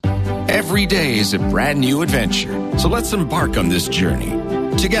Every day is a brand new adventure. So let's embark on this journey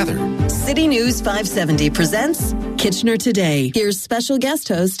together. City News 570 presents Kitchener Today. Here's special guest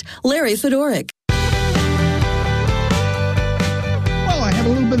host Larry Fedoruk. Well, I have a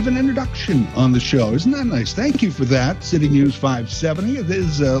little bit of an introduction on the show. Isn't that nice? Thank you for that. City News 570. It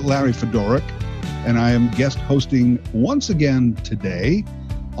is Larry Fedoruk, and I am guest hosting once again today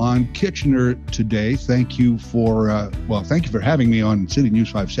on Kitchener Today. Thank you for having me on City News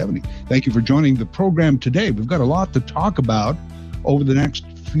 570. Thank you for joining the program today. We've got a lot to talk about over the next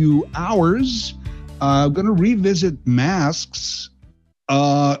few hours. I'm going to revisit masks.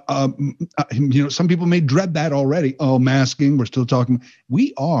 Some people may dread that already. Oh, masking. We're still talking.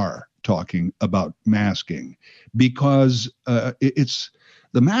 We are talking about masking because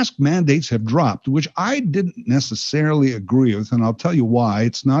the mask mandates have dropped, which I didn't necessarily agree with, and I'll tell you why.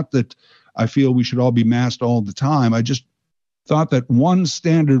 It's not that I feel we should all be masked all the time. I just thought that one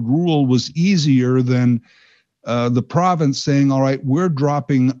standard rule was easier than the province saying, all right, we're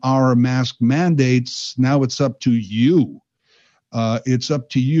dropping our mask mandates. Now it's up to you. It's up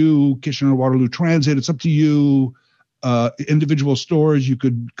to you, Kitchener-Waterloo Transit. It's up to you, individual stores. You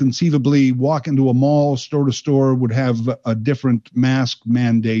could conceivably walk into a mall, store to store, would have a different mask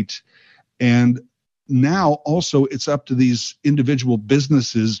mandate. And now also it's up to these individual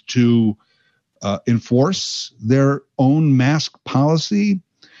businesses to enforce their own mask policy,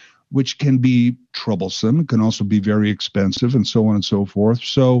 which can be troublesome, can also be very expensive, and so on and so forth.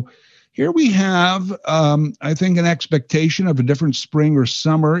 So here we have, I think, an expectation of a different spring or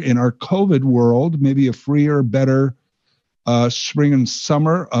summer in our COVID world, maybe a freer, better spring and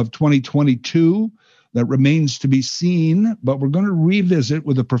summer of 2022. That remains to be seen, but we're going to revisit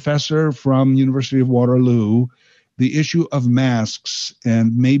with a professor from University of Waterloo the issue of masks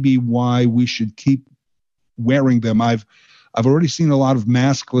and maybe why we should keep wearing them. I've already seen a lot of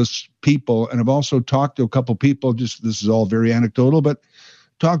maskless people, and I've also talked to a couple people, just this is all very anecdotal, but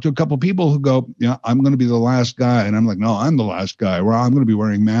talked to a couple people who go, yeah, I'm going to be the last guy. And I'm like, no, I'm the last guy. Well, I'm going to be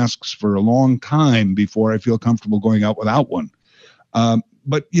wearing masks for a long time before I feel comfortable going out without one.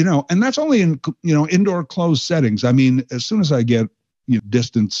 But, and that's only in, indoor closed settings. I mean, as soon as I get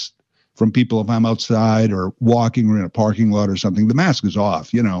distance from people, if I'm outside or walking or in a parking lot or something, the mask is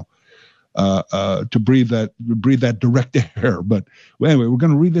off, to breathe that direct air. But anyway, we're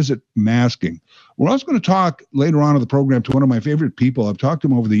going to revisit masking. We're also going to talk later on in the program to one of my favorite people. I've talked to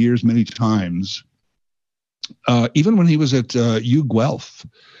him over the years many times, even when he was at U Guelph,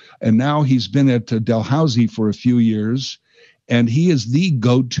 and now he's been at Dalhousie for a few years, and he is the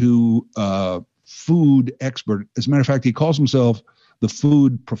go-to food expert. As a matter of fact, he calls himself the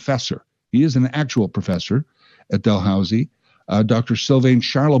food professor. He is an actual professor at Dalhousie. Dr. Sylvain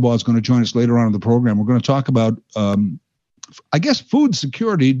Charlebois is going to join us later on in the program. We're going to talk about, food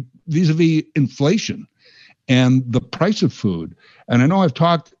security vis-a-vis inflation and the price of food. And I know I've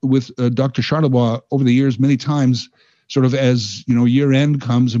talked with Dr. Charlebois over the years many times, sort of as, year end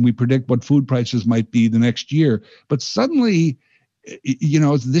comes and we predict what food prices might be the next year. But suddenly,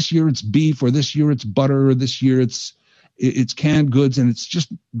 this year it's beef, or this year it's butter, or this year it's canned goods. And it's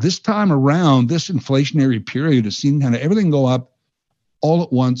just this time around, this inflationary period has seen kind of everything go up all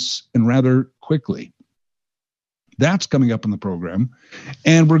at once and rather quickly. That's coming up in the program.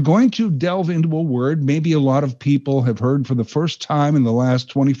 And we're going to delve into a word maybe a lot of people have heard for the first time in the last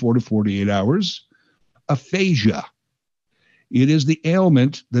 24 to 48 hours, aphasia. It is the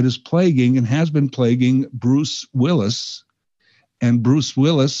ailment that is plaguing and has been plaguing Bruce Willis. And Bruce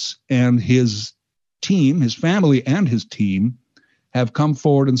Willis and his team, his family and his team, have come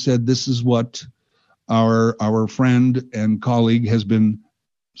forward and said, this is what our friend and colleague has been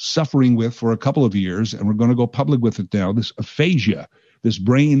suffering with for a couple of years, and we're going to go public with it now, this aphasia, this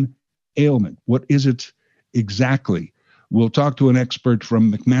brain ailment. What is it exactly? We'll talk to an expert from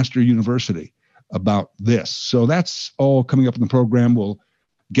McMaster University about this. So that's all coming up in the program. We'll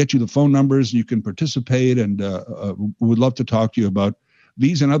get you the phone numbers. You can participate, and we would love to talk to you about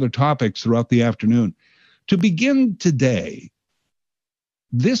these and other topics throughout the afternoon. To begin today,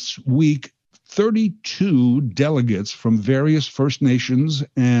 this week, 32 delegates from various First Nations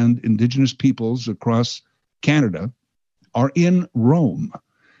and Indigenous peoples across Canada are in Rome.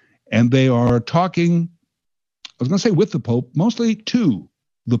 And they are talking, I was going to say with the Pope, mostly to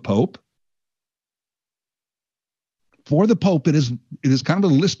the Pope. For the Pope, it is kind of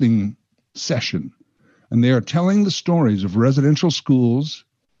a listening session. And they are telling the stories of residential schools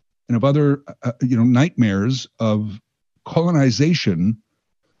and of other, nightmares of colonization,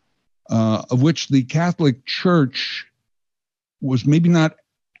 of which the Catholic Church was maybe not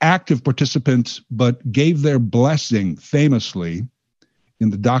active participants, but gave their blessing famously in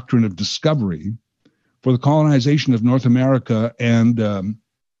the doctrine of discovery for the colonization of North America and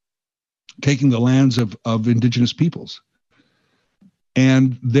taking the lands of indigenous peoples.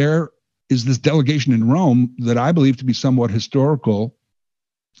 And there is this delegation in Rome that I believe to be somewhat historical.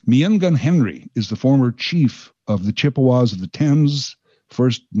 Miangun Henry is the former chief of the Chippewas of the Thames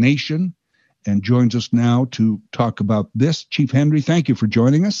First Nation and joins us now to talk about this. Chief Henry, thank you for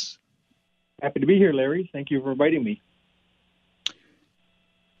joining us. Happy to be here, Larry. Thank you for inviting me.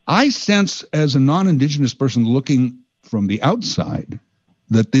 I sense, as a non-Indigenous person looking from the outside,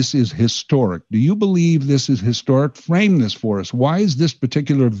 that this is historic. Do you believe this is historic? Frame this for us. Why is this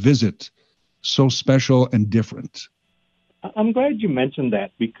particular visit so special and different? I'm glad you mentioned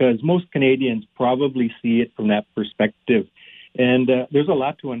that, because most Canadians probably see it from that perspective. And there's a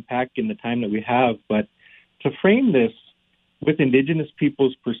lot to unpack in the time that we have. But to frame this with Indigenous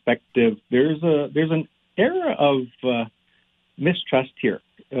people's perspective, there's an era of mistrust here.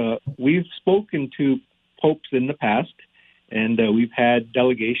 We've spoken to popes in the past, and we've had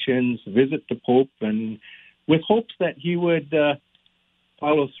delegations visit the Pope, and with hopes that he would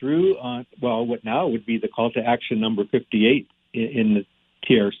follow through on, well, what now would be the call to action number 58 in the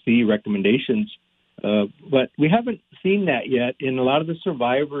TRC recommendations. But we haven't seen that yet, and a lot of the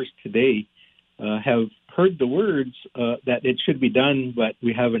survivors today have heard the words that it should be done, but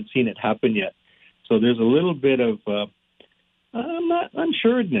we haven't seen it happen yet. So there's a little bit of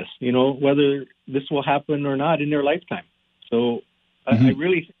unsureness, whether this will happen or not in their lifetime. So I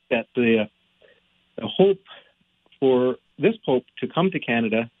really think that the hope for this Pope to come to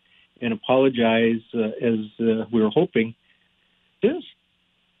Canada and apologize as we were hoping just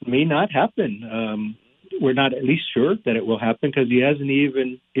may not happen. We're not at least sure that it will happen because he hasn't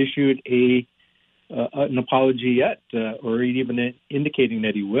even issued an apology yet or even indicating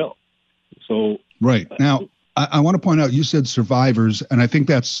that he will. So right. Now, I want to point out, you said survivors, and I think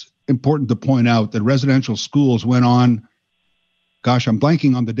that's important to point out that residential schools went on, gosh, I'm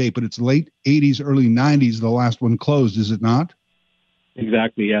blanking on the date, but it's late 80s, early 90s, the last one closed, is it not?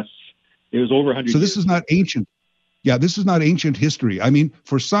 Exactly, yes. It was over 100 So this years. is not ancient. Yeah, this is not ancient history. I mean,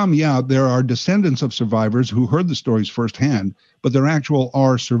 for some, there are descendants of survivors who heard the stories firsthand, but there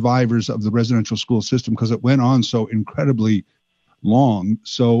are survivors of the residential school system because it went on so incredibly long.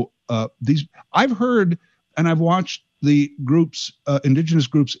 So I've heard and I've watched the groups, Indigenous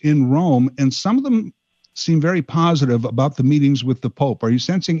groups in Rome, and some of them seem very positive about the meetings with the Pope. Are you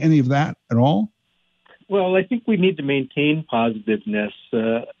sensing any of that at all? Well, I think we need to maintain positiveness,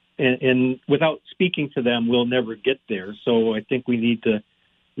 and without speaking to them, we'll never get there. So I think we need to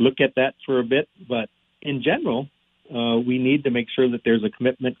look at that for a bit. But in general, we need to make sure that there's a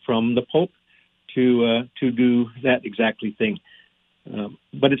commitment from the Pope to do that exactly thing.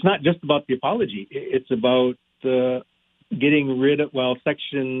 But it's not just about the apology. It's about getting rid of,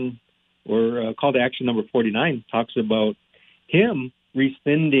 section or call to action number 49 talks about him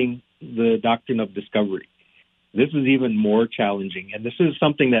rescinding the doctrine of discovery. This is even more challenging. And this is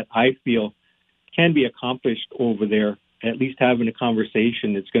something that I feel can be accomplished over there, at least having a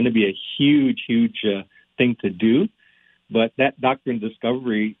conversation. It's going to be a huge, huge thing to do. But that doctrine of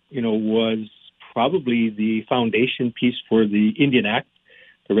discovery, was probably the foundation piece for the Indian Act,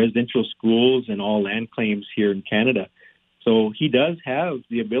 the residential schools, and all land claims here in Canada. So he does have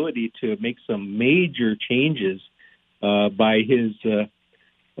the ability to make some major changes by his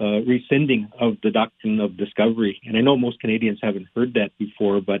rescinding of the doctrine of discovery. And I know most Canadians haven't heard that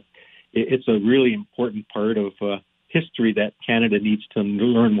before, but it's a really important part of history that Canada needs to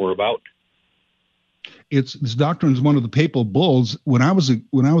learn more about. This doctrine is one of the papal bulls. When I was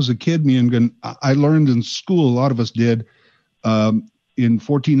a kid, I learned in school, a lot of us did, in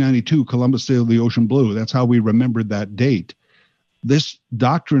 1492, Columbus sailed the ocean blue. That's how we remembered that date. This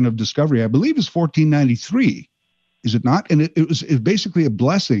doctrine of discovery, I believe, is 1493, is it not? And it was basically a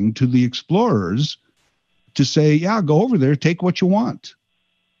blessing to the explorers to say, go over there, take what you want.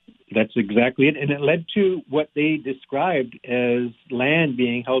 That's exactly it. And it led to what they described as land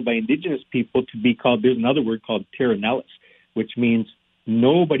being held by Indigenous people to be called, there's another word called terra nullius, which means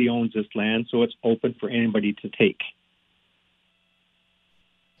nobody owns this land, so it's open for anybody to take.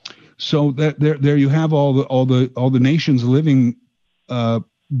 So there you have all the nations living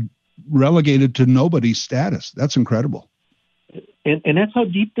relegated to nobody's status. That's incredible. And that's how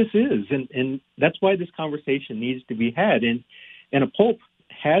deep this is. And that's why this conversation needs to be had. And a Pope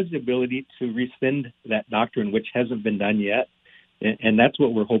has the ability to rescind that doctrine, which hasn't been done yet. And that's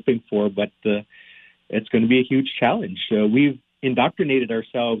what we're hoping for. But it's going to be a huge challenge. We've indoctrinated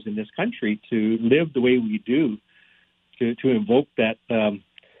ourselves in this country to live the way we do, to invoke that,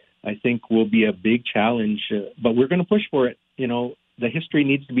 I think will be a big challenge. But we're going to push for it. the history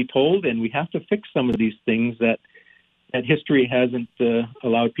needs to be told, and we have to fix some of these things that history hasn't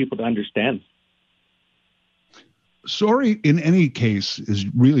allowed people to understand. Sorry, in any case, is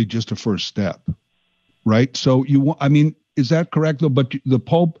really just a first step, right? So is that correct though? But the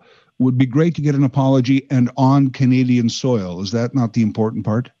Pope would be great to get an apology and on Canadian soil. Is that not the important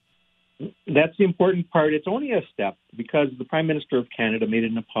part? That's the important part. It's only a step because the Prime Minister of Canada made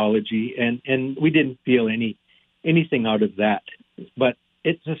an apology, and we didn't feel anything out of that. But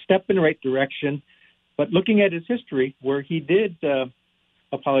it's a step in the right direction. But looking at his history, where he did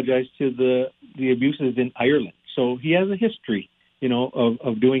apologize to the abuses in Ireland, so he has a history,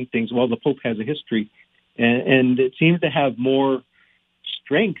 of doing things. Well, the Pope has a history, and it seems to have more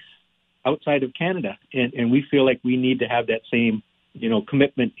strength outside of Canada, and we feel like we need to have that same,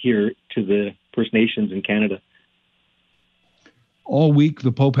 commitment here to the First Nations in Canada. All week,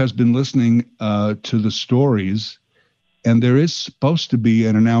 the Pope has been listening to the stories, and there is supposed to be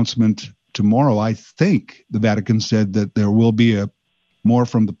an announcement tomorrow. I think the Vatican said that there will be more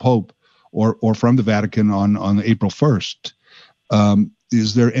from the Pope or from the Vatican on April 1st.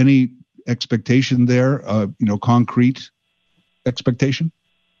 Is there any expectation there, concrete expectation?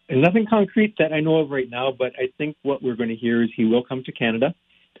 There's nothing concrete that I know of right now, but I think what we're going to hear is he will come to Canada.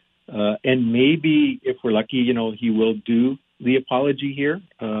 And maybe, if we're lucky, he will do the apology here.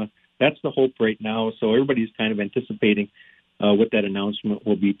 That's the hope right now. So everybody's kind of anticipating what that announcement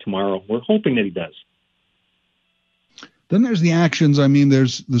will be tomorrow. We're hoping that he does. Then there's the actions. I mean,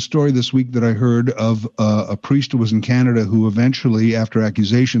 there's the story this week that I heard of a priest who was in Canada who eventually, after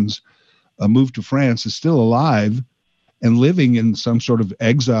accusations, moved to France, is still alive and living in some sort of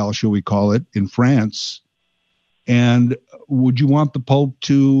exile, shall we call it, in France. And would you want the Pope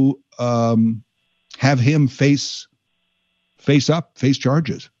to have him face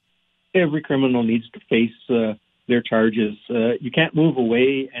charges? Every criminal needs to face their charges. You can't move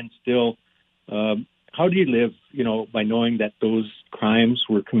away and still. How do you live, by knowing that those crimes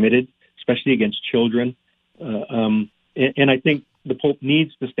were committed, especially against children? And I think the Pope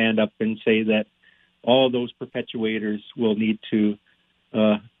needs to stand up and say that all those perpetuators will need to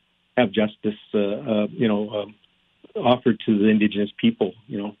have justice, offered to the Indigenous people,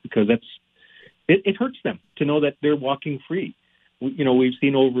 because it hurts them to know that they're walking free. We've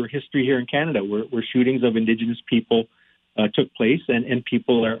seen over history here in Canada where shootings of Indigenous people took place and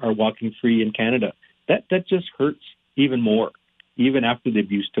people are walking free in Canada. That just hurts even more, even after the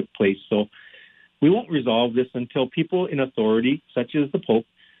abuse took place. So we won't resolve this until people in authority, such as the Pope,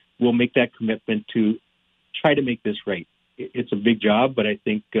 will make that commitment to try to make this right. It's a big job, but I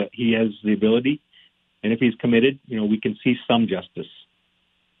think he has the ability. And if he's committed, we can see some justice.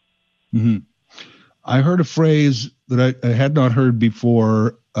 Mm-hmm. I heard a phrase that I had not heard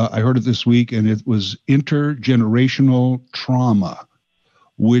before. I heard it this week, and it was intergenerational trauma,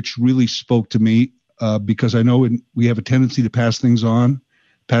 which really spoke to me because I know we have a tendency to pass things down.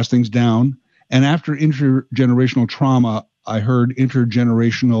 And after intergenerational trauma, I heard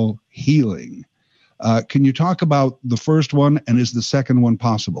intergenerational healing. Can you talk about the first one, and is the second one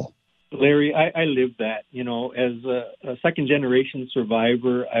possible? Larry, I lived that. As a second-generation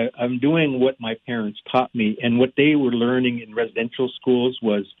survivor, I'm doing what my parents taught me, and what they were learning in residential schools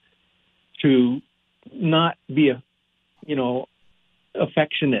was to not be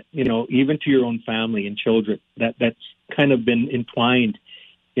affectionate, even to your own family and children. That's kind of been entwined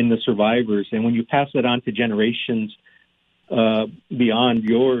in the survivors, and when you pass that on to generations beyond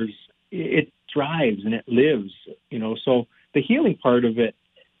yours, it thrives and it lives. So the healing part of it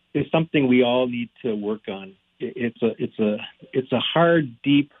is something we all need to work on. It's a hard,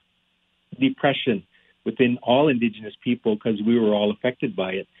 deep depression within all Indigenous people because we were all affected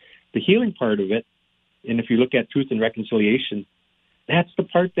by it. The healing part of it, and if you look at Truth and Reconciliation, that's the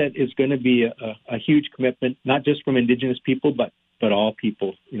part that is going to be a huge commitment, not just from Indigenous people, but all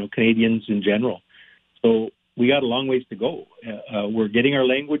people, Canadians in general. So we got a long ways to go. We're getting our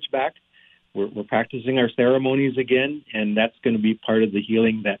language back. We're practicing our ceremonies again, and that's going to be part of the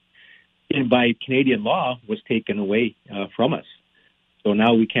healing that, by Canadian law, was taken away from us. So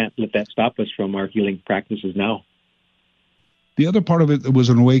now we can't let that stop us from our healing practices now. The other part of it that was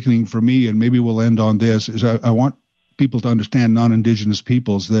an awakening for me, and maybe we'll end on this, is I want people to understand, non-Indigenous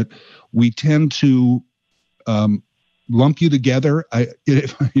peoples, that we tend to lump you together. I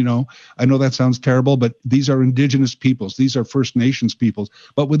know that sounds terrible, but these are Indigenous peoples. These are First Nations peoples.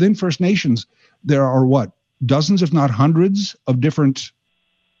 But within First Nations, there are dozens, if not hundreds, of different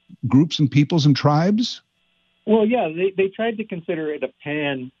groups and peoples and tribes? Well, yeah, they tried to consider it a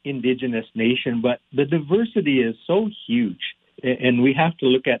pan-Indigenous nation, but the diversity is so huge, and we have to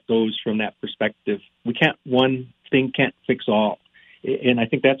look at those from that perspective. One thing can't fix all. And I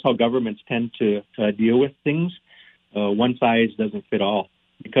think that's how governments tend to deal with things. One size doesn't fit all,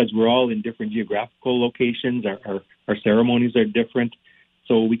 because we're all in different geographical locations. Our ceremonies are different,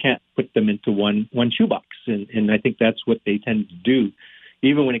 so we can't put them into one shoebox. And I think that's what they tend to do.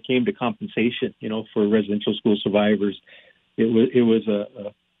 Even when it came to compensation, for residential school survivors, it was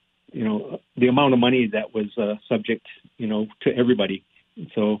the amount of money that was subject, to everybody.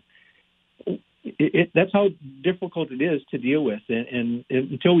 So that's how difficult it is to deal with. And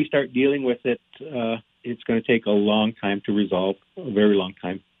until we start dealing with it, it's going to take a long time to resolve, a very long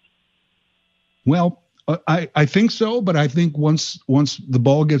time. Well, I think so, but I think once the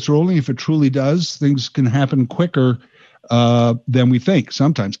ball gets rolling, if it truly does, things can happen quicker than we think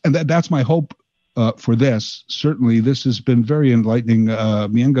sometimes. And that's my hope for this. Certainly, this has been very enlightening.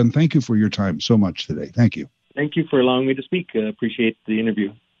 Mien-Gun, thank you for your time so much today. Thank you. Thank you for allowing me to speak. Appreciate the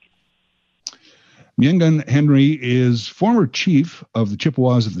interview. Mien-Gun Henry is former chief of the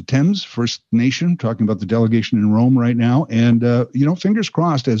Chippewas of the Thames First Nation, talking about the delegation in Rome right now. And, fingers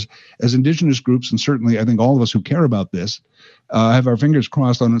crossed as Indigenous groups, and certainly I think all of us who care about this, have our fingers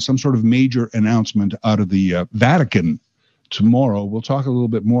crossed on some sort of major announcement out of the Vatican tomorrow. We'll talk a little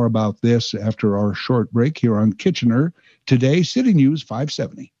bit more about this after our short break here on Kitchener Today, City News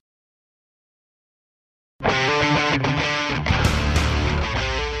 570.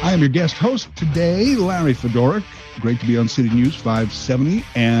 I am your guest host today, Larry Fedoruk. Great to be on City News 570,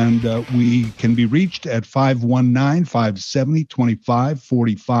 and we can be reached at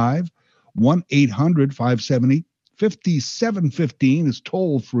 519-570-2545. 1-800-570-5715 is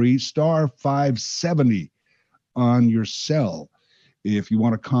toll-free, star 570 on your cell. If you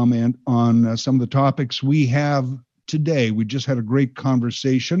want to comment on some of the topics we have today, we just had a great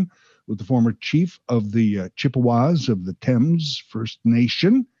conversation with the former chief of the Chippewas of the Thames First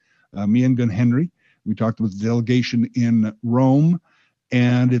Nation, Mien-Gun Henry. We talked with the delegation in Rome,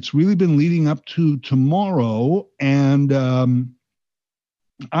 and it's really been leading up to tomorrow. And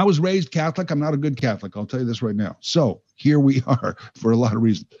I was raised Catholic. I'm not a good Catholic, I'll tell you this right now. So here we are for a lot of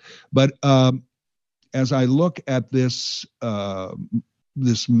reasons. But as I look at this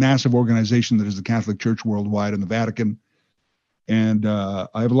massive organization that is the Catholic Church worldwide and the Vatican, and I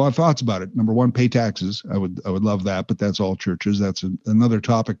have a lot of thoughts about it. Number one, pay taxes. I would love that, but that's all churches. That's another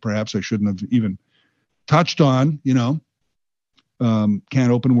topic perhaps I shouldn't have even touched on. Can't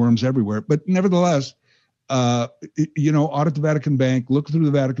open worms everywhere. But nevertheless, audit the Vatican Bank, look through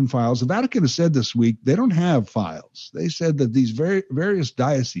the Vatican files. The Vatican has said this week they don't have files. They said that these various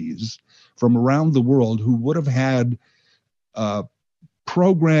dioceses from around the world who would have had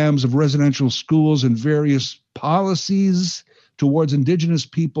programs of residential schools and various policies towards Indigenous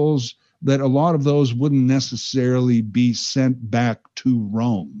peoples, that a lot of those wouldn't necessarily be sent back to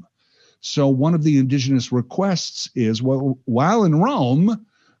Rome. So one of the Indigenous requests is, well, while in Rome,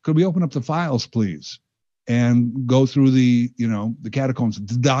 could we open up the files, please, and go through the catacombs,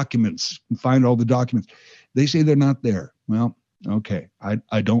 the documents, and find all the documents? They say they're not there. Well, okay,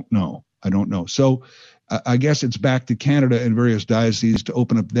 I don't know. So I guess it's back to Canada and various dioceses to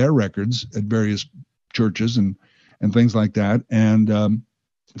open up their records at various churches and things like that, and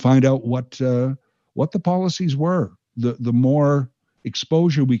find out what the policies were. The more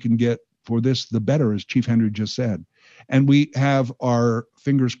exposure we can get for this, the better, as Chief Henry just said. And we have our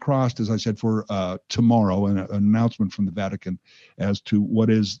fingers crossed, as I said, for tomorrow, an announcement from the Vatican as to what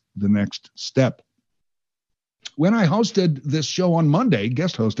is the next step. When I hosted this show on Monday,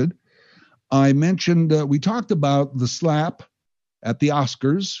 guest hosted, I mentioned, we talked about the slap at the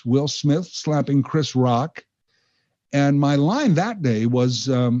Oscars, Will Smith slapping Chris Rock. And my line that day was,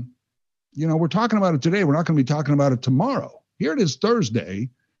 we're talking about it today. We're not going to be talking about it tomorrow. Here it is Thursday.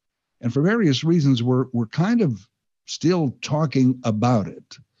 And for various reasons, we're kind of still talking about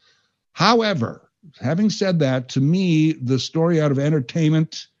it. However, having said that, to me, the story out of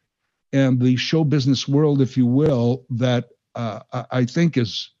entertainment and the show business world, if you will, that I think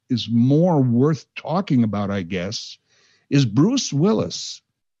is more worth talking about, I guess, is Bruce Willis.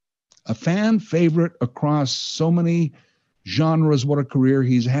 A fan favorite across so many genres. What a career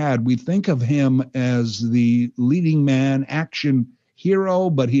he's had. We think of him as the leading man, action hero,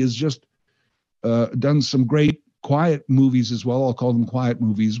 but he has just done some great quiet movies as well. I'll call them quiet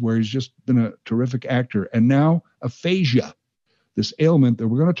movies, where he's just been a terrific actor. And now aphasia, this ailment that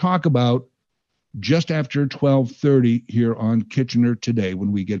we're going to talk about just after 12:30 here on Kitchener Today.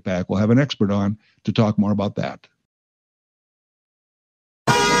 When we get back, we'll have an expert on to talk more about that.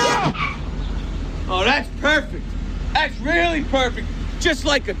 Oh, that's perfect. That's really perfect. Just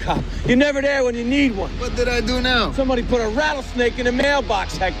like a cop. You're never there when you need one. What did I do now? Somebody put a rattlesnake in a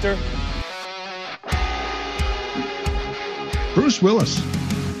mailbox, Hector. Bruce Willis.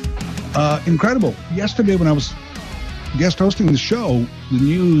 Incredible. Yesterday when I was guest hosting the show, the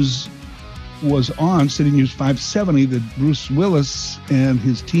news was on City News 570 that Bruce Willis and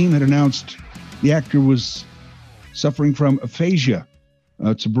his team had announced the actor was suffering from aphasia.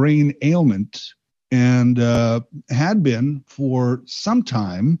 It's a brain ailment and had been for some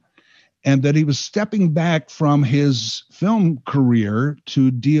time, and that he was stepping back from his film career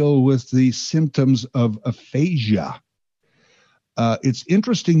to deal with the symptoms of aphasia. It's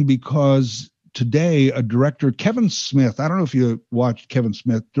interesting because today a director, Kevin Smith, I don't know if you watched Kevin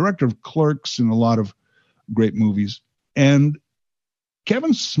Smith, director of Clerks and a lot of great movies, and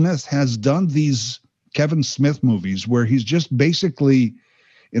Kevin Smith has done these Kevin Smith movies where he's just basically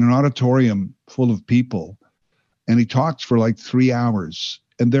in an auditorium full of people and he talks for like 3 hours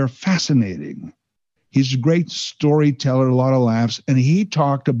and they're fascinating. He's a great storyteller, a lot of laughs. And he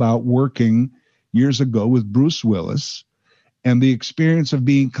talked about working years ago with Bruce Willis and the experience of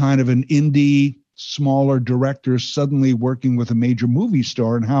being kind of an indie, smaller director suddenly working with a major movie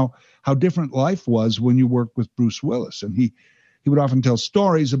star and how different life was when you worked with Bruce Willis. And he would often tell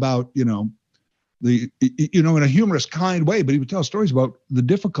stories about, in a humorous, kind way, but he would tell stories about the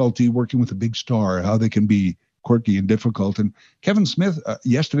difficulty working with a big star, how they can be quirky and difficult. And Kevin Smith,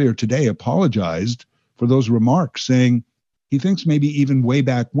 yesterday or today, apologized for those remarks, saying he thinks maybe even way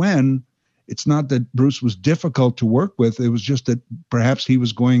back when, it's not that Bruce was difficult to work with. It was just that perhaps he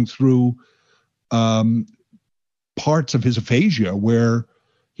was going through parts of his aphasia where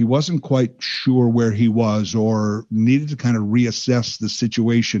he wasn't quite sure where he was or needed to kind of reassess the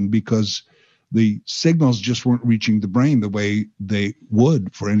situation because the signals just weren't reaching the brain the way they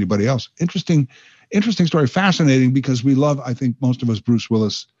would for anybody else. Interesting story. Fascinating because we love, I think, most of us, Bruce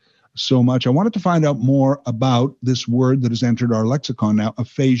Willis so much. I wanted to find out more about this word that has entered our lexicon now,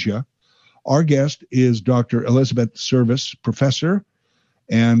 aphasia. Our guest is Dr. Elizabeth Service, professor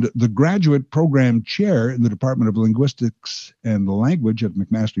and the graduate program chair in the Department of Linguistics and Language at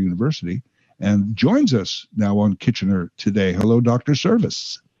McMaster University, and joins us now on Kitchener Today. Hello, Dr.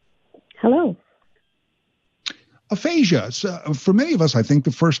 Service. Hello. Aphasia. So for many of us, I think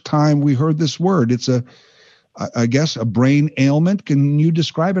the first time we heard this word, it's a brain ailment. Can you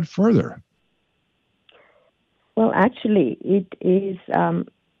describe it further? Well, actually, it is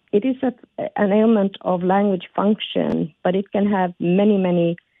an ailment of language function, but it can have many,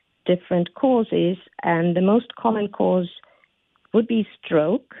 many different causes, and the most common cause would be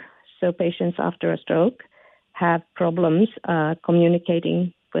stroke. So patients after a stroke have problems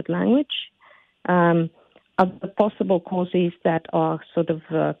communicating with language. Other possible causes that are sort of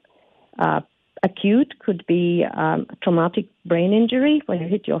acute could be traumatic brain injury when you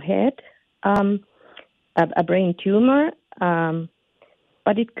hit your head, a brain tumor,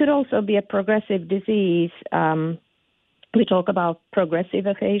 but it could also be a progressive disease. We talk about progressive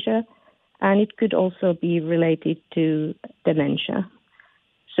aphasia, and it could also be related to dementia.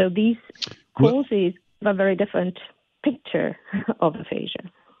 So these causes have a very different picture of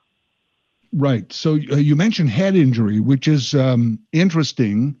aphasia. Right. So you mentioned head injury, which is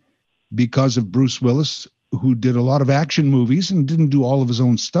interesting because of Bruce Willis, who did a lot of action movies and didn't do all of his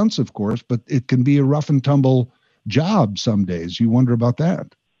own stunts, of course, but it can be a rough and tumble job some days. You wonder about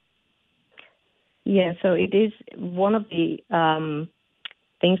that. Yeah, so it is one of the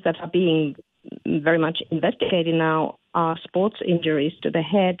things that are being very much investigated now are sports injuries to the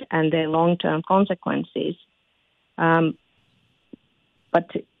head and their long-term consequences. But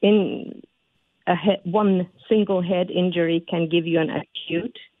in one single head injury can give you an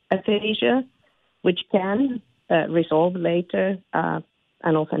acute aphasia, which can resolve later and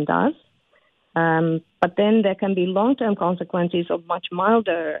often does. But then there can be long-term consequences of much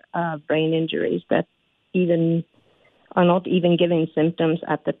milder brain injuries that even are not even giving symptoms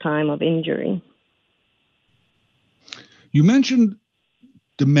at the time of injury. You mentioned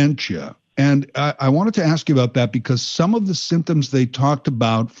dementia, and I wanted to ask you about that because some of the symptoms they talked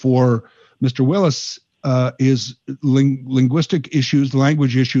about for Mr. Willis is linguistic issues,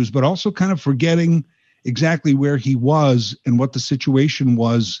 language issues, but also kind of forgetting exactly where he was and what the situation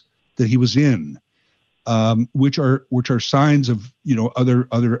was that he was in, which are signs of,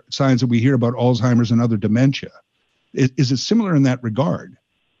 other signs that we hear about Alzheimer's and other dementia. Is it similar in that regard?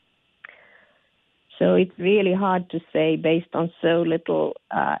 So it's really hard to say based on so little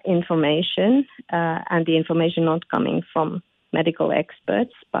information, and the information not coming from medical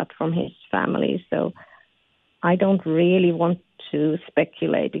experts, but from his family. So I don't really want to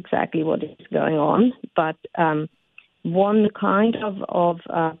speculate exactly what is going on, but one kind of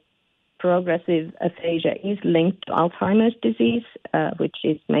progressive aphasia is linked to Alzheimer's disease, which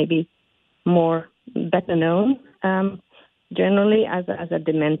is maybe better known. generally as a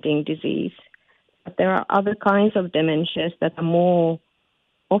dementing disease. But there are other kinds of dementias that are more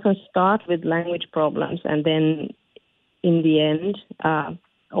often start with language problems and then in the end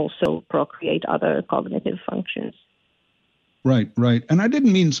also procreate other cognitive functions. Right. And I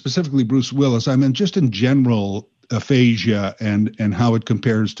didn't mean specifically Bruce Willis. I meant just in general aphasia and how it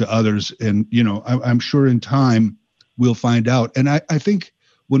compares to others. And, I'm sure in time we'll find out. And I think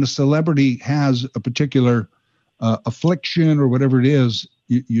when a celebrity has a particular affliction or whatever it is,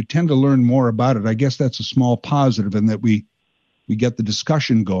 you tend to learn more about it. I guess that's a small positive in that we get the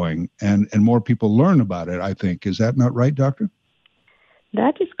discussion going and more people learn about it, I think. Is that not right, Doctor?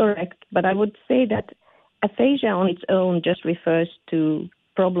 That is correct. But I would say that aphasia on its own just refers to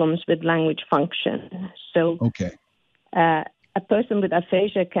problems with language function. So okay. A person with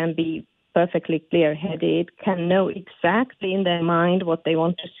aphasia can be perfectly clear-headed, can know exactly in their mind what they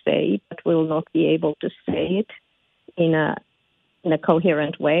want to say, but will not be able to say it in a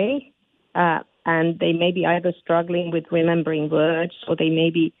coherent way. And they may be either struggling with remembering words, or they may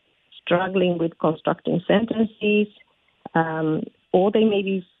be struggling with constructing sentences, or they may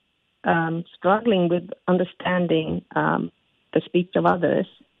be struggling with understanding the speech of others.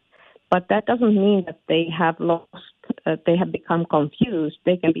 But that doesn't mean that they have they have become confused.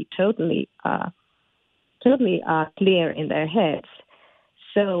 They can be totally clear in their heads.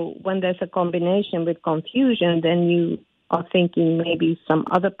 So when there's a combination with confusion, then you are thinking maybe some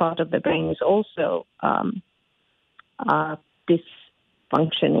other part of the brain is also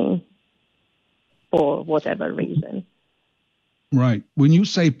dysfunctioning for whatever reason. Right. When you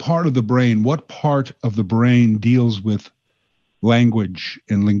say part of the brain, what part of the brain deals with language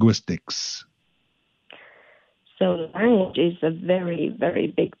and linguistics? So language is a very, very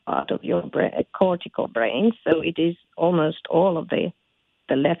big part of your cortical brain. So it is almost all of the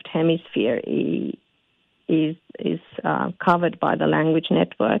left hemisphere is covered by the language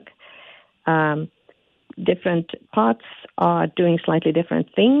network. Different parts are doing slightly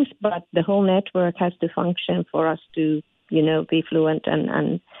different things, but the whole network has to function for us to, be fluent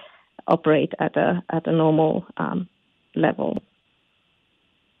and operate at a normal level.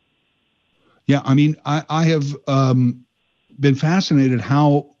 Yeah, I mean, I have been fascinated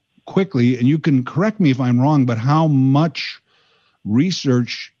how quickly, and you can correct me if I'm wrong, but how much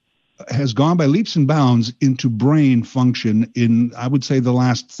research has gone by leaps and bounds into brain function in, I would say, the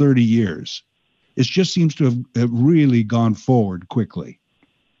last 30 years. It just seems to have really gone forward quickly.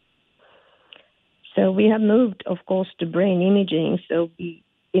 So we have moved, of course, to brain imaging. So in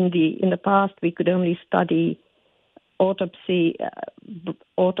the past, we could only study autopsied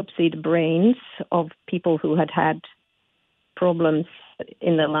brains of people who had problems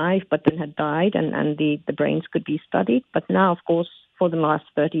in their life but then had died, and the brains could be studied. But now, of course, for the last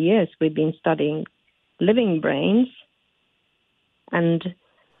 30 years, we've been studying living brains, and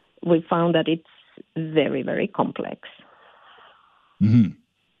we found that it's very, very complex. Mm-hmm.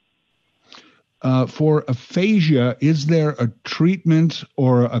 For aphasia, is there a treatment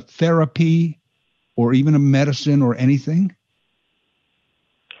or a therapy or even a medicine or anything?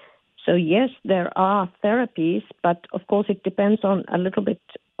 So yes, there are therapies, but of course it depends on a little bit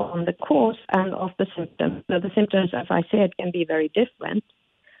on the cause and of the symptoms. So the symptoms, as I said, can be very different.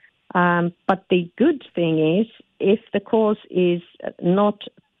 But the good thing is if the cause is not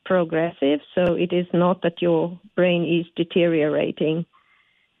progressive, so it is not that your brain is deteriorating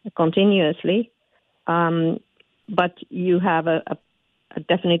continuously, but you have a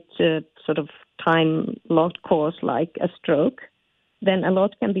definite sort of time-locked cause like a stroke, then a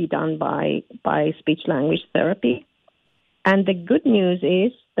lot can be done by speech-language therapy. And the good news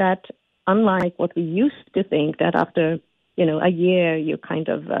is that unlike what we used to think, that after a year you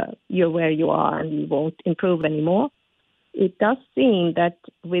you're where you are and you won't improve anymore, it does seem that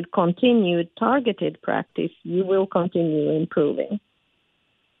with continued targeted practice, you will continue improving.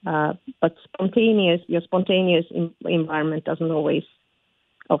 But your spontaneous environment doesn't always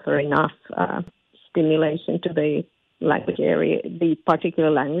offer enough stimulation to the language area, the particular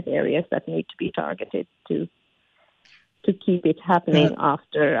language areas that need to be targeted to keep it happening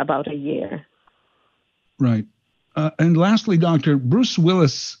after about a year. Right. And lastly, Doctor, Bruce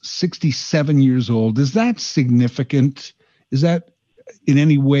Willis, 67 years old, is that significant? Is that in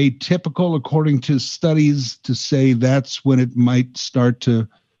any way typical, according to studies, to say that's when it might start to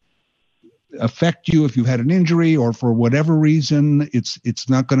affect you if you've had an injury, or for whatever reason it's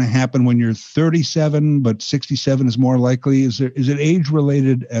not going to happen when you're 37, but 67 is more likely? Is it age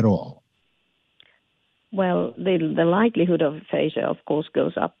related at all? Well, the likelihood of aphasia, of course,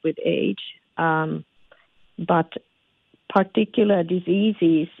 goes up with age, but particular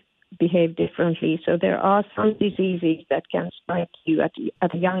diseases behave differently. So there are some diseases that can strike you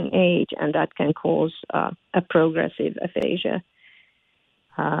at a young age, and that can cause a progressive aphasia.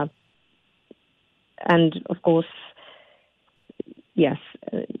 And of course, yes,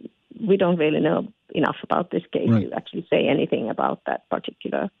 we don't really know enough about this case to actually say anything about that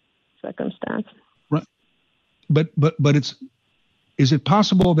particular circumstance. Right. But is it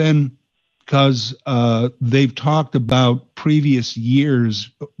possible then, because they've talked about previous years,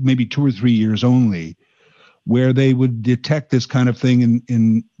 maybe 2 or 3 years only, where they would detect this kind of thing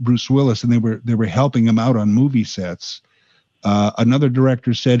in Bruce Willis, and they were helping him out on movie sets. Another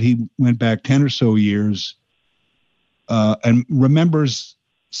director said he went back 10 or so years and remembers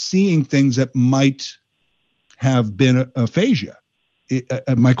seeing things that might have been aphasia.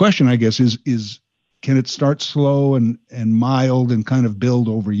 My question, I guess, is can it start slow and mild and kind of build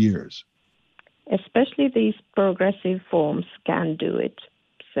over years? Especially these progressive forms can do it.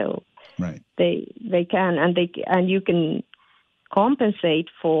 So they can, and you can compensate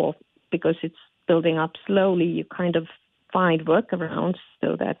for, because it's building up slowly, you kind of find workarounds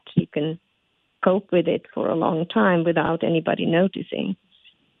so that you can cope with it for a long time without anybody noticing.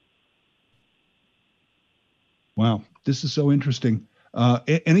 Wow, this is so interesting.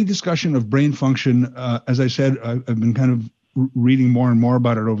 Any discussion of brain function? As I said, I've been kind of reading more and more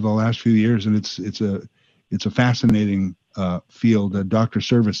about it over the last few years, and it's a fascinating field. Dr.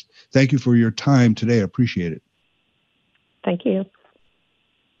 Service, thank you for your time today. I appreciate it. Thank you.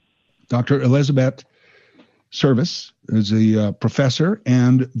 Dr. Elizabeth Service is a professor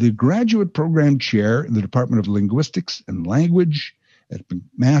and the graduate program chair in the Department of Linguistics and Language at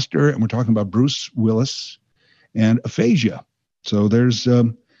McMaster, and we're talking about Bruce Willis and aphasia. So there's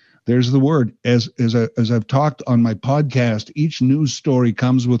the word. As I've talked on my podcast, each news story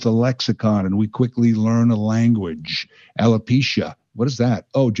comes with a lexicon, and we quickly learn a language. Alopecia. What is that?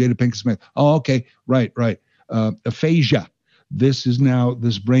 Oh, Jada Pinkett Smith. Oh, okay. Right. Aphasia. This is now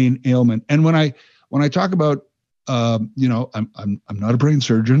this brain ailment. And when I talk about, I'm not a brain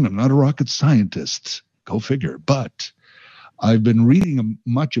surgeon. I'm not a rocket scientist. Go figure. But I've been reading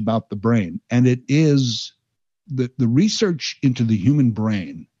much about the brain, and it is the research into the human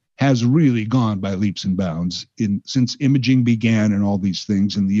brain has really gone by leaps and bounds since imaging began and all these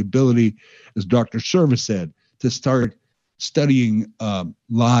things, and the ability, as Dr. Service said, to start studying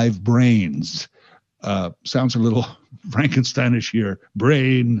live brains. Sounds a little Frankensteinish here,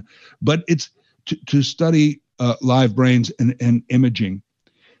 brain, but it's to study live brains and imaging.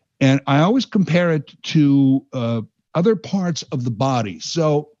 And I always compare it to other parts of the body.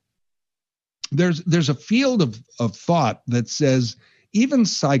 So there's a field of thought that says even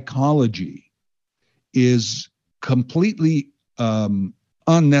psychology is completely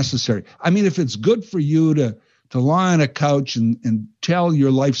unnecessary. I mean, if it's good for you to lie on a couch and tell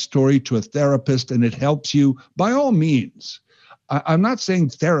your life story to a therapist and it helps you, by all means. I'm not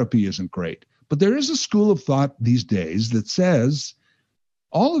saying therapy isn't great, but there is a school of thought these days that says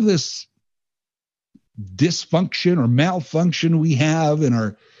all of this dysfunction or malfunction we have in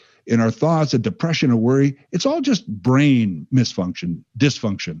our thoughts, a depression, a worry, it's all just brain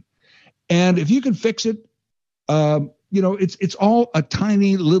dysfunction. And if you can fix it, it's all a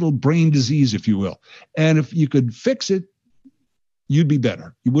tiny little brain disease, if you will. And if you could fix it, you'd be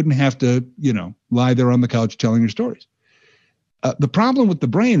better. You wouldn't have to, lie there on the couch telling your stories. The problem with the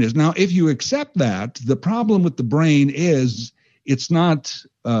brain is, now, if you accept that, the problem with the brain is it's not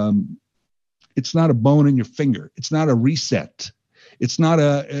a bone in your finger. It's not a reset. It's not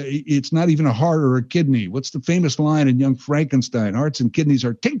even a heart or a kidney. What's the famous line in Young Frankenstein? Hearts and kidneys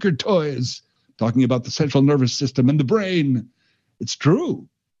are tinker toys, talking about the central nervous system and the brain. It's true.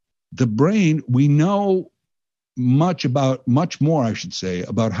 The brain, we know much more, I should say,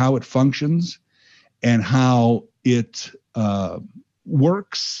 about how it functions and how it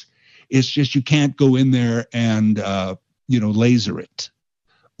works. It's just you can't go in there and, laser it.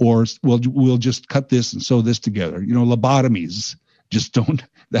 Or we'll just cut this and sew this together. Lobotomies. Just don't,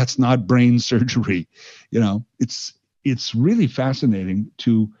 that's not brain surgery. It's really fascinating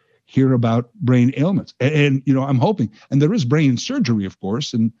to hear about brain ailments. And I'm hoping, and there is brain surgery, of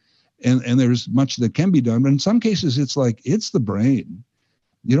course, and there's much that can be done. But in some cases, it's like, it's the brain.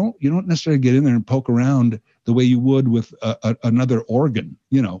 You don't necessarily get in there and poke around the way you would with another organ.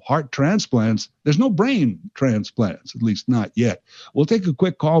 Heart transplants, there's no brain transplants, at least not yet. We'll take a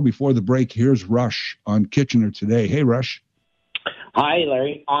quick call before the break. Here's Rush on Kitchener Today. Hey, Rush. Hi,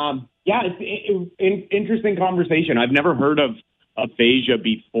 Larry. It's an interesting conversation. I've never heard of aphasia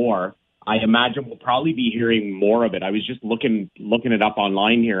before. I imagine we'll probably be hearing more of it. I was just looking it up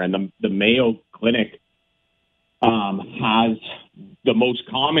online here, and the Mayo Clinic has the most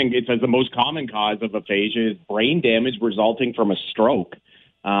common cause of aphasia is brain damage resulting from a stroke.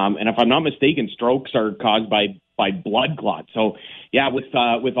 And if I'm not mistaken, strokes are caused by blood clots. So yeah, with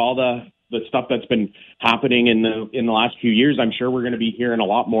all the stuff that's been happening in the last few years, I'm sure we're going to be hearing a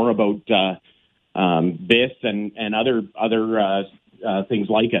lot more about this and other things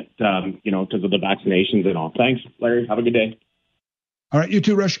like it, because of the vaccinations and all. Thanks, Larry. Have a good day. All right, you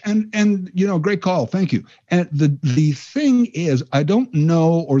too, Rush. And great call. Thank you. And the thing is, I don't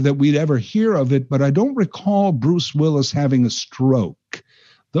know or that we'd ever hear of it, but I don't recall Bruce Willis having a stroke.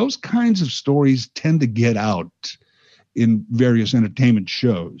 Those kinds of stories tend to get out in various entertainment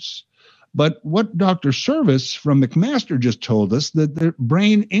shows. But what Dr. Service from McMaster just told us, that the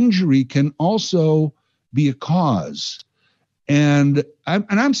brain injury can also be a cause. And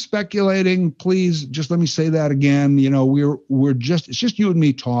I'm speculating. Please just let me say that again. It's just you and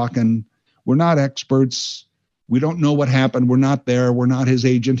me talking. We're not experts. We don't know what happened. We're not there. We're not his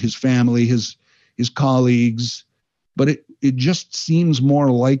agent, his family, his colleagues. But it just seems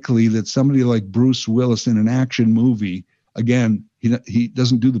more likely that somebody like Bruce Willis in an action movie, again, he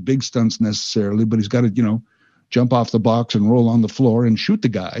doesn't do the big stunts necessarily, but he's got to, jump off the box and roll on the floor and shoot the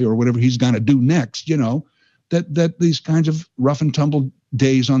guy or whatever he's going to do next, that these kinds of rough and tumble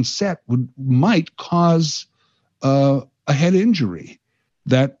days on set might cause a head injury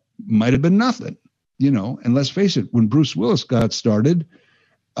that might have been nothing, and let's face it, when Bruce Willis got started,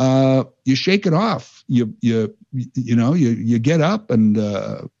 you shake it off, you get up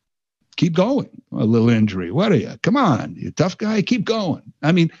and keep going. A little injury. What are you? Come on, you tough guy, keep going.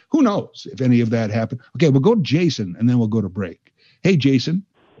 I mean, who knows if any of that happened? Okay, we'll go to Jason and then we'll go to break. Hey, Jason.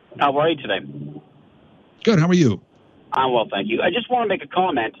 How are you today? Good. How are you? I'm well, thank you. I just want to make a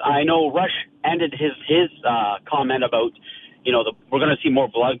comment. I know Rush ended his comment about, we're going to see more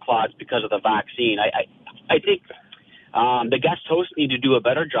blood clots because of the vaccine. I think the guest hosts need to do a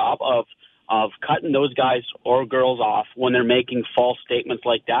better job of cutting those guys or girls off when they're making false statements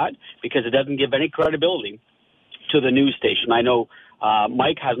like that, because it doesn't give any credibility to the news station. I know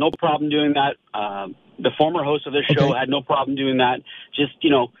Mike has no problem doing that. The former host of this show had no problem doing that.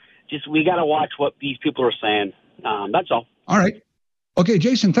 Just we got to watch what these people are saying. That's all. All right. Okay,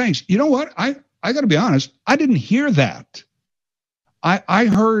 Jason, thanks. You know what? I got to be honest. I didn't hear that. I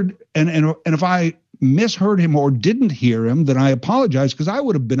heard, and if I misheard him or didn't hear him, then I apologize, because I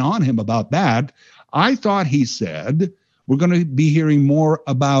would have been on him about that. I thought he said we're going to be hearing more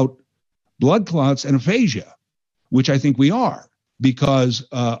about blood clots and aphasia, which I think we are, because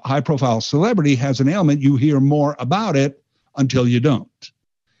high-profile celebrity has an ailment. You hear more about it until you don't.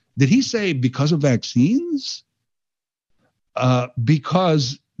 Did he say because of vaccines?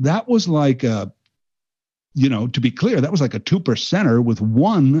 Because that was like to be clear, that was like a 2%er with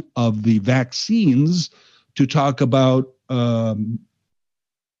one of the vaccines to talk about the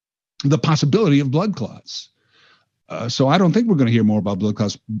possibility of blood clots. So I don't think we're going to hear more about blood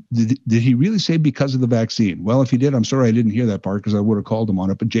clots. Did he really say because of the vaccine? Well, if he did, I'm sorry I didn't hear that part, because I would have called him on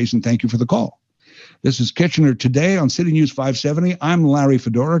it. But Jason, thank you for the call. This is Kitchener Today on City News 570. I'm Larry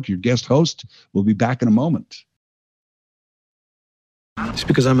Fedoruk, your guest host. We'll be back in a moment. Just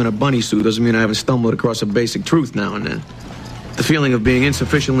because I'm in a bunny suit doesn't mean I haven't stumbled across a basic truth now and then. The feeling of being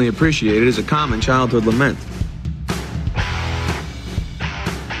insufficiently appreciated is a common childhood lament.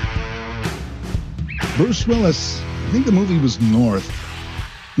 Bruce Willis, I think the movie was North,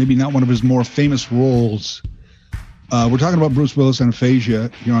 maybe not one of his more famous roles. We're talking about Bruce Willis and aphasia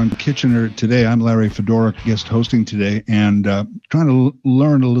here on Kitchener Today. I'm Larry Fedoruk, guest hosting today, and trying to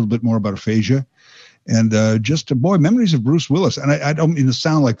learn a little bit more about aphasia. And memories of Bruce Willis. And I don't mean to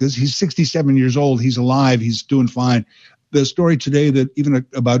sound like this. He's 67 years old. He's alive. He's doing fine. The story today that even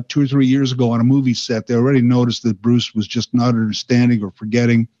about 2 or 3 years ago on a movie set, they already noticed that Bruce was just not understanding or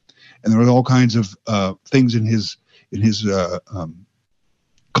forgetting. And there were all kinds of things in his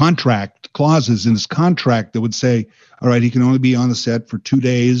contract, clauses in his contract that would say, all right, he can only be on the set for 2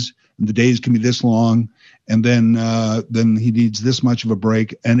 days, and the days can be this long, and then he needs this much of a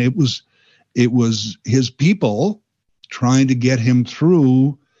break. And it was his people trying to get him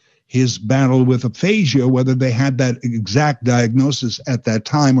through his battle with aphasia. Whether they had that exact diagnosis at that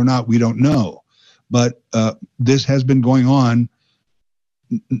time or not, we don't know. But this has been going on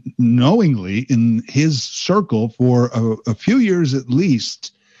knowingly in his circle for a few years at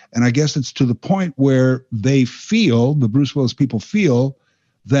least. And I guess it's to the point where they feel, the Bruce Willis people feel,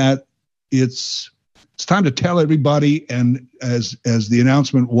 that it's time to tell everybody, and as the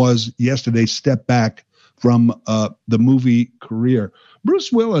announcement was yesterday, step back from the movie career.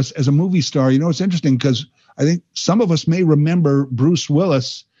 Bruce Willis as a movie star, it's interesting because I think some of us may remember Bruce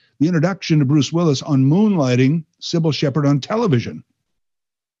Willis. the introduction to Bruce Willis on Moonlighting Sybil Shepherd on television.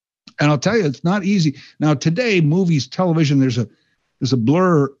 And I'll tell you, it's not easy. Now, today, movies, television, there's a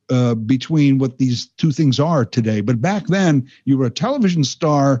blur between what these two things are today. But back then, you were a television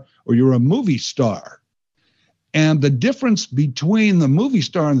star or you were a movie star. And the difference between the movie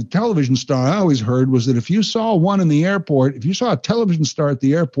star and the television star, I always heard, was that if you saw one in the airport, if you saw a television star at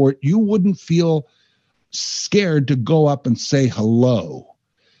the airport, you wouldn't feel scared to go up and say hello.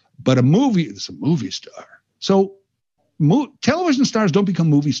 But a movie is a movie star. So television stars don't become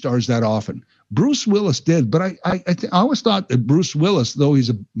movie stars that often. Bruce Willis did, but I always thought that Bruce Willis, though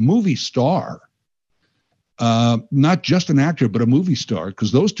he's a movie star, not just an actor, but a movie star,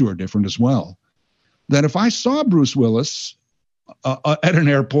 because those two are different as well, that if I saw Bruce Willis at an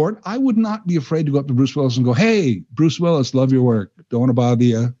airport, I would not be afraid to go up to Bruce Willis and go, "Hey, Bruce Willis, love your work. Don't want to bother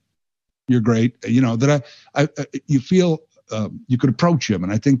you. You're great." You know, that you feel you could approach him.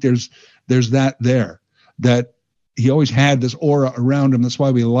 And I think there's that there, that he always had this aura around him. That's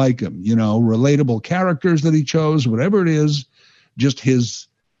why we like him, you know, relatable characters that he chose, whatever it is, just his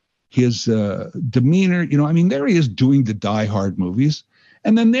demeanor, you know, I mean, there he is doing the Die Hard movies.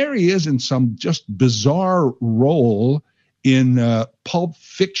 And then there he is in some just bizarre role in Pulp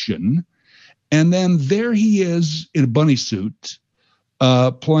Fiction. And then there he is in a bunny suit,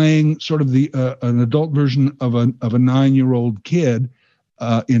 playing sort of an adult version of a 9-year-old kid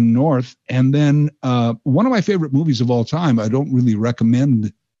in North. And then one of my favorite movies of all time, I don't really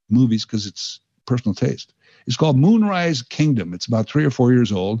recommend movies because it's personal taste. It's called Moonrise Kingdom. It's about 3 or 4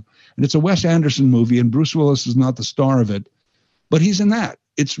 years old, and it's a Wes Anderson movie, and Bruce Willis is not the star of it, but he's in that.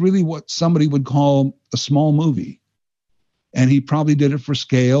 It's really what somebody would call a small movie. And he probably did it for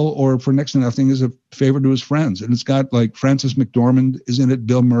scale or for next to nothing as a favor to his friends. And it's got like Frances McDormand is in it,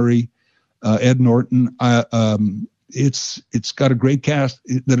 Bill Murray, Ed Norton. It's got a great cast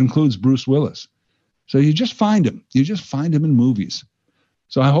that includes Bruce Willis. So you just find him. You just find him in movies.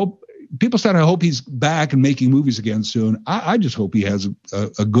 So I hope he's back and making movies again soon. I just hope he has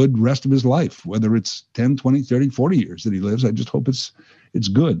a good rest of his life, whether it's 10, 20, 30, 40 years that he lives. I just hope it's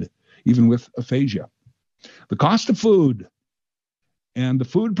good, even with aphasia. The cost of food. And the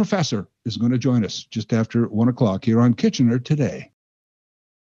food professor is going to join us just after 1 o'clock here on Kitchener Today.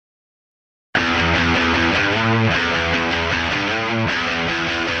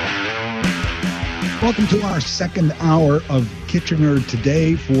 Welcome to our second hour of Kitchener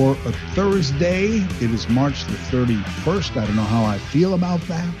Today for a Thursday. It is March the 31st. I don't know how I feel about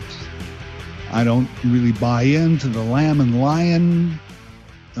that. I don't really buy into the lamb and lion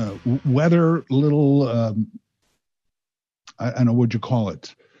weather little... I don't know what you call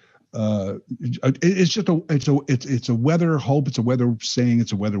it. It's just it's a weather hope. It's a weather saying.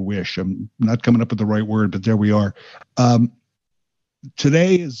 It's a weather wish. I'm not coming up with the right word, but there we are.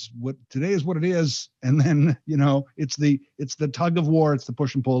 Today is what it is, and then it's the tug of war. It's the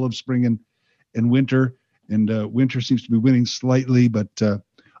push and pull of spring and winter, and winter seems to be winning slightly, but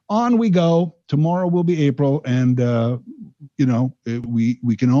on we go. Tomorrow will be April, and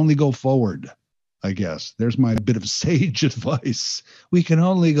we can only go forward. I guess there's my bit of sage advice. We can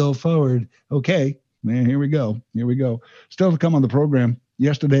only go forward. Okay, man, here we go. Still to come on the program.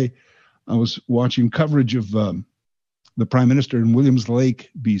 Yesterday, I was watching coverage of the Prime Minister in Williams Lake,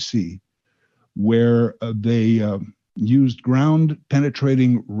 BC, where they used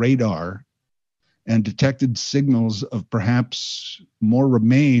ground-penetrating radar and detected signals of perhaps more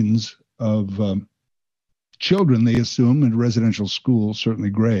remains of children, they assume, in residential schools,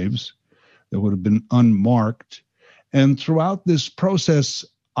 certainly graves, that would have been unmarked. And throughout this process,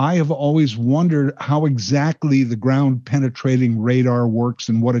 I have always wondered how exactly the ground-penetrating radar works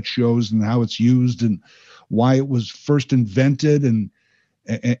and what it shows and how it's used and why it was first invented and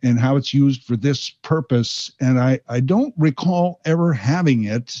how it's used for this purpose. And I don't recall ever having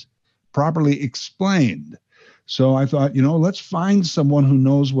it properly explained. So I thought, let's find someone who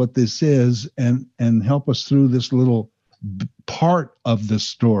knows what this is and help us through this little part of the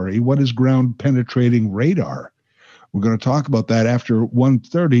story. What is ground penetrating radar? We're going to talk about that after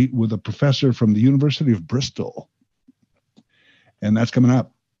 1:30 with a professor from the University of Bristol. And that's coming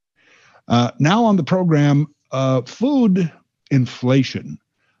up. Now on the program, food inflation.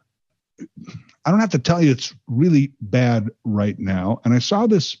 I don't have to tell you it's really bad right now. And I saw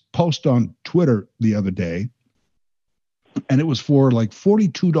this post on Twitter the other day, and it was for like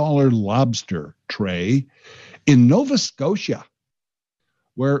 $42 lobster tray in Nova Scotia,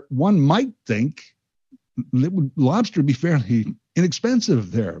 where one might think lobster would be fairly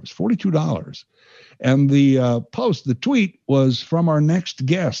inexpensive there. It was $42. And the tweet was from our next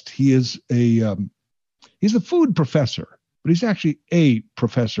guest. He's a food professor but he's actually a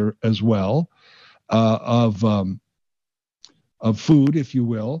professor as well of food, if you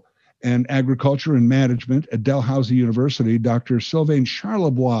will, and agriculture and management at Dalhousie University. Dr. Sylvain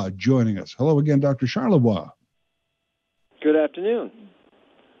Charlebois joining us. Hello again, Dr. Charlebois. Good afternoon.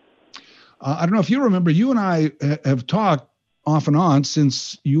 I don't know if you remember, you and I have talked off and on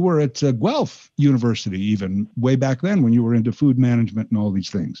since you were at Guelph University, even way back then when you were into food management and all these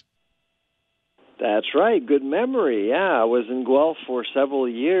things. That's right. Good memory. Yeah, I was in Guelph for several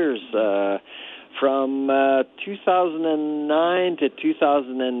years, from 2009 to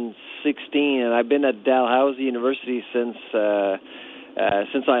 2016, and I've been at Dalhousie University since I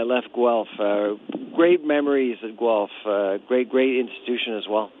left Guelph. Great memories at Guelph. Great institution as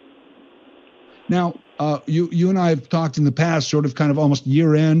well. Now, you and I have talked in the past, sort of kind of almost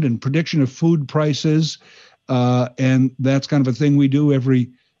year-end and prediction of food prices, and that's kind of a thing we do every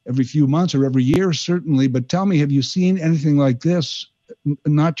few months or every year, certainly. But tell me, have you seen anything like this?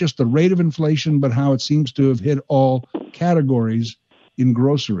 Not just the rate of inflation, but how it seems to have hit all categories in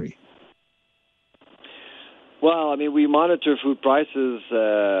grocery. Well, I mean, we monitor food prices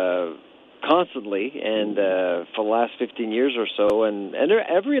constantly, and for the last 15 years or so, and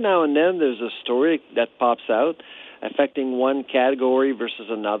every now and then there's a story that pops out affecting one category versus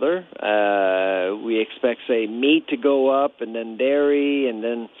another. We expect, say, meat to go up, and then dairy, and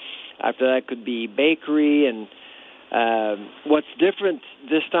then after that could be bakery. And what's different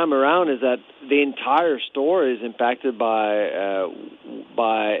this time around is that the entire store is impacted by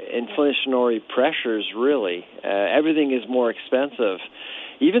inflationary pressures, really. Everything is more expensive.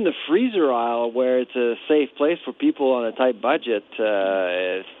 Even the freezer aisle, where it's a safe place for people on a tight budget,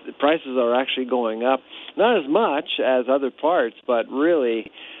 the prices are actually going up. Not as much as other parts, but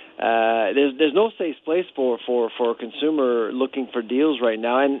really, there's no safe place for a consumer looking for deals right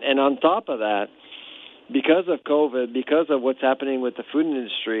now. And on top of that, because of COVID, because of what's happening with the food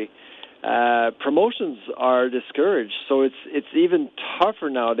industry, promotions are discouraged. So it's even tougher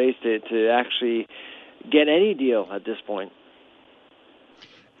nowadays to actually get any deal at this point.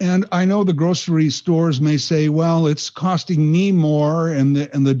 And I know the grocery stores may say, well, it's costing me more, and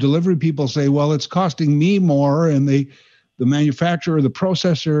the delivery people say, well, it's costing me more, and the manufacturer, the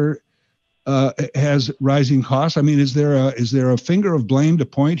processor has rising costs. I mean, is there a finger of blame to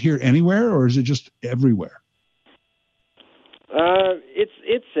point here anywhere, or is it just everywhere?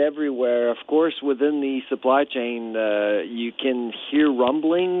 It's everywhere. Of course, within the supply chain, you can hear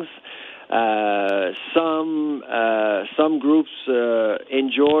rumblings. Some groups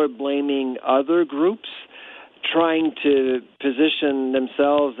enjoy blaming other groups, trying to position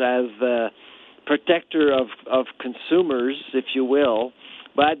themselves as the protector of consumers, if you will.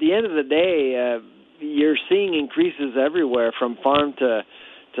 But at the end of the day, you're seeing increases everywhere, from farm to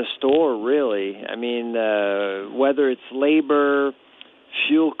store, really. I mean, whether it's labor,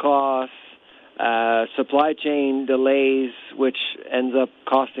 fuel costs, supply chain delays, which ends up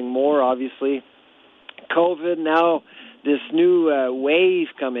costing more, obviously. COVID, now this new wave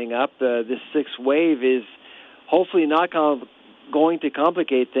coming up, this sixth wave, is hopefully not going to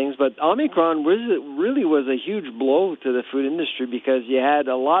complicate things. But Omicron really was a huge blow to the food industry, because you had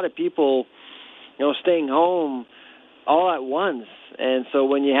a lot of people, staying home all at once. And so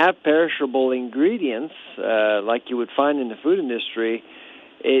when you have perishable ingredients, like you would find in the food industry,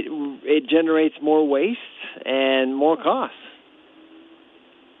 it generates more waste and more costs.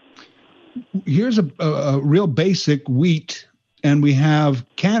 Here's a real basic wheat, and we have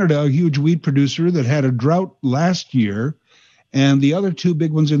Canada, a huge wheat producer that had a drought last year, and the other two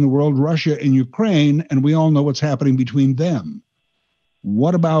big ones in the world, Russia and Ukraine, and we all know what's happening between them.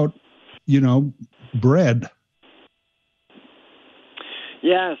 What about, bread?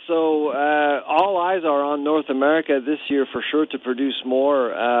 Yeah, so all eyes are on North America this year for sure to produce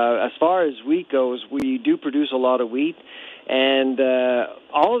more. As far as wheat goes, we do produce a lot of wheat, and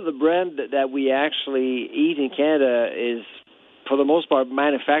all of the bread that we actually eat in Canada is, for the most part,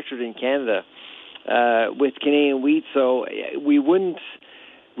 manufactured in Canada with Canadian wheat. So we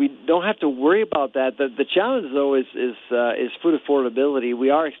don't have to worry about that. The challenge, though, is food affordability.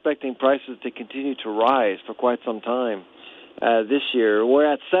 We are expecting prices to continue to rise for quite some time. This year, we're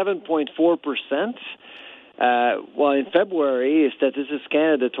at 7.4%. Well, in February, Statistics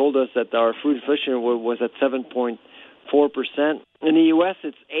Canada told us that our food inflation was at 7.4%. In the U.S.,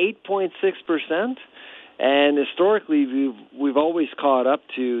 it's 8.6%, and historically, we've always caught up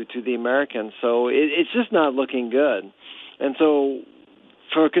to the Americans. So it's just not looking good. And so,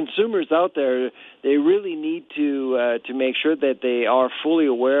 for consumers out there, they really need to make sure that they are fully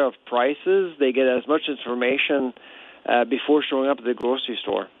aware of prices. They get as much information before showing up at the grocery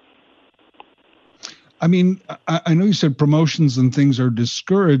store. I mean, I know you said promotions and things are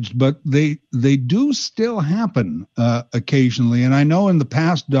discouraged, but they do still happen occasionally. And I know in the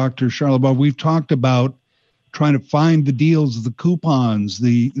past, Dr. Charlebois, we've talked about trying to find the deals, the coupons,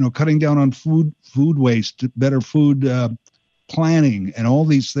 cutting down on food waste, better food planning, and all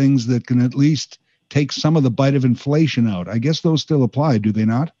these things that can at least take some of the bite of inflation out. I guess those still apply, do they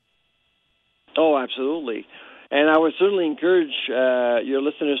not? Oh, absolutely. And I would certainly encourage your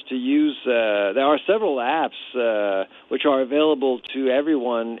listeners to use, there are several apps which are available to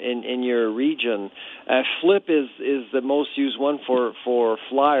everyone in your region. Flip is the most used one for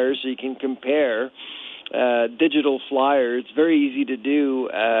flyers, so you can compare digital flyers. It's very easy to do,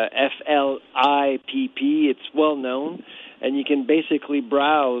 FLIPP, it's well known. And you can basically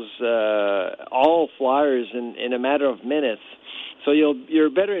browse all flyers in a matter of minutes. So you're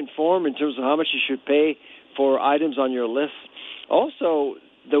better informed in terms of how much you should pay for items on your list. Also,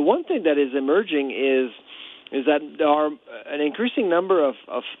 the one thing that is emerging is that there are an increasing number of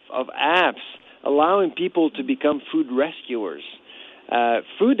apps allowing people to become food rescuers.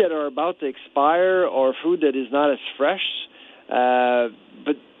 Food that are about to expire or food that is not as fresh,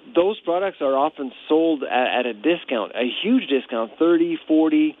 but those products are often sold at a discount, a huge discount, 30,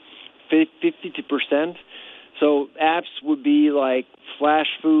 40, 50%. So apps would be like Flash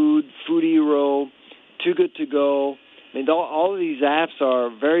Food, Food Hero, Too Good To Go. I mean, all of these apps are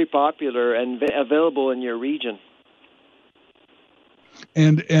very popular and available in your region.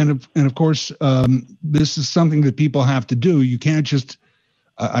 And of course, this is something that people have to do. You can't just,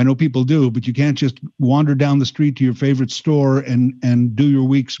 I know people do, but you can't just wander down the street to your favorite store and do your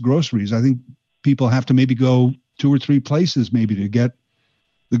week's groceries. I think people have to maybe go 2 or 3 places maybe to get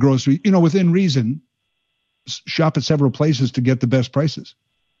the grocery, within reason. Shop at several places to get the best prices.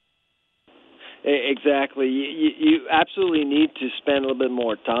 Exactly. You absolutely need to spend a little bit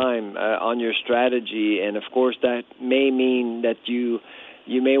more time on your strategy, and of course that may mean that you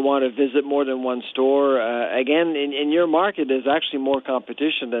may want to visit more than one store. Again, in your market, there's actually more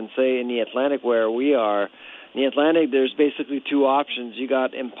competition than, say, in the Atlantic where we are. In the Atlantic, there's basically 2 options. You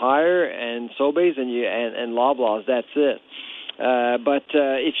got Empire and Sobeys and Loblaws. That's it. But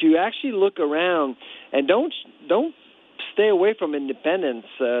if you actually look around and don't stay away from independents,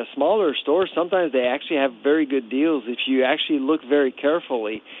 smaller stores, sometimes they actually have very good deals. If you actually look very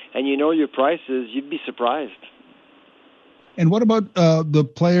carefully and you know your prices, you'd be surprised. And what about the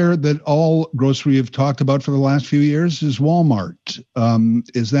player that all grocery have talked about for the last few years is Walmart?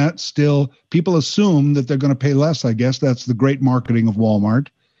 Is that still, people assume that they're going to pay less, I guess. That's the great marketing of Walmart.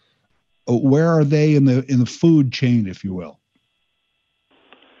 Where are they in the food chain, if you will?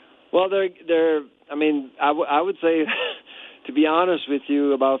 Well, they're. I mean, I would say, to be honest with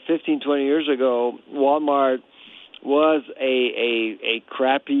you, about 15, 20 years ago, Walmart was a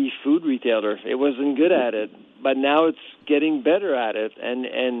crappy food retailer. It wasn't good at it, but now it's getting better at it,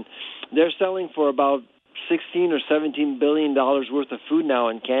 and they're selling for about $16 or $17 billion worth of food now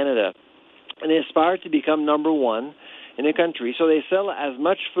in Canada, and they aspire to become number 1 in the country. So they sell as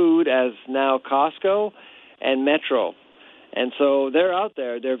much food as now Costco and Metro. And so they're out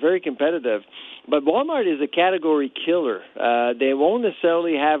there. They're very competitive. But Walmart is a category killer. They won't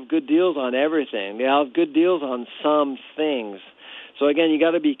necessarily have good deals on everything. They have good deals on some things. So, again, you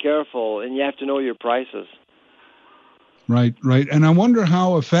got to be careful, and you have to know your prices. Right. And I wonder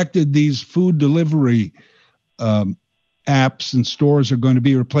how affected these food delivery apps and stores are going to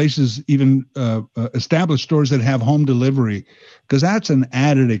be, or places, even established stores that have home delivery, because that's an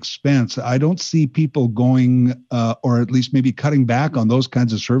added expense. I don't see people going, or at least maybe cutting back on those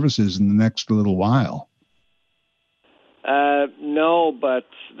kinds of services in the next little while. No, but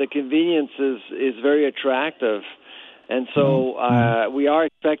the convenience is very attractive. And so we are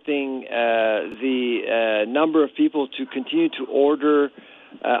expecting the number of people to continue to order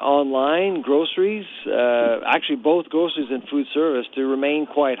online groceries, actually both groceries and food service, to remain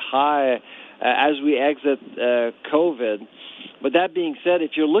quite high as we exit COVID. But that being said,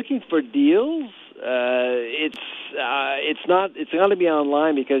 if you're looking for deals, it's going to be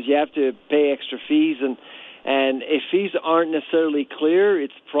online because you have to pay extra fees, and if fees aren't necessarily clear,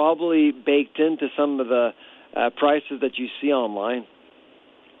 it's probably baked into some of the prices that you see online.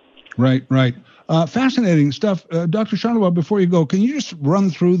 Right. Fascinating stuff. Dr. Charlebois, before you go, can you just run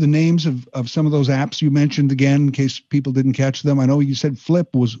through the names of some of those apps you mentioned again, in case people didn't catch them? I know you said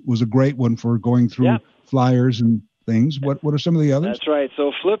Flip was a great one for going through flyers and things. What are some of the others? That's right.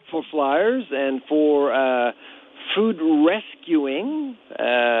 So Flip for flyers and for food rescuing,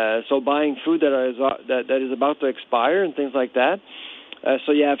 so buying food that is about to expire and things like that.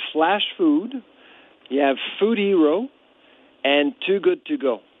 So you have Flash Food, you have Food Hero, and Too Good To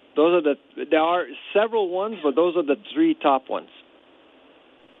Go. There are several ones, but those are the 3 top ones.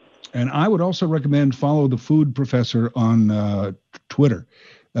 And I would also recommend follow the food professor on Twitter,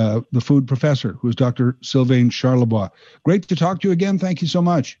 the food professor, who is Dr. Sylvain Charlebois. Great to talk to you again. Thank you so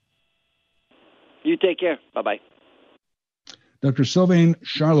much. You take care. Bye-bye. Dr. Sylvain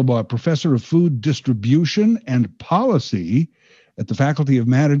Charlebois, professor of food distribution and policy at the Faculty of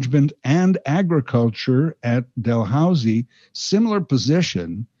Management and Agriculture at Dalhousie. Similar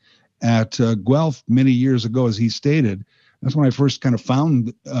position at Guelph many years ago, as he stated. That's when I first kind of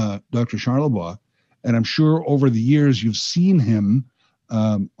found Dr. Charlebois. And I'm sure over the years you've seen him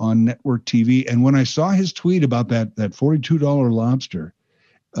on network TV. And when I saw his tweet about that $42 lobster,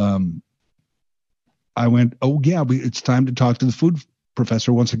 I went, oh, yeah, it's time to talk to the food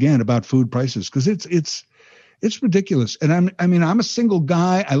professor once again about food prices, because it's ridiculous. And I'm a single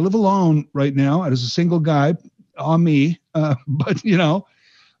guy. I live alone right now as a single guy on me. But,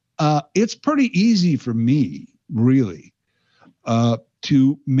 it's pretty easy for me, really,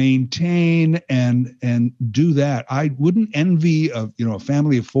 to maintain and do that. I wouldn't envy a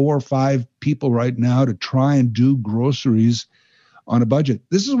family of 4 or 5 people right now to try and do groceries on a budget.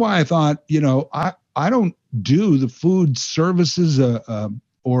 This is why I thought, I don't do the food services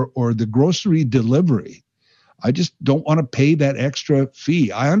or the grocery delivery. I just don't want to pay that extra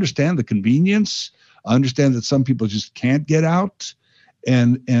fee. I understand the convenience. I understand that some people just can't get out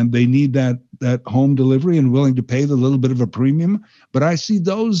and they need that home delivery and willing to pay the little bit of a premium. But I see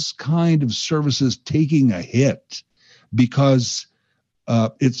those kind of services taking a hit because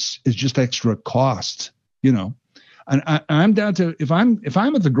it's just extra cost, And I'm down to, if I'm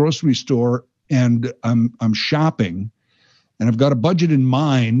at the grocery store and I'm shopping and I've got a budget in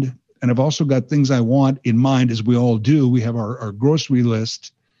mind and I've also got things I want in mind, as we all do. We have our grocery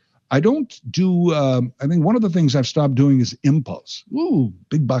list. I don't do, I think one of the things I've stopped doing is impulse. Ooh,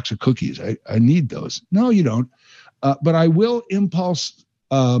 big box of cookies. I need those. No, you don't. But I will impulse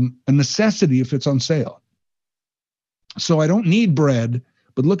a necessity if it's on sale. So I don't need bread,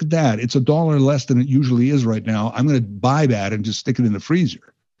 but look at that. It's $1 less than it usually is right now. I'm going to buy that and just stick it in the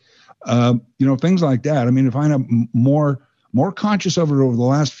freezer. Things like that. I mean, if I'm more conscious of it over the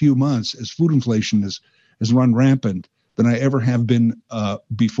last few months as food inflation has run rampant than I ever have been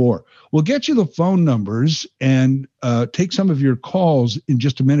before. We'll get you the phone numbers and take some of your calls in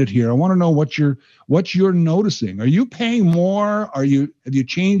just a minute here. I want to know what you're noticing. Are you paying more? Have you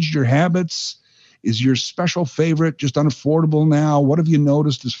changed your habits? Is your special favorite just unaffordable now? What have you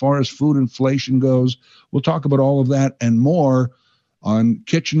noticed as far as food inflation goes? We'll talk about all of that and more on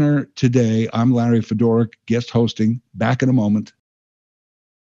Kitchener Today. I'm Larry Fedoruk, guest hosting. Back in a moment.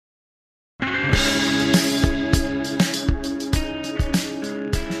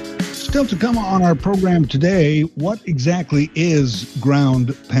 Still to come on our program today, what exactly is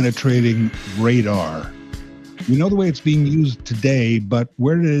ground penetrating radar? We know the way it's being used today, but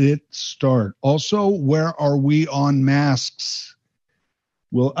where did it start? Also, where are we on masks?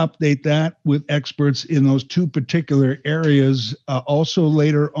 We'll update that with experts in those 2 particular areas. Also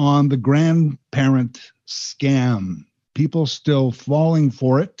later on, the grandparent scam. People still falling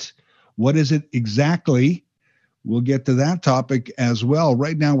for it. What is it exactly? We'll get to that topic as well.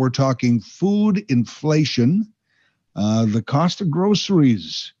 Right now, we're talking food inflation, the cost of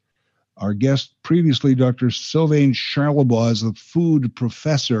groceries. Our guest previously, Dr. Sylvain Charlebois, is a food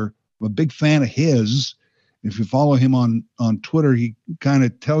professor. I'm a big fan of his. If you follow him on Twitter, he kind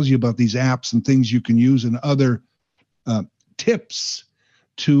of tells you about these apps and things you can use and other tips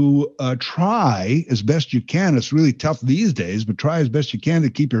to try as best you can. It's really tough these days, but try as best you can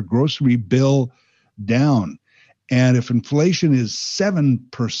to keep your grocery bill down. And if inflation is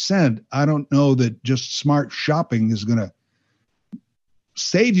 7%, I don't know that just smart shopping is going to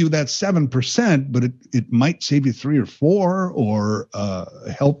save you that 7%, but it might save you 3 or 4 or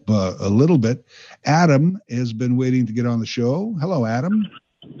help a little bit. Adam has been waiting to get on the show. Hello, Adam.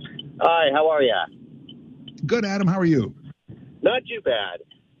 Hi, how are you? Good, Adam. How are you? Not too bad.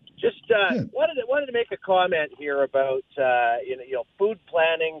 Just wanted to make a comment here about food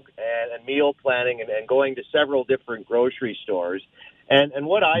planning and meal planning and going to several different grocery stores. And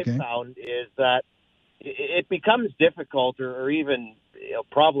what I've found is that it becomes difficult or even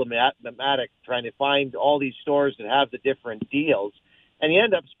problematic trying to find all these stores that have the different deals, and you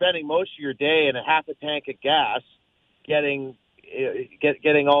end up spending most of your day in a half a tank of gas getting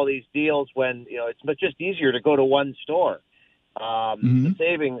all these deals when it's just easier to go to one store. The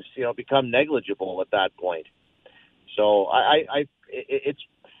savings become negligible at that point. So it's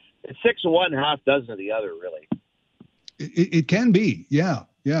 6 of one, half dozen of the other, really. It can be, yeah.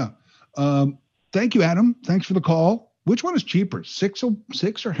 Thank you, Adam. Thanks for the call. which one is cheaper? Six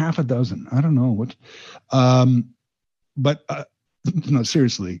or half a dozen? I don't know what. But no,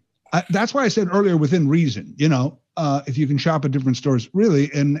 seriously, that's why I said earlier within reason. If you can shop at different stores,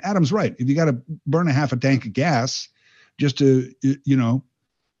 really. And Adam's right. If you got to burn a half a tank of gas just to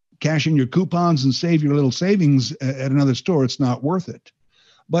cash in your coupons and save your little savings at another store, it's not worth it.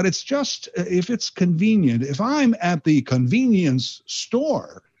 But it's just if it's convenient. If I'm at the convenience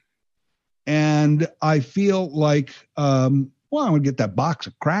store and I feel like, I'm going to get that box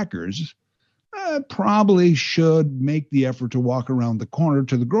of crackers, I probably should make the effort to walk around the corner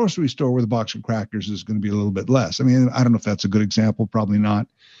to the grocery store where the box of crackers is going to be a little bit less. I mean, I don't know if that's a good example, probably not,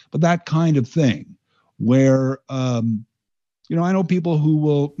 but that kind of thing where, I know people who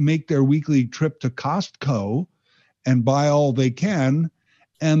will make their weekly trip to Costco and buy all they can.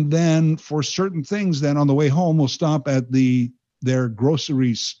 And then for certain things, then on the way home, will stop at their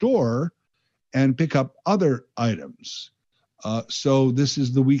grocery store and pick up other items. So this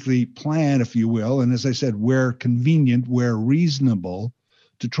is the weekly plan, if you will. And as I said, where convenient, where reasonable,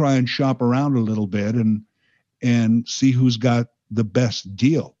 to try and shop around a little bit and see who's got the best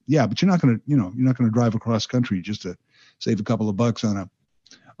deal. Yeah, but you're not going to drive across country just to save a couple of bucks on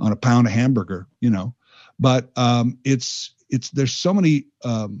a pound of hamburger, But there's so many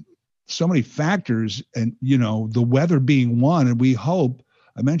factors, and the weather being one. And we hope,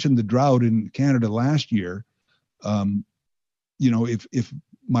 I mentioned the drought in Canada last year. If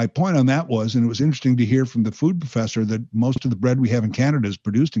my point on that was, and it was interesting to hear from the food professor that most of the bread we have in Canada is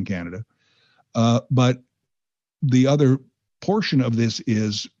produced in Canada. But the other portion of this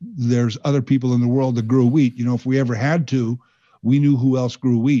is there's other people in the world that grow wheat. If we ever had to, we knew who else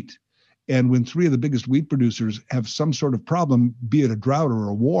grew wheat. And when three of the biggest wheat producers have some sort of problem, be it a drought or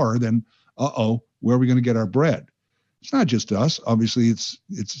a war, then, where are we going to get our bread? It's not just us. Obviously, it's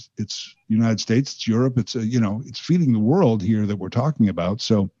United States, it's Europe, it's it's feeding the world here that we're talking about.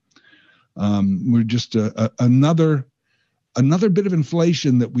 So we're just another bit of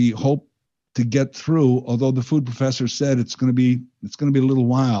inflation that we hope to get through. Although the food professor said it's going to be a little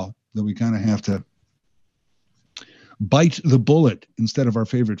while that we kind of have to bite the bullet instead of our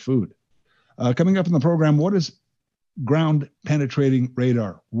favorite food. Coming up in the program, what is ground penetrating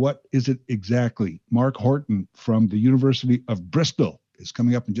radar? What is it exactly? Mark Horton from the University of Bristol is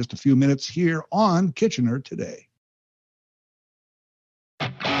coming up in just a few minutes here on Kitchener Today.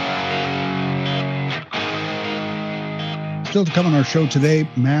 Still to come on our show today,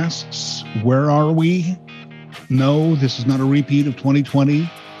 masks. Where are we? No, this is not a repeat of 2020.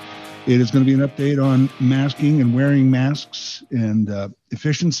 It is going to be an update on masking and wearing masks and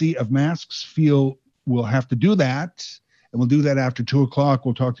efficiency of masks. We'll have to do that, and we'll do that after 2 o'clock.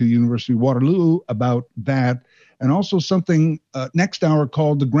 We'll talk to the University of Waterloo about that, and also something next hour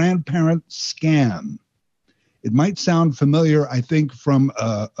called the grandparent scam. It might sound familiar, I think, from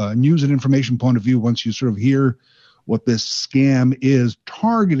a news and information point of view once you sort of hear what this scam is,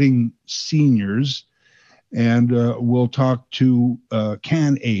 targeting seniors. And we'll talk to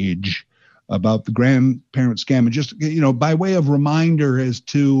CanAge about the grandparent scam. And just, by way of reminder as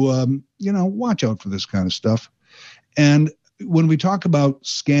to, watch out for this kind of stuff. And when we talk about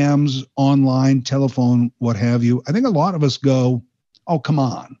scams, online, telephone, what have you, I think a lot of us go, oh, come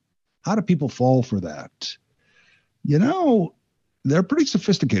on. How do people fall for that? They're pretty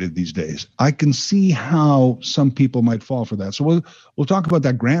sophisticated these days. I can see how some people might fall for that. So we'll talk about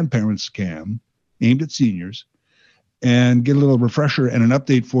that grandparent scam aimed at seniors, and get a little refresher and an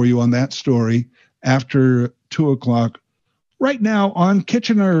update for you on that story after 2 o'clock. Right now on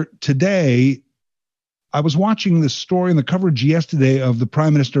Kitchener Today, I was watching this story in the coverage yesterday of the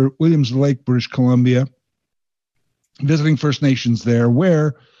Prime Minister, Williams Lake, British Columbia, visiting First Nations there,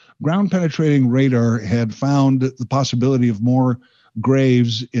 where ground penetrating radar had found the possibility of more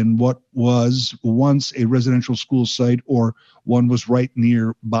graves in what was once a residential school site, or one was right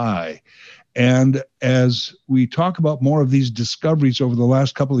nearby. And as we talk about more of these discoveries over the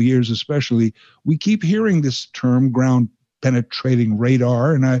last couple of years, especially, we keep hearing this term ground penetrating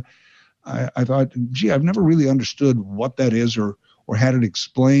radar. And I thought, gee, I've never really understood what that is or had it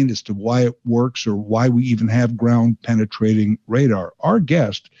explained as to why it works or why we even have ground penetrating radar. Our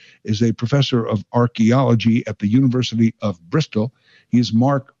guest is a professor of archaeology at the University of Bristol. He's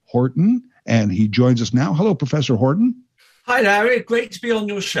Mark Horton, and he joins us now. Hello, Professor Horton. Hi, Larry. Great to be on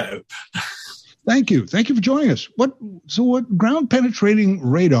your show. Thank you. Thank you for joining us. What ground penetrating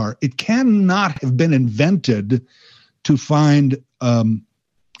radar, it cannot have been invented to find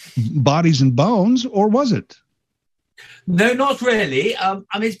bodies and bones, or was it? No, not really.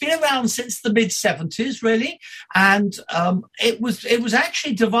 It's been around since the mid-70s, really, and it was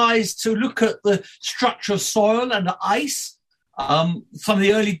actually devised to look at the structure of soil and ice. Some of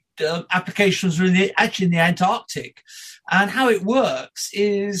the early applications were in the Antarctic, and how it works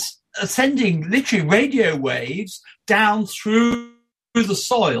is sending literally radio waves down through the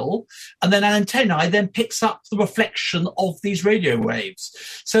soil, and then an antennae then picks up the reflection of these radio waves.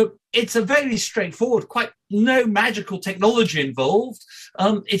 So it's a very straightforward, quite no magical technology involved.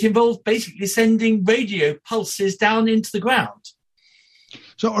 It involves basically sending radio pulses down into the ground.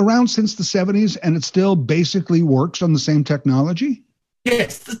 So around since the 70s, and it still basically works on the same technology?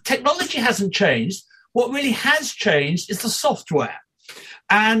 Yes, the technology hasn't changed. What really has changed is the software.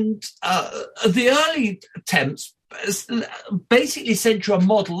 And the early attempts basically sent you a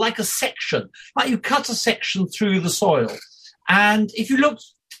model like a section, like you cut a section through the soil. And if you looked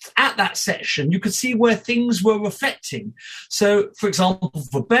at that section, you could see where things were reflecting. So, for example,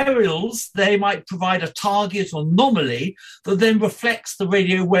 for burials, they might provide a target or anomaly that then reflects the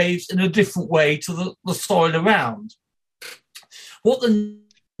radio waves in a different way to the soil around. What the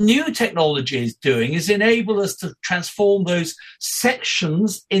new technology is doing is enable us to transform those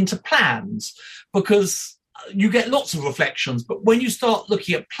sections into plans, because you get lots of reflections, but when you start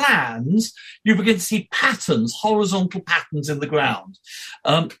looking at plans, you begin to see patterns, horizontal patterns in the ground,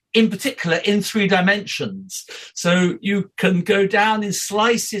 in particular in 3 dimensions. So you can go down in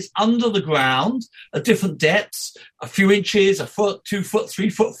slices under the ground at different depths, a few inches, a foot, 2 foot,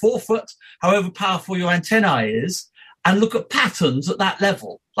 3 foot, 4 foot, however powerful your antennae is, and look at patterns at that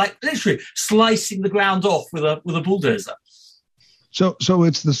level, like literally slicing the ground off with a bulldozer. So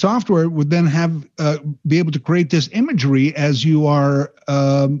it's the software would then have be able to create this imagery as you are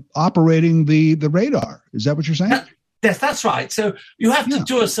operating the radar. Is that what you're saying? Yes, that's right. So you have to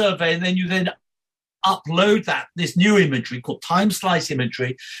do a survey, and then you then upload this new imagery called time slice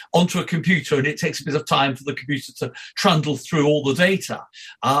imagery onto a computer, and it takes a bit of time for the computer to trundle through all the data.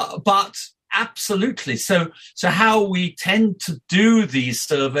 But absolutely. So how we tend to do these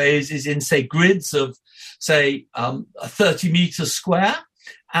surveys is in, say, grids of, say, 30 meters square,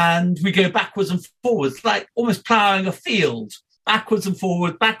 and we go backwards and forwards, like almost ploughing a field, backwards and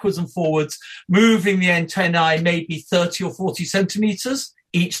forwards, moving the antennae maybe 30 or 40 centimeters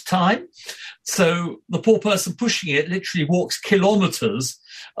each time. So the poor person pushing it literally walks kilometers,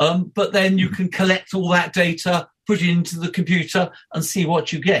 but then you can collect all that data, put it into the computer, and see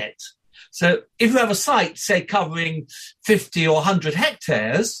what you get. So if you have a site, say, covering 50 or 100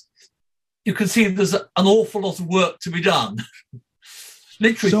 hectares, you can see there's an awful lot of work to be done.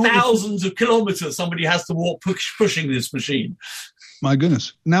 Literally thousands of kilometers somebody has to walk pushing this machine. My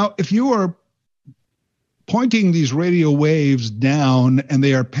goodness. Now, if you are pointing these radio waves down and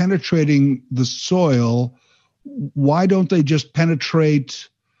they are penetrating the soil, why don't they just penetrate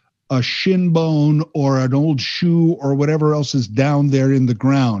a shin bone or an old shoe or whatever else is down there in the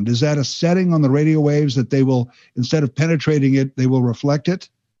ground? Is that a setting on the radio waves that they will, instead of penetrating it, they will reflect it?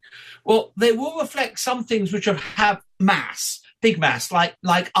 Well, they will reflect some things which have mass, big mass,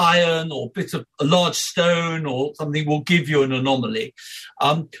 like iron or bit of a large stone or something will give you an anomaly.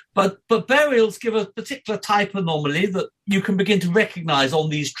 But burials give a particular type of anomaly that you can begin to recognize on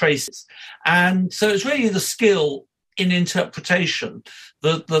these traces. And so it's really the skill in interpretation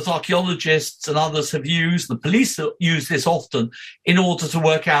that archaeologists and others have used. The police use this often in order to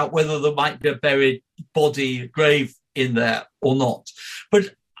work out whether there might be a buried body, grave in there or not.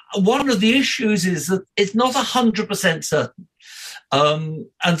 But one of the issues is that it's not 100% certain.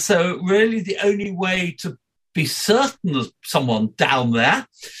 And so really the only way to be certain of someone down there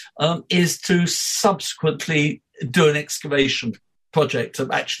is to subsequently do an excavation project to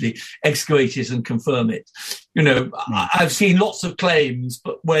actually excavate it and confirm it. You know, I've seen lots of claims,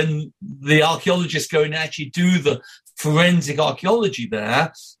 but when the archaeologists go and actually do the forensic archaeology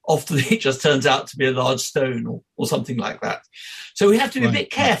there, often it just turns out to be a large stone or something like that. So we have to be a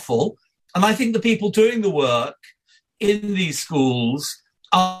bit careful. And I think the people doing the work in these schools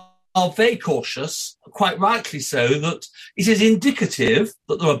are very cautious, quite rightly so, that it is indicative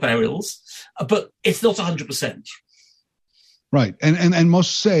that there are burials, but it's not 100%. Right. And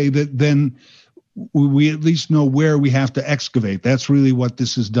most say that then we at least know where we have to excavate. That's really what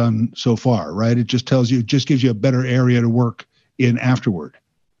this has done so far, right? It just tells you, it just gives you a better area to work in afterward.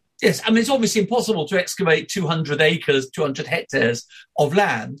 Yes, I mean, it's obviously impossible to excavate 200 acres, 200 hectares of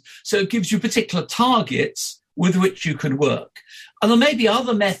land. So it gives you particular targets with which you can work. And there may be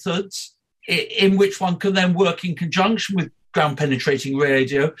other methods in which one can then work in conjunction with ground penetrating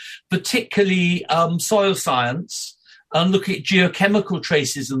radio, particularly soil science, and look at geochemical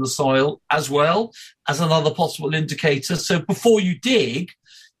traces in the soil as well as another possible indicator. So before you dig,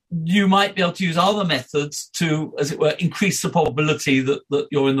 you might be able to use other methods to, as it were, increase the probability that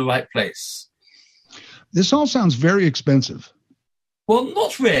you're in the right place. This all sounds very expensive. Well,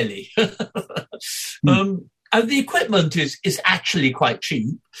 not really. The equipment is actually quite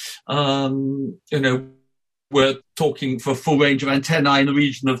cheap. We're talking for a full range of antennae in the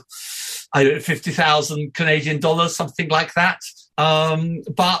region of, 50,000 Canadian dollars, something like that.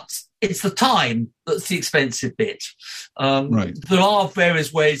 But it's the time that's the expensive bit. Right. There are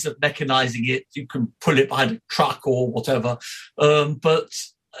various ways of mechanizing it. You can pull it behind a truck or whatever. But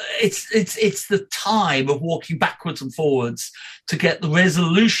it's the time of walking backwards and forwards to get the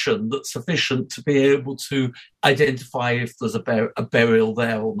resolution that's sufficient to be able to identify if there's a burial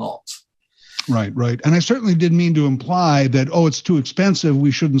there or not. Right. And I certainly didn't mean to imply that, it's too expensive, we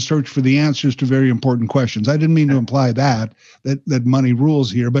shouldn't search for the answers to very important questions. I didn't mean to imply that money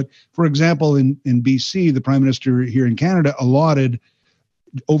rules here. But, for example, in BC, the Prime Minister here in Canada allotted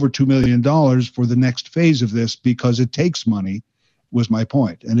over $2 million for the next phase of this because it takes money, was my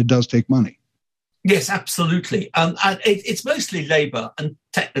point. And it does take money. Yes, absolutely. And it's mostly labour and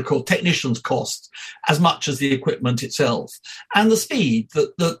technicians' cost as much as the equipment itself and the speed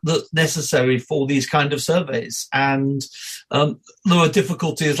that's necessary for these kind of surveys. And there are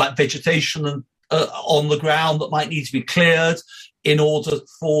difficulties like vegetation and on the ground that might need to be cleared in order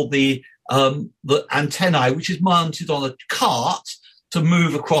for the antennae, which is mounted on a cart, to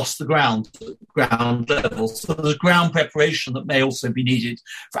move across the ground level. So there's ground preparation that may also be needed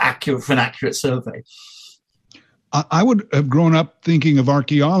for an accurate survey. I would have grown up thinking of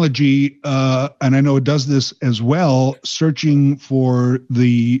archaeology, and I know it does this as well, searching for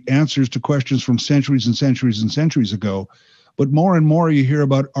the answers to questions from centuries and centuries and centuries ago. But more and more you hear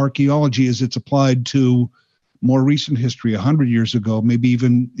about archaeology as it's applied to more recent history, 100 years ago, maybe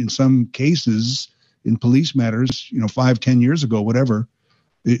even in some cases in police matters, 5-10 years ago, whatever.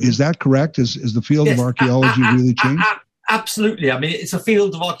 Is that correct? Is the field of archaeology really changed? Absolutely. I mean, it's a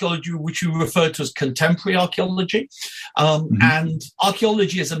field of archaeology which you refer to as contemporary archaeology. And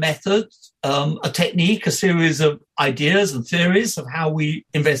archaeology is a method, a technique, a series of ideas and theories of how we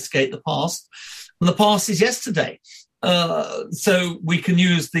investigate the past. And the past is yesterday. So we can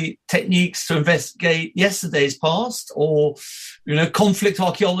use the techniques to investigate yesterday's past, or, conflict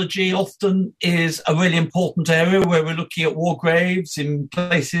archaeology often is a really important area where we're looking at war graves in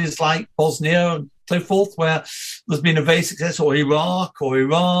places like Bosnia and so forth, where there's been a very successful, or Iraq or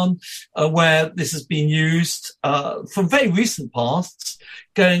Iran, where this has been used from very recent pasts,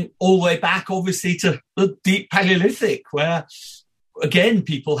 going all the way back, obviously, to the deep Paleolithic, where again,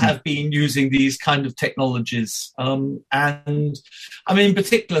 people have been using these kind of technologies. And I mean, in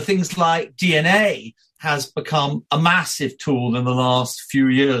particular, things like DNA has become a massive tool in the last few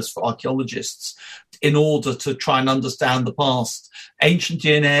years for archaeologists in order to try and understand the past. Ancient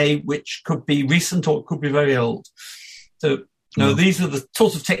DNA, which could be recent or it could be very old. So, these are the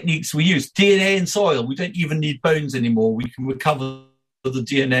sort of techniques we use. DNA in soil, we don't even need bones anymore. We can recover the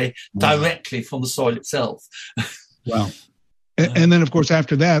DNA directly from the soil itself. Wow. And then, of course,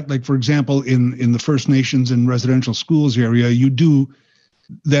 after that, like, for example, in the First Nations and residential schools area, you do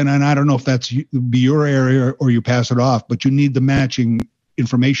then, and I don't know if that's be your area or you pass it off, but you need the matching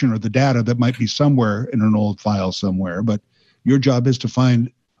information or the data that might be somewhere in an old file somewhere. But your job is to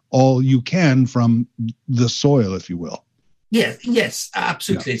find all you can from the soil, if you will. Yes,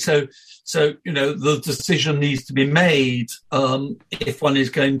 absolutely. Yeah. So, the decision needs to be made if one is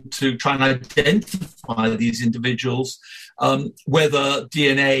going to try and identify these individuals, whether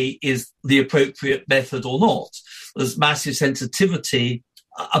DNA is the appropriate method or not. There's massive sensitivity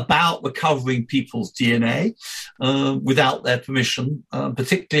about recovering people's DNA without their permission,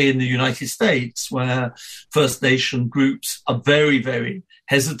 particularly in the United States, where First Nation groups are very, very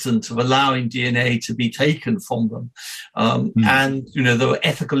hesitant of allowing DNA to be taken from them. And, there are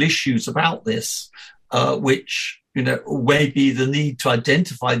ethical issues about this, which, may be the need to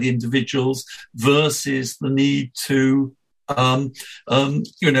identify the individuals versus the need to,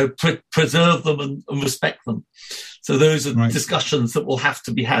 preserve them and respect them. So those are discussions that will have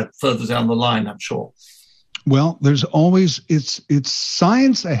to be had further down the line, I'm sure. Well, there's always, it's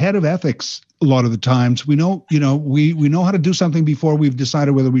science ahead of ethics a lot of the times. We know, we know how to do something before we've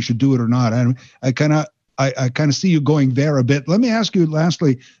decided whether we should do it or not. I kind of see you going there a bit. Let me ask you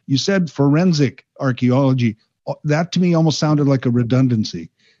lastly, you said forensic archaeology. That to me almost sounded like a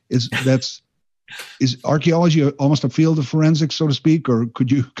redundancy. Is archaeology almost a field of forensics, so to speak, or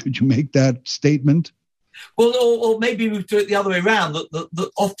could you make that statement? Well, or maybe we do it the other way around.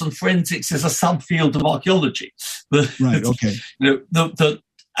 That often forensics is a subfield of archaeology. Right. Okay.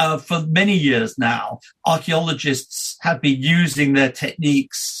 For many years now, archaeologists have been using their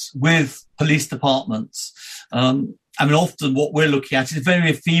techniques with police departments. Often what we're looking at is very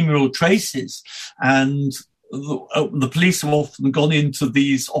ephemeral traces, and the police have often gone into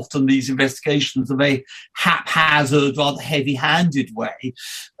these investigations in a very haphazard, rather heavy-handed way.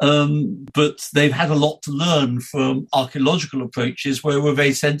 But they've had a lot to learn from archaeological approaches where we're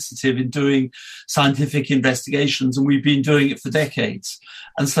very sensitive in doing scientific investigations, and we've been doing it for decades.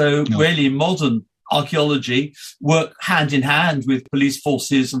 And so really in modern archaeology work hand in hand with police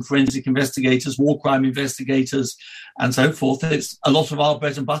forces and forensic investigators, war crime investigators, and so forth. It's a lot of our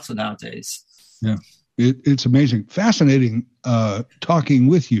bread and butter nowadays. Yeah. It's amazing. Fascinating talking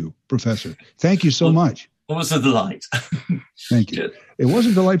with you, Professor. Thank you so much. It was a delight. Thank you. Good. It was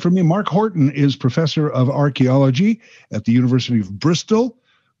a delight for me. Mark Horton is Professor of Archaeology at the University of Bristol.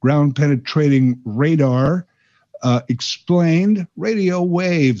 Ground-penetrating radar, explained radio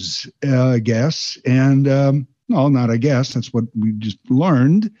waves, I guess. And, no, not I guess. That's what we just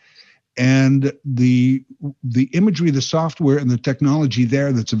learned. And the imagery, the software, and the technology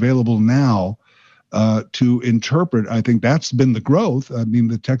there that's available now to interpret, I think that's been the growth. I mean,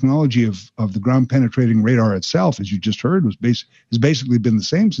 the technology of the ground-penetrating radar itself, as you just heard, has basically been the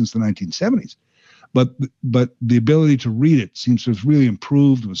same since the 1970s. But the ability to read it seems to have really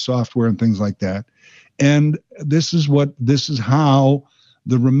improved with software and things like that. And this is how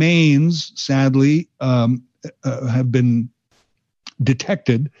the remains, sadly, have been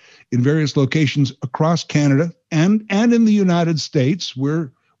detected in various locations across Canada and in the United States,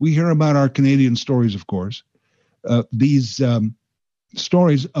 where we hear about our Canadian stories, of course. These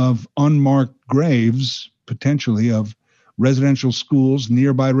stories of unmarked graves, potentially, of residential schools,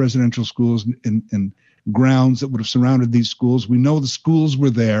 nearby residential schools, and grounds that would have surrounded these schools. We know the schools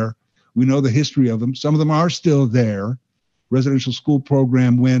were there. We know the history of them. Some of them are still there. Residential school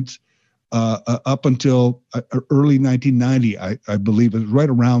program went up until early 1990, I believe. It was right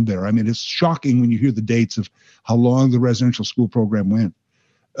around there. I mean, it's shocking when you hear the dates of how long the residential school program went.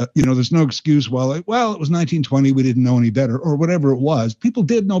 There's no excuse. Well, it was 1920. We didn't know any better, or whatever it was. People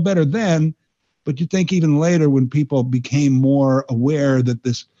did know better then, but you think even later, when people became more aware that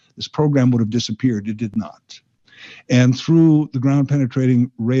this program would have disappeared, it did not. And through the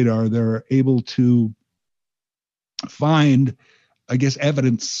ground-penetrating radar, they're able to find, I guess,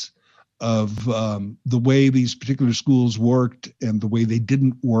 evidence of the way these particular schools worked and the way they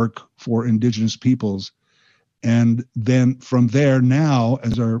didn't work for Indigenous peoples. And then from there now,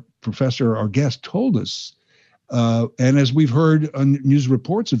 as our guest told us, and as we've heard on news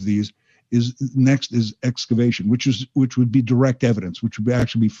reports of these, next is excavation, which would be direct evidence, which would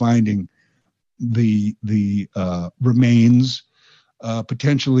actually be finding the remains,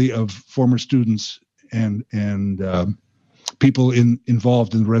 potentially of former students and people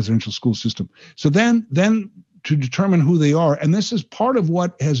involved in the residential school system. So then to determine who they are, and this is part of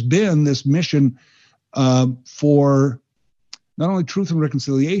what has been this mission for not only truth and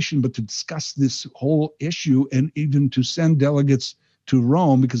reconciliation, but to discuss this whole issue and even to send delegates to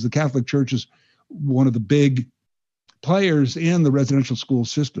Rome, because the Catholic Church is one of the big players in the residential school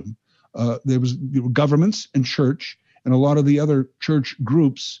system. There were governments and church, and a lot of the other church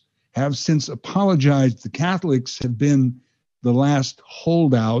groups have since apologized. The Catholics have been the last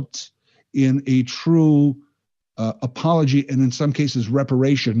holdout in a true apology, and in some cases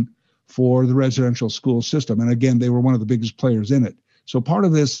reparation, for the residential school system. And again, they were one of the biggest players in it. So part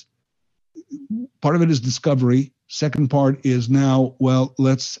of it is discovery. Second part is now, well,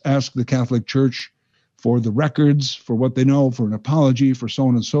 let's ask the Catholic Church for the records, for what they know, for an apology, for so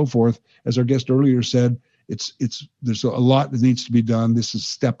on and so forth. As our guest earlier said, there's a lot that needs to be done. This is a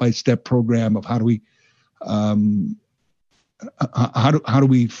step-by-step program of how do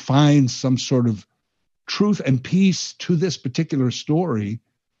we find some sort of truth and peace to this particular story,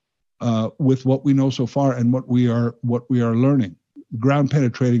 with what we know so far and what we are learning. Ground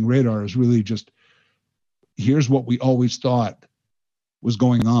penetrating radar is really just, here's what we always thought was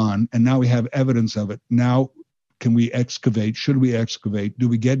going on, and now we have evidence of it. Now, can we excavate? Should we excavate? Do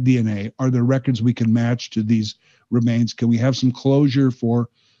we get DNA? Are there records we can match to these remains? Can we have some closure for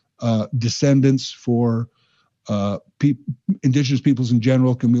descendants, for Indigenous peoples in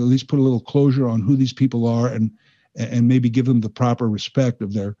general? Can we at least put a little closure on who these people are and maybe give them the proper respect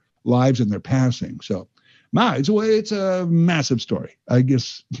of their lives and their passing? So, it's a massive story, I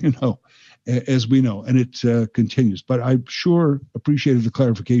guess, as we know, and it continues. But I sure appreciated the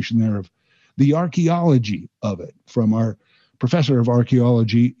clarification there of the archaeology of it from our professor of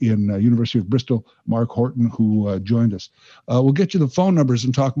archaeology in University of Bristol, Mark Horton, who joined us. We'll get you the phone numbers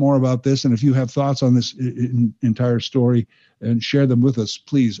and talk more about this. And if you have thoughts on this entire story and share them with us,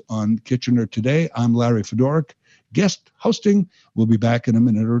 please, on Kitchener Today. I'm Larry Fedoruk, guest hosting. We'll be back in a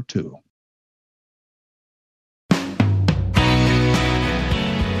minute or two.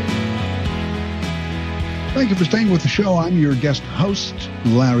 Thank you for staying with the show. I'm your guest host,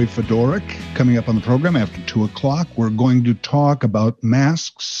 Larry Fedoruk. Coming up on the program after 2 o'clock, we're going to talk about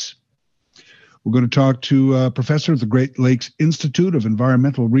masks. We're going to talk to a professor at the Great Lakes Institute of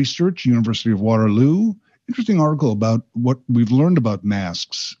Environmental Research, University of Waterloo. Interesting article about what we've learned about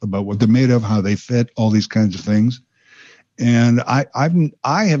masks, about what they're made of, how they fit, all these kinds of things. And I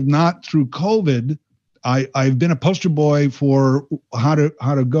have not, through COVID, I've been a poster boy for how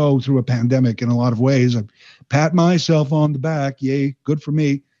to go through a pandemic in a lot of ways. I pat myself on the back. Yay, good for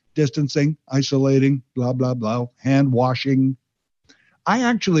me. Distancing, isolating, blah, blah, blah, hand washing. I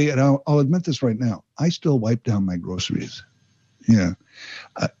actually, and I'll admit this right now, I still wipe down my groceries. Yeah.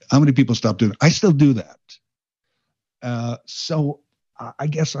 How many people stop doing it? I still do that. So I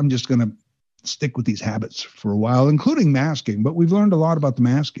guess I'm just going to stick with these habits for a while, including masking. But we've learned a lot about the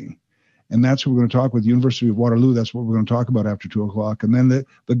masking. And that's what we're going to talk with the University of Waterloo. That's what we're going to talk about after 2 o'clock. And then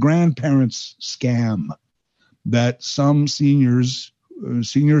the grandparents scam that some seniors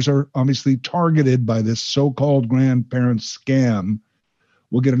are obviously targeted by this so-called grandparents scam.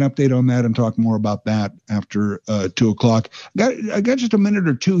 We'll get an update on that and talk more about that after 2 o'clock. I got just a minute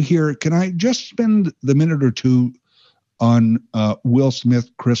or two here. Can I just spend the minute or two on Will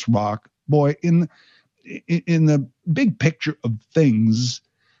Smith, Chris Rock? Boy, in the big picture of things,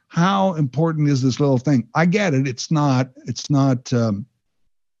 how important is this little thing? I get it. It's not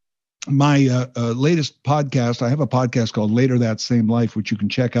my latest podcast. I have a podcast called Later That Same Life, which you can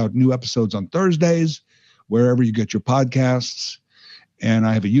check out, new episodes on Thursdays, wherever you get your podcasts. And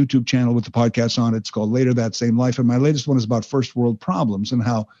I have a YouTube channel with the podcast on it. It's called Later That Same Life. And my latest one is about first world problems and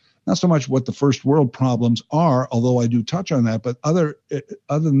how, not so much what the first world problems are, although I do touch on that, but other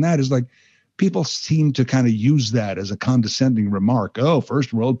than that is like, people seem to kind of use that as a condescending remark. Oh,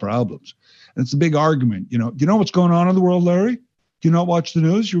 first world problems. And it's a big argument. Do you know what's going on in the world, Larry? Do you not watch the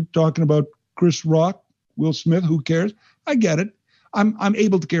news? You're talking about Chris Rock, Will Smith. Who cares? I get it. I'm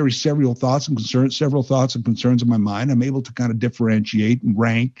able to carry several thoughts and concerns in my mind. I'm able to kind of differentiate and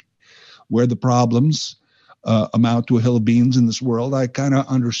rank where the problems amount to a hill of beans in this world. I kind of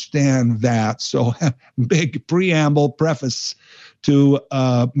understand that. So big preamble preface to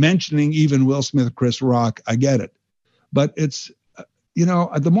mentioning even Will Smith, Chris Rock. I get it. But it's,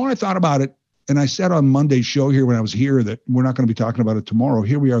 the more I thought about it, and I said on Monday's show here when I was here that we're not going to be talking about it tomorrow.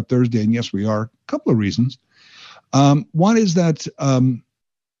 Here we are Thursday, and yes, we are. A couple of reasons. One is that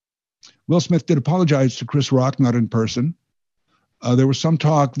Will Smith did apologize to Chris Rock, not in person. There was some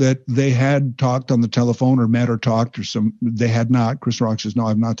talk that they had talked on the telephone or met or talked they had not. Chris Rock says, no,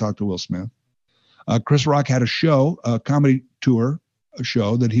 I've not talked to Will Smith. Chris Rock had a show, a comedy tour, a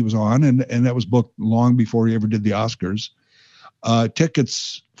show that he was on, and that was booked long before he ever did the Oscars.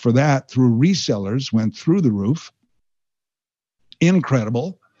 Tickets for that through resellers went through the roof.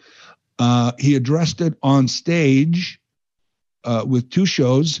 Incredible. He addressed it on stage with 2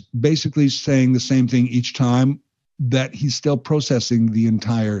 shows, basically saying the same thing each time, that he's still processing the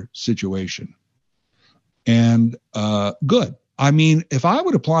entire situation. And good. I mean, if I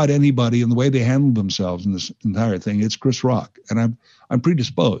would apply to anybody in the way they handle themselves in this entire thing, it's Chris Rock. And I'm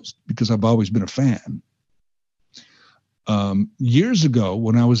predisposed because I've always been a fan. Years ago,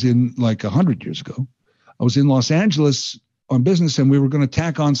 when I was 100 years ago, I was in Los Angeles on business, and we were going to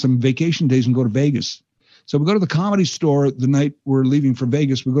tack on some vacation days and go to Vegas. So we go to the Comedy Store the night we're leaving for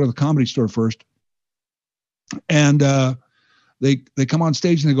Vegas. We go to the Comedy Store first. And they come on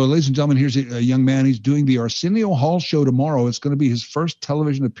stage and they go, ladies and gentlemen, here's a young man. He's doing the Arsenio Hall show tomorrow. It's going to be his first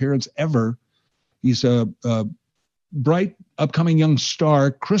television appearance ever. He's a bright, upcoming young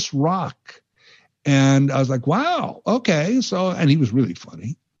star, Chris Rock. And I was like, wow, okay. And he was really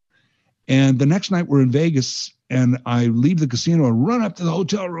funny. And the next night we're in Vegas, and I leave the casino and run up to the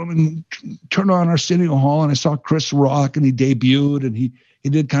hotel room and turn on Arsenio Hall, and I saw Chris Rock, and he debuted, and he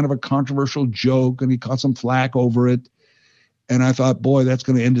did kind of a controversial joke, and he caught some flack over it. And I thought, boy, that's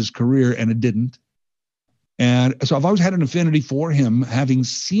going to end his career, and it didn't. And so I've always had an affinity for him, having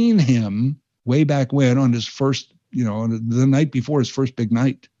seen him way back when on his first, the night before his first big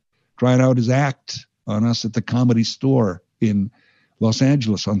night, trying out his act on us at the Comedy Store in Los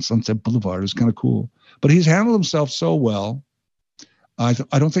Angeles on Sunset Boulevard. It was kind of cool. But he's handled himself so well. I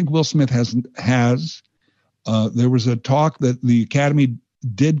don't think Will Smith has. There was a talk that the Academy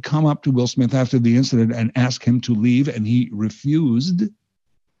did come up to Will Smith after the incident and ask him to leave, and he refused.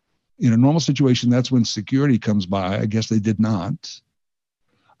 In a normal situation, that's when security comes by. I guess they did not.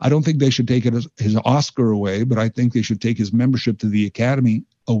 I don't think they should take his Oscar away, but I think they should take his membership to the Academy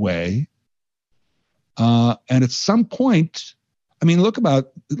away. And at some point, I mean, look at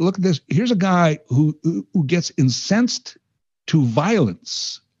this. Here's a guy who gets incensed to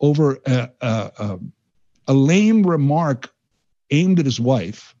violence over a lame remark aimed at his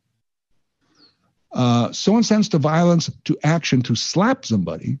wife. So incensed to violence, to action, to slap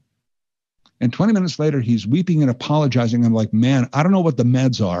somebody. And 20 minutes later, he's weeping and apologizing. I'm like, man, I don't know what the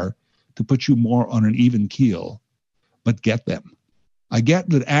meds are to put you more on an even keel, but get them. I get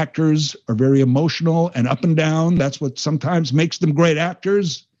that actors are very emotional and up and down. That's what sometimes makes them great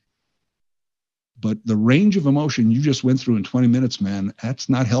actors. But the range of emotion you just went through in 20 minutes, man, that's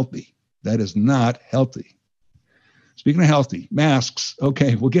not healthy. That is not healthy. Speaking of healthy, masks.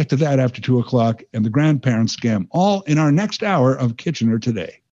 Okay, we'll get to that after 2 o'clock, and the grandparent scam, all in our next hour of Kitchener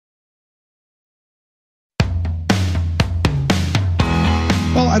Today.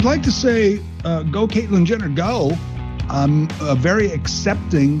 Well, I'd like to say, go Caitlyn Jenner, go. I'm very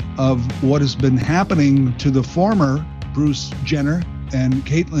accepting of what has been happening to the former Bruce Jenner and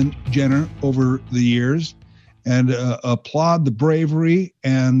Caitlyn Jenner over the years, and applaud the bravery.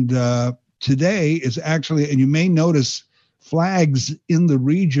 And today is actually, and you may notice flags in the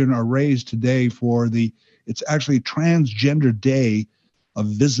region are raised today for it's actually Transgender Day of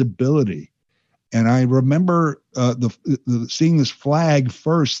Visibility. And I remember seeing this flag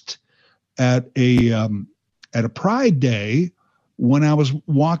first at a Pride Day when I was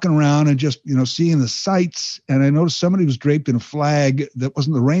walking around and just, seeing the sights. And I noticed somebody was draped in a flag that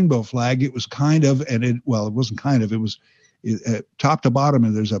wasn't the rainbow flag. It was kind of, it wasn't kind of, it was top to bottom.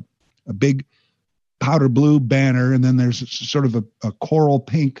 And there's a big powder blue banner. And then there's sort of a coral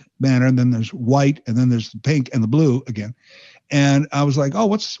pink banner. And then there's white. And then there's the pink and the blue again. And I was like, oh,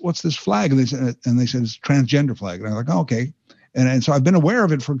 what's this flag? And they said it's transgender flag. And I was like, oh, okay. And so I've been aware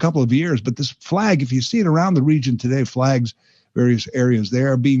of it for a couple of years. But this flag, if you see it around the region today, flags, various areas, they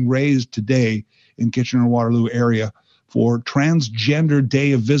are being raised today in Kitchener-Waterloo area for Transgender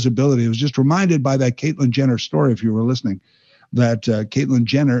Day of Visibility. I was just reminded by that Caitlyn Jenner story, if you were listening, that Caitlyn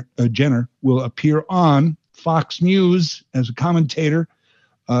Jenner will appear on Fox News as a commentator.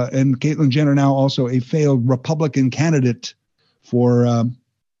 And Caitlyn Jenner now also a failed Republican candidate for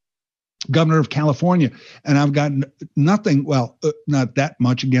governor of California. And I've got nothing, not that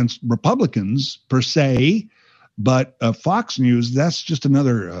much against Republicans per se, but Fox News, that's just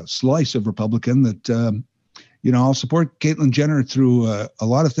another slice of Republican that, I'll support Caitlyn Jenner through a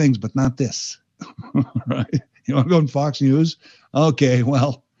lot of things, but not this. Right? You want to go on Fox News? Okay,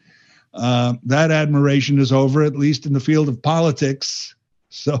 well, that admiration is over, at least in the field of politics.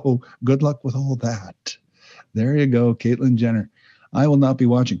 So good luck with all that. There you go, Caitlyn Jenner. I will not be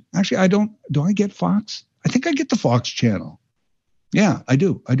watching. Actually, I don't. Do I get Fox? I think I get the Fox channel. Yeah, I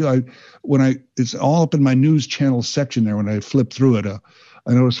do. It's all up in my news channel section there. When I flip through it,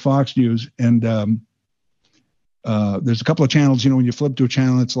 I notice Fox News, and there's a couple of channels. When you flip to a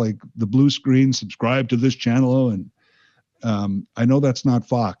channel, it's like the blue screen. Subscribe to this channel, and I know that's not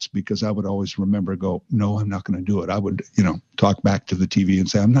Fox because I would always remember, no, I'm not going to do it. I would, talk back to the TV and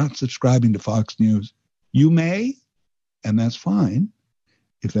say, I'm not subscribing to Fox News. You may. And that's fine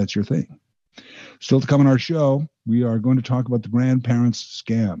if that's your thing. Still to come on our show, we are going to talk about the grandparents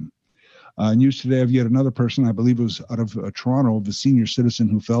scam. News today of yet another person, I believe it was out of Toronto, of a senior citizen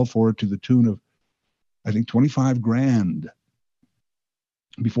who fell for it to the tune of, I think, $25,000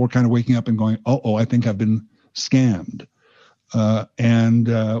 before kind of waking up and going, I think I've been scammed. And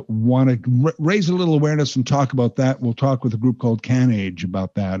want to raise a little awareness and talk about that. We'll talk with a group called CanAge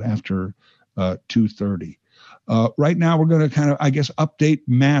about that after 2:30. Right now, we're going to kind of, update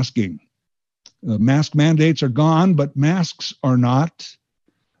masking. Mask mandates are gone, but masks are not.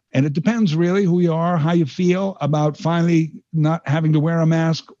 And it depends really who you are, how you feel about finally not having to wear a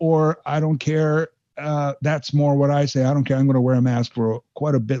mask, or I don't care. That's more what I say. I don't care. I'm going to wear a mask for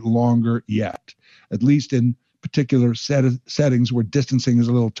quite a bit longer yet, at least in particular settings where distancing is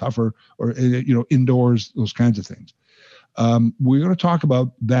a little tougher, or, indoors, those kinds of things. We're going to talk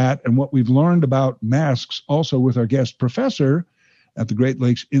about that and what we've learned about masks also with our guest professor at the Great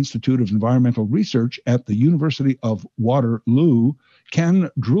Lakes Institute of Environmental Research at the University of Waterloo, Ken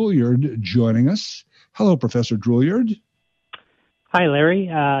Drouillard, joining us. Hello, Professor Drouillard. Hi, Larry.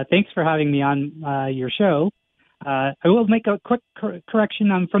 Thanks for having me on your show. I will make a quick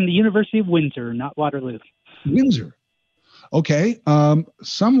correction. I'm from the University of Windsor, not Waterloo. Windsor. Okay.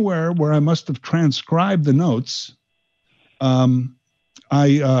 Somewhere where I must have transcribed the notes,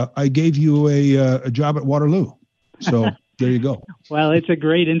 I gave you a job at Waterloo. So there you go. Well, it's a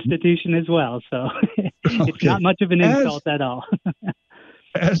great institution as well, so it's not much of an insult at all.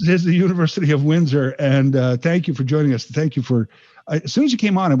 As is the University of Windsor, and thank you for joining us. Thank you for. As soon as you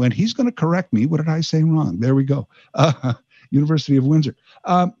came on, I went, he's going to correct me. What did I say wrong? There we go. University of Windsor.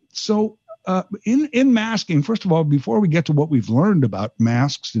 So in masking, first of all, before we get to what we've learned about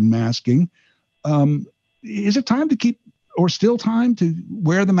masks and masking, is it time to keep, or still time to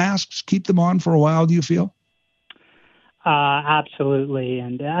wear the masks, keep them on for a while, do you feel? Absolutely.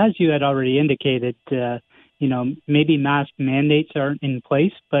 And as you had already indicated, maybe mask mandates aren't in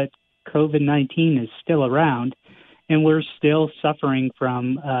place, but COVID-19 is still around, and we're still suffering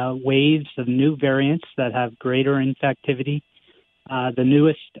from waves of new variants that have greater infectivity. The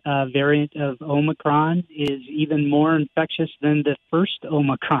newest variant of Omicron is even more infectious than the first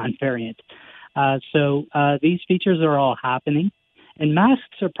Omicron variant. So these features are all happening, and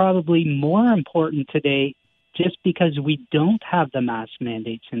masks are probably more important today just because we don't have the mask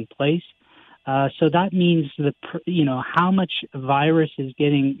mandates in place. So that means how much virus is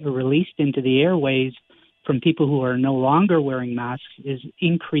getting released into the airways from people who are no longer wearing masks is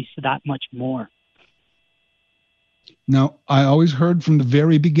increased that much more. Now, I always heard from the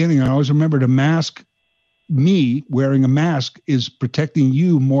very beginning, I always remembered me wearing a mask is protecting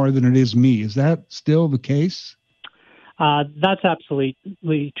you more than it is me. Is that still the case? That's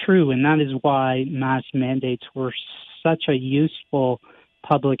absolutely true, and that is why mask mandates were such a useful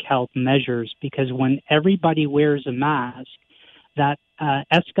public health measures, because when everybody wears a mask, that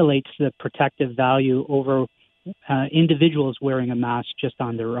escalates the protective value over individuals wearing a mask just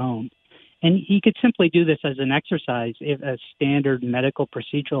on their own. And you could simply do this as an exercise, if a standard medical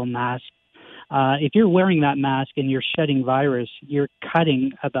procedural mask. If you're wearing that mask and you're shedding virus, you're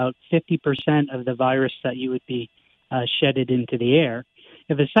cutting about 50% of the virus that you would be shedded into the air.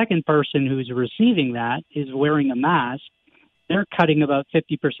 If a second person who's receiving that is wearing a mask, they're cutting about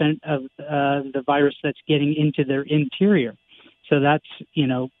 50% of the virus that's getting into their interior. So that's,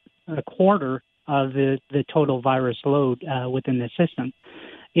 a quarter of the total virus load within the system.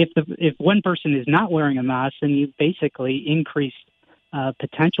 If one person is not wearing a mask, then you basically increase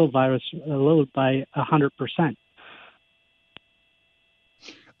potential virus load by 100%.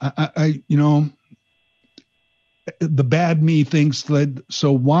 The bad me thinks that,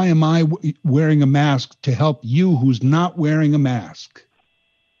 so why am I wearing a mask to help you who's not wearing a mask?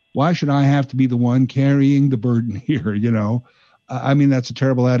 Why should I have to be the one carrying the burden here, I mean, that's a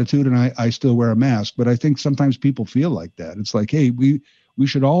terrible attitude, and I still wear a mask, but I think sometimes people feel like that. It's like, hey, we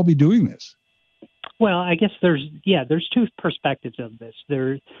should all be doing this. Well, I guess there's two perspectives of this.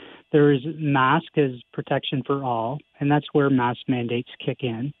 There is mask as protection for all, and that's where mask mandates kick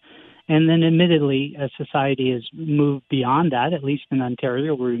in. And then, admittedly, society has moved beyond that. At least in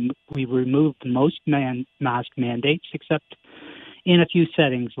Ontario, we removed most mask mandates, except in a few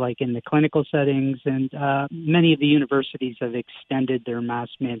settings, like in the clinical settings, and many of the universities have extended their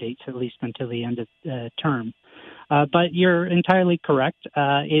mask mandates at least until the end of term. But you're entirely correct.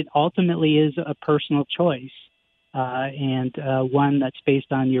 It ultimately is a personal choice, and one that's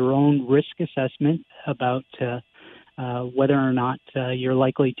based on your own risk assessment about whether or not you're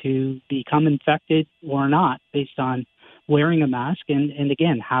likely to become infected or not, based on wearing a mask, and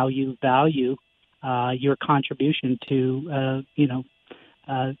again, how you value your contribution to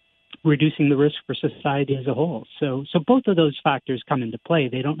reducing the risk for society as a whole. So both of those factors come into play.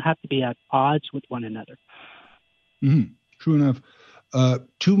 They don't have to be at odds with one another. Mm-hmm. True enough.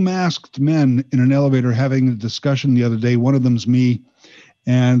 Two masked men in an elevator having a discussion the other day. One of them's me,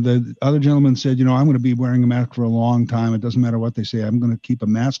 and the other gentleman said, I'm going to be wearing a mask for a long time. It doesn't matter what they say. I'm going to keep a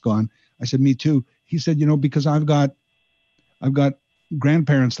mask on. I said, me too. He said, because I've got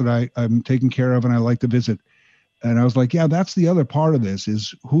grandparents that I'm taking care of and I like to visit. And I was like, yeah, that's the other part of this,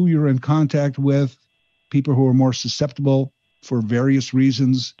 is who you're in contact with, people who are more susceptible for various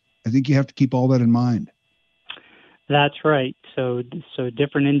reasons. I think you have to keep all that in mind. That's right. So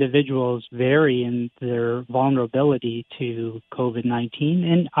different individuals vary in their vulnerability to COVID-19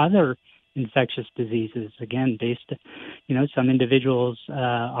 and other infectious diseases. Again, some individuals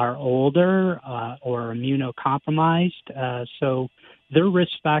are older or immunocompromised, so their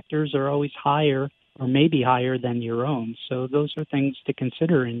risk factors are always higher or maybe higher than your own. So those are things to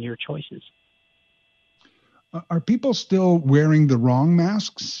consider in your choices. Are people still wearing the wrong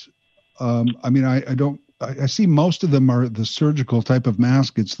masks? I see most of them are the surgical type of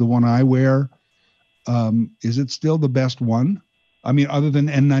mask. It's the one I wear. Is it still the best one? I mean, other than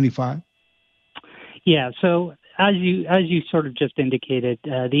N95? Yeah. So as you sort of just indicated,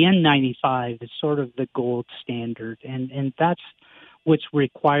 the N95 is sort of the gold standard, and that's what's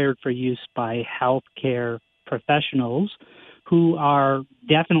required for use by healthcare professionals who are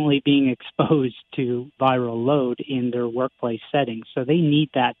definitely being exposed to viral load in their workplace settings. So they need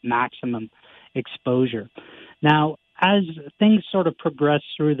that maximum exposure. Now, as things sort of progressed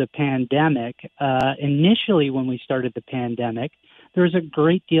through the pandemic, initially when we started the pandemic, there was a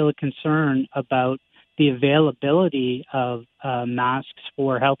great deal of concern about the availability of masks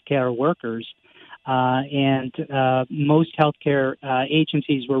for healthcare workers. And most healthcare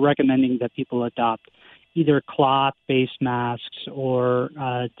agencies were recommending that people adopt either cloth-based masks or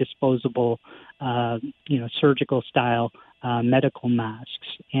disposable, surgical-style medical masks.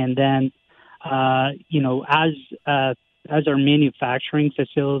 And then, as our manufacturing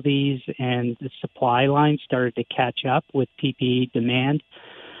facilities and the supply lines started to catch up with PPE demand,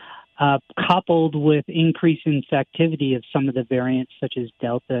 coupled with increased infectivity of some of the variants such as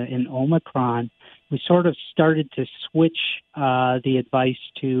Delta and Omicron, we sort of started to switch the advice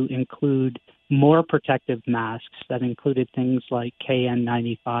to include more protective masks that included things like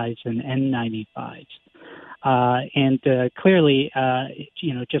KN95s and N95s. Clearly,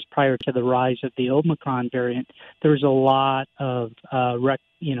 just prior to the rise of the Omicron variant, there's a lot of,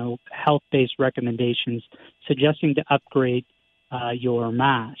 health-based recommendations suggesting to upgrade your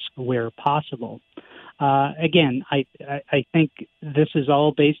mask where possible. Again, I think this is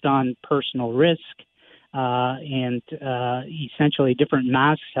all based on personal risk, and essentially different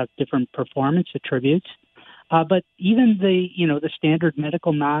masks have different performance attributes. But even the standard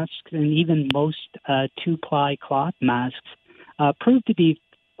medical masks and even most two-ply cloth masks prove to be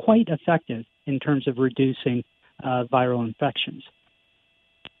quite effective in terms of reducing viral infections.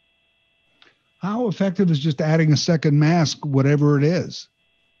 How effective is just adding a second mask, whatever it is?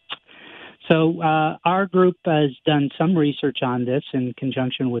 So our group has done some research on this in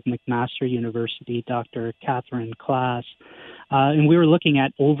conjunction with McMaster University, Dr. Catherine Klass, and we were looking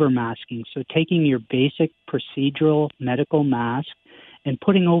at overmasking. So taking your basic procedural medical mask and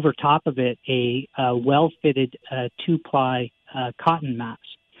putting over top of it a well-fitted two-ply cotton mask.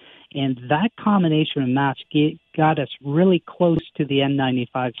 And that combination of masks got us really close to the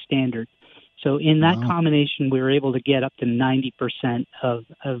N95 standard. So in that combination, we were able to get up to 90% of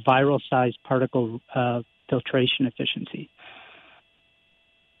viral-sized particle filtration efficiency.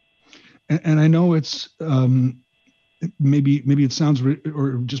 And I know it's maybe it sounds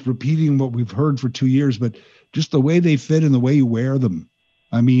or just repeating what we've heard for 2 years, but just the way they fit and the way you wear them.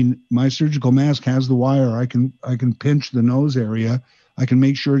 I mean, my surgical mask has the wire. I can pinch the nose area. I can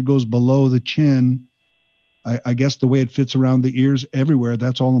make sure it goes below the chin. I guess the way it fits around the ears everywhere,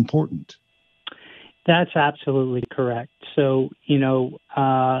 that's all important. That's absolutely correct. So,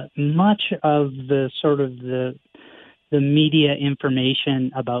 much of the sort of the media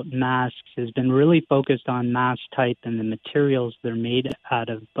information about masks has been really focused on mask type and the materials they're made out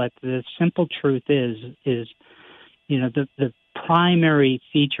of. But the simple truth is the primary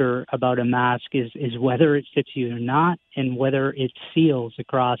feature about a mask is whether it fits you or not and whether it seals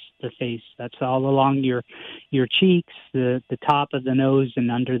across the face. That's all along your cheeks, the top of the nose, and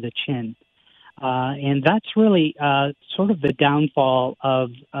under the chin. And that's really sort of the downfall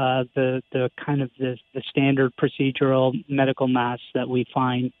of the kind of the standard procedural medical masks that we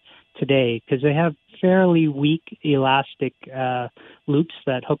find today, because they have fairly weak elastic loops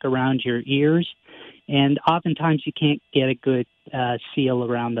that hook around your ears, and oftentimes you can't get a good seal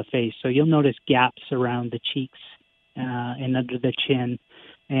around the face. So you'll notice gaps around the cheeks and under the chin.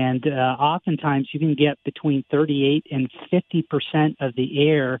 And oftentimes you can get between 38 and 50% of the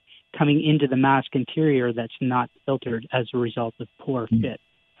air coming into the mask interior that's not filtered as a result of poor fit.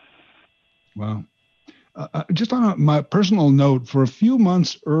 Wow. Just on my personal note, for a few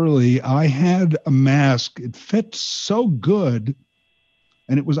months early, I had a mask. It fit so good,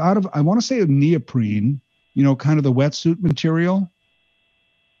 and it was out of, I want to say, a neoprene, kind of the wetsuit material.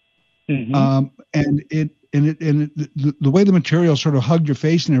 Mm-hmm. The way the material sort of hugged your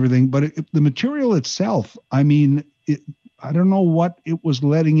face and everything, but the material itself, I mean, I don't know what it was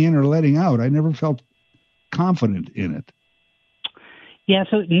letting in or letting out. I never felt confident in it. Yeah,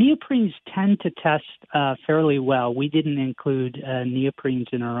 so neoprenes tend to test fairly well. We didn't include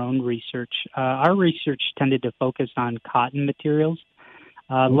neoprenes in our own research. Our research tended to focus on cotton materials,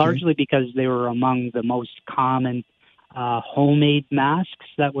 largely because they were among the most common homemade masks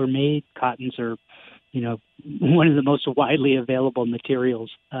that were made. Cottons are, one of the most widely available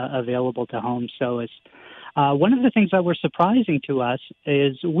materials available to home sewists. One of the things that were surprising to us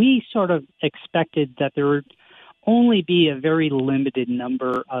is we sort of expected that there would only be a very limited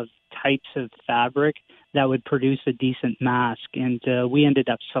number of types of fabric that would produce a decent mask. And we ended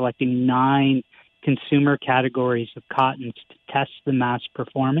up selecting 9 consumer categories of cottons to test the mask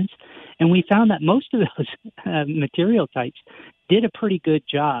performance. And we found that most of those material types did a pretty good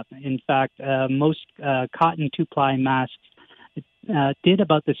job. In fact, most cotton two-ply masks did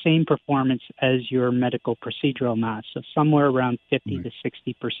about the same performance as your medical procedural mask, so somewhere around 50 to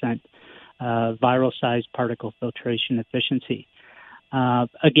 60% viral size particle filtration efficiency.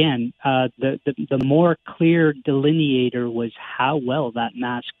 Again, the more clear delineator was how well that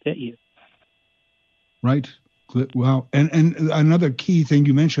mask fit you. Right. Wow. And another key thing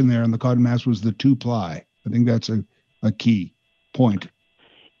you mentioned there on the cotton mask was the two-ply. I think that's a key point.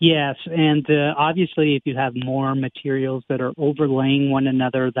 Yes, and obviously if you have more materials that are overlaying one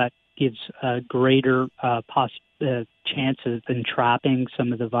another, that gives a greater chance of entrapping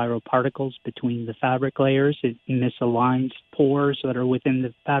some of the viral particles between the fabric layers. It misaligns pores that are within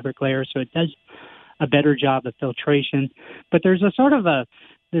the fabric layer, so it does a better job of filtration. But there's a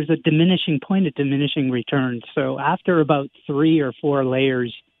diminishing point of diminishing returns. So after about 3 or 4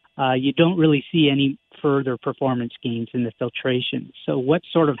 layers, you don't really see any further performance gains in the filtration. So what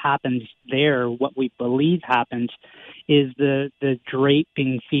sort of happens there, what we believe happens, is the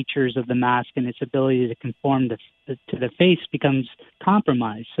draping features of the mask and its ability to conform to the face becomes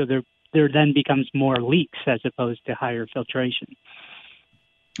compromised. So there then becomes more leaks as opposed to higher filtration.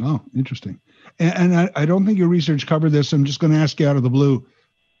 Oh, interesting. And I don't think your research covered this. I'm just going to ask you out of the blue.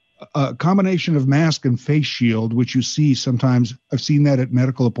 A combination of mask and face shield, which you see sometimes, I've seen that at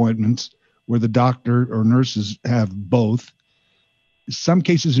medical appointments where the doctor or nurses have both. Some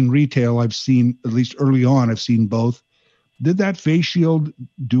cases in retail, I've seen, at least early on, I've seen both. Did that face shield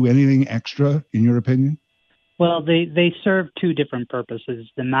do anything extra, in your opinion? Well, they serve 2 different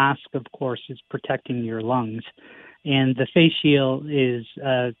purposes. The mask, of course, is protecting your lungs, and the face shield is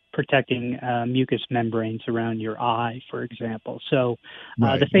protecting mucous membranes around your eye, for example. So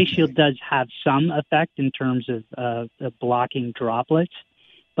the face shield does have some effect in terms of blocking droplets,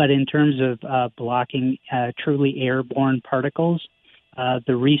 but in terms of blocking truly airborne particles,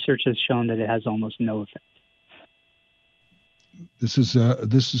 the research has shown that it has almost no effect. This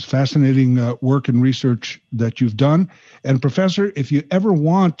is fascinating work and research that you've done. And Professor, if you ever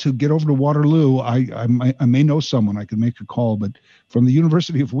want to get over to Waterloo, I may know someone. I could make a call, but from the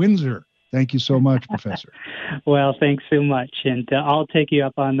University of Windsor. Thank you so much, Professor. Well, thanks so much. And I'll take you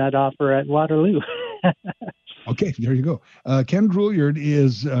up on that offer at Waterloo. Okay, there you go. Ken Drouillard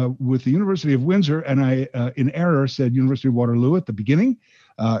is with the University of Windsor, and I, in error, said University of Waterloo at the beginning.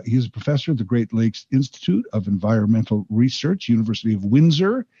 He's a professor at the Great Lakes Institute of Environmental Research, University of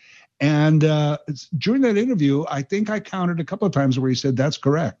Windsor. And during that interview, I think I counted a couple of times where he said, that's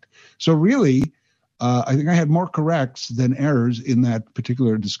correct. So really, I think I had more corrects than errors in that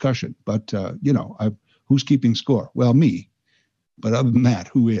particular discussion. But, who's keeping score? Well, me. But other than that,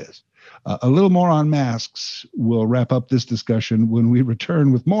 who is? A little more on masks. We'll wrap up this discussion when we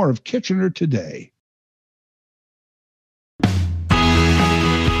return with more of Kitchener Today.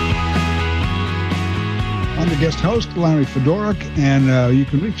 I'm the guest host, Larry Fedoruk, and you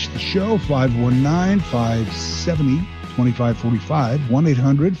can reach the show 519-570-2545.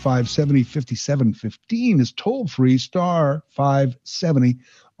 1-800-570-5715 is toll-free, star 570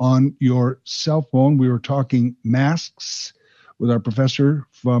 on your cell phone. We were talking masks with our professor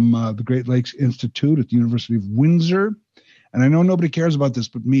from the Great Lakes Institute at the University of Windsor. And I know nobody cares about this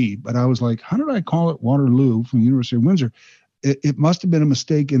but me, but I was like, how did I call it Waterloo from the University of Windsor? It must have been a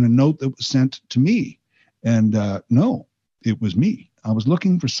mistake in a note that was sent to me. And no, it was me. I was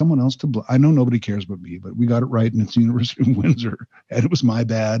looking for someone else to I know nobody cares but me, but we got it right, and it's the University of Windsor, and it was my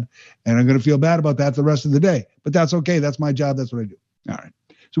bad. And I'm going to feel bad about that the rest of the day. But that's okay. That's my job. That's what I do. All right.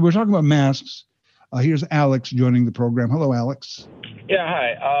 So we're talking about masks. Here's Alex joining the program. Hello, Alex. Yeah,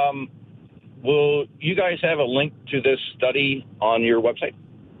 hi. Will you guys have a link to this study on your website?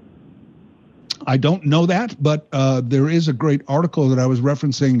 I don't know that, but there is a great article that I was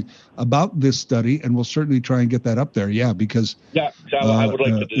referencing about this study, and we'll certainly try and get that up there. Yeah, because... Yeah, so I would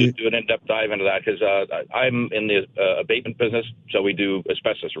like to do an in-depth dive into that, because I'm in the abatement business, so we do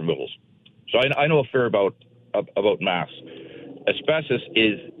asbestos removals. So I know a fair about masks. Asbestos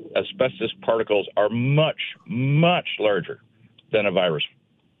particles are much, much larger than a virus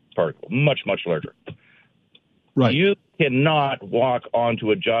particle, much, much larger. Right. You cannot walk onto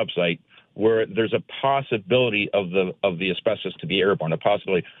a job site where there's a possibility of the asbestos to be airborne, a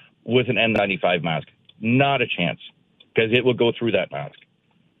possibility with an N95 mask. Not a chance, because it will go through that mask.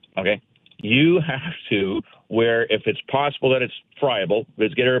 Okay? You have to wear, if it's possible that it's friable, if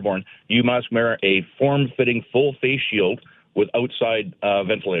it's get airborne, you must wear a form-fitting full face shield with outside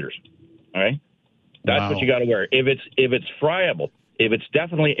ventilators. All right? That's what you got to wear. If it's friable, if it's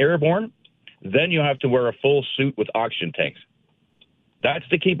definitely airborne, then you have to wear a full suit with oxygen tanks. That's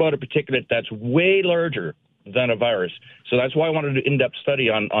to keep out a particulate that's way larger than a virus. So that's why I wanted an in-depth study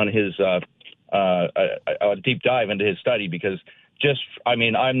on his a deep dive into his study, because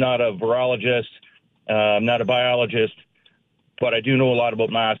I'm not a virologist, I'm not a biologist, but I do know a lot about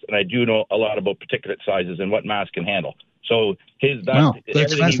masks, and I do know a lot about particulate sizes and what masks can handle. So everything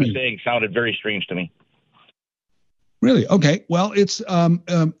he was saying sounded very strange to me. Really? Okay. Well, it's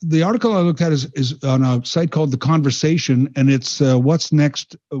the article I looked at is on a site called The Conversation, and it's what's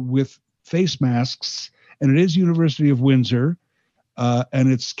next with face masks, and it is University of Windsor,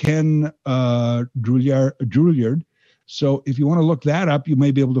 and it's Ken Drouillard. So if you want to look that up, you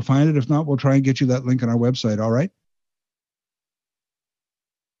may be able to find it. If not, we'll try and get you that link on our website. All right?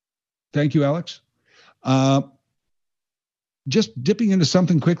 Thank you, Alex. Just dipping into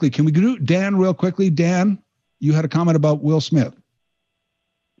something quickly. Can we do Dan real quickly? Dan, you had a comment about Will Smith.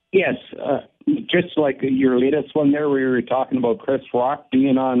 Yes, just like your latest one there, where you were talking about Chris Rock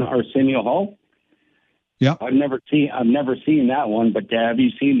being on Arsenio Hall. Yeah, I've never seen that one. But have you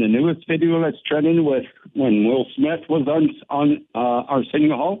seen the newest video that's trending with when Will Smith was on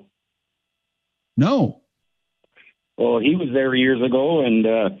Arsenio Hall? No. Well, he was there years ago, and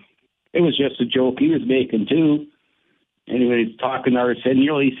it was just a joke he was making too. Anyways, talking to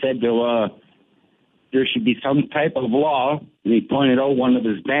Arsenio, he said there should be some type of law, and he pointed out one of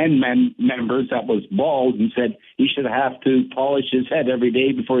his band members that was bald and said he should have to polish his head every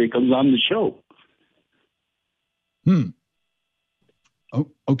day before he comes on the show. Oh,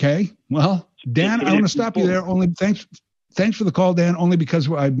 okay. Well, Dan, I want to stop you there. Only thanks for the call, Dan. Only because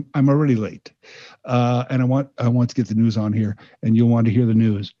I'm already late, and I want to get the news on here, and you'll want to hear the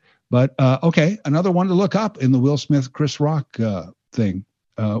news. But okay, another one to look up in the Will Smith, Chris Rock thing.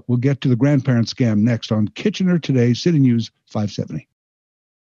 We'll get to the grandparent scam next on Kitchener Today, City News 570.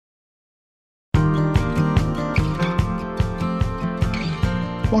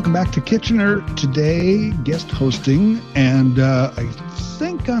 Welcome back to Kitchener Today, guest hosting, and I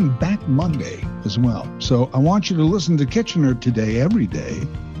think I'm back Monday as well. So I want you to listen to Kitchener Today every day,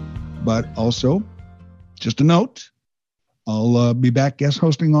 but also, just a note, I'll be back guest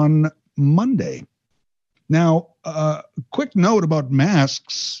hosting on Monday. Now, quick note about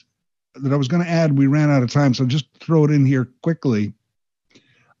masks that I was going to add. We ran out of time, so just throw it in here quickly.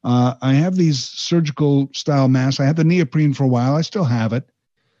 I have these surgical style masks. I had the neoprene for a while. I still have it.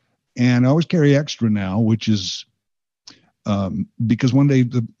 And I always carry extra now, which is because one day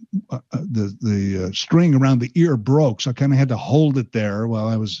the string around the ear broke, so I kind of had to hold it there while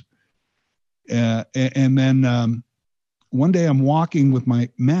I was. And then one day I'm walking with my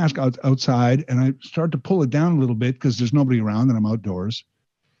mask outside, and I start to pull it down a little bit because there's nobody around and I'm outdoors.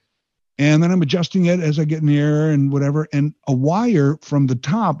 And then I'm adjusting it as I get near and whatever. And a wire from the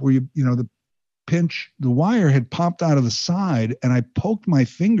top where the wire had popped out of the side, and I poked my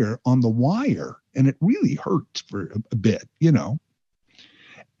finger on the wire, and it really hurt for a bit,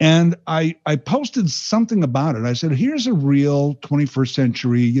 And I posted something about it. I said, here's a real 21st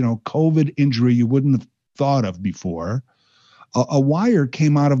century, COVID injury you wouldn't have thought of before. A wire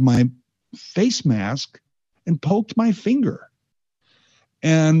came out of my face mask and poked my finger.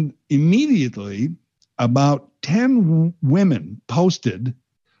 And immediately about 10 women posted,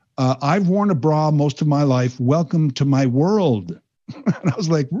 I've worn a bra most of my life. Welcome to my world. And I was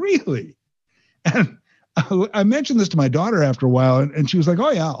like, really? And I mentioned this to my daughter after a while, and she was like,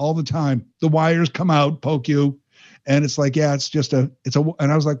 oh, yeah, all the time. The wires come out, poke you. And it's like, yeah,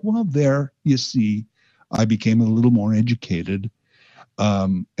 and I was like, well, there you see, I became a little more educated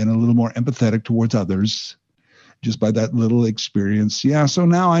and a little more empathetic towards others just by that little experience. Yeah, so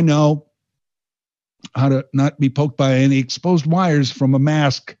now I know how to not be poked by any exposed wires from a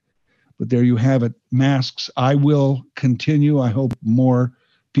mask. But there you have it. Masks. I will continue. I hope more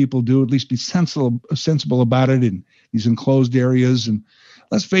people do, at least be sensible about it in these enclosed areas. And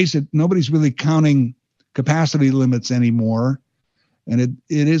let's face it, nobody's really counting capacity limits anymore. And it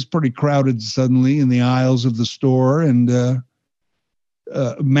is pretty crowded suddenly in the aisles of the store. And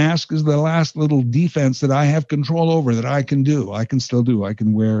mask is the last little defense that I have control over, that I can do. I can still do. I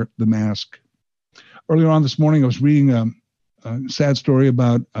can wear the mask. Earlier on this morning, I was reading a sad story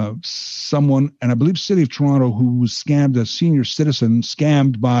about someone, and I believe City of Toronto, who was scammed, a senior citizen,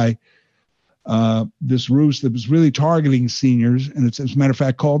 scammed by this ruse that was really targeting seniors. And it's, as a matter of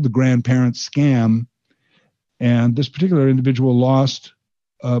fact, called the grandparent scam. And this particular individual lost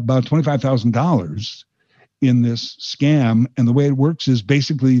about $25,000 in this scam. And the way it works is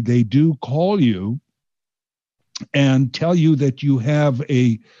basically they do call you and tell you that you have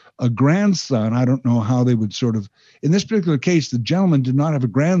a grandson. I don't know how they would sort of, in this particular case, the gentleman did not have a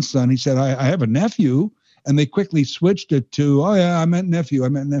grandson. He said, I have a nephew. And they quickly switched it to, oh, yeah, I meant nephew.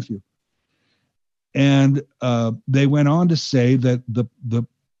 And they went on to say that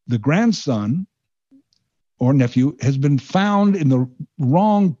the grandson or nephew has been found in the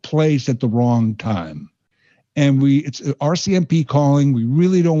wrong place at the wrong time. And it's RCMP calling. We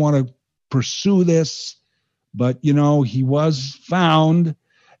really don't want to pursue this, but, he was found.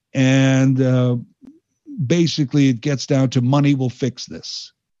 And basically it gets down to money will fix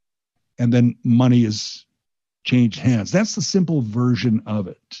this. And then money is changed hands. That's the simple version of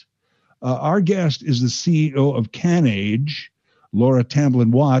it. Our guest is the CEO of CanAge, Laura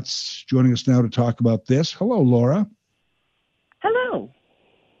Tamblyn-Watts, joining us now to talk about this. Hello, Laura. Hello.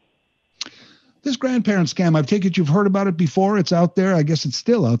 This grandparent scam, I take it you've heard about it before. It's out there. I guess it's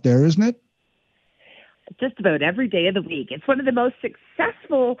still out there, isn't it? Just about every day of the week. It's one of the most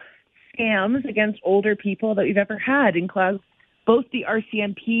successful scams against older people that we've ever had. In both the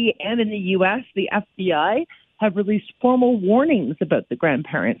RCMP and in the U.S., the FBI have released formal warnings about the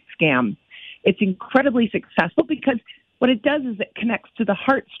grandparent scam. It's incredibly successful because what it does is it connects to the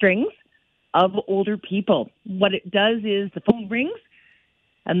heartstrings of older people. What it does is the phone rings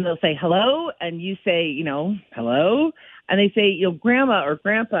and they'll say hello, and you say, hello, and they say, grandma or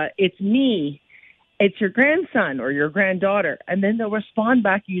grandpa, it's me. It's your grandson or your granddaughter. And then they'll respond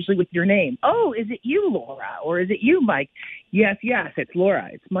back usually with your name. Oh, is it you, Laura? Or is it you, Mike? Yes, it's Laura.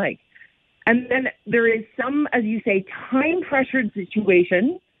 It's Mike. And then there is some, as you say, time-pressured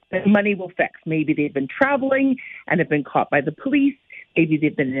situation that money will fix. Maybe they've been traveling and have been caught by the police. Maybe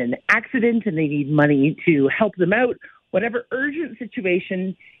they've been in an accident and they need money to help them out. Whatever urgent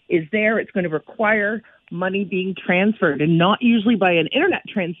situation is there, it's going to require money being transferred, and not usually by an internet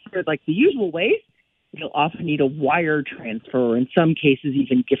transfer like the usual ways. You'll often need a wire transfer, or in some cases,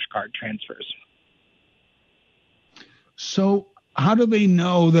 even gift card transfers. So how do they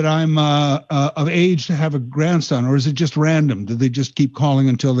know that I'm of age to have a grandson, or is it just random? Do they just keep calling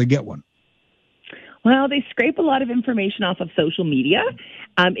until they get one? Well, they scrape a lot of information off of social media.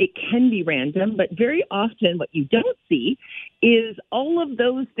 It can be random, but very often what you don't see is all of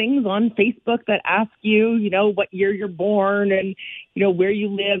those things on Facebook that ask you, what year you're born and, where you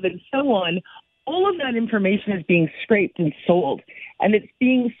live and so on. All of that information is being scraped and sold, and it's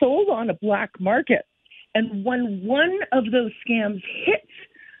being sold on a black market. And when one of those scams hits,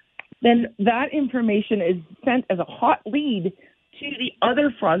 then that information is sent as a hot lead to the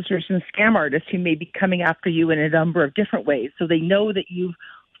other fraudsters and scam artists who may be coming after you in a number of different ways. So they know that you've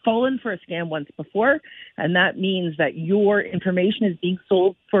fallen for a scam once before, and that means that your information is being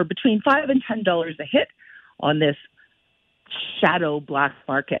sold for between $5 and $10 a hit on this shadow black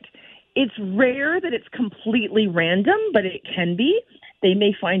market. It's rare that it's completely random, but it can be. They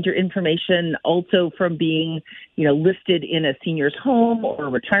may find your information also from being, listed in a senior's home or a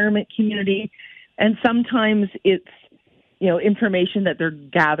retirement community. And sometimes it's, information that they're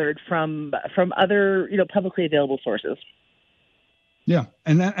gathered from other, publicly available sources. Yeah.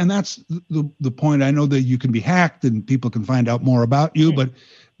 And that's the point. I know that you can be hacked and people can find out more about you, but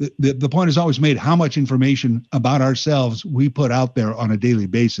the point is always made how much information about ourselves we put out there on a daily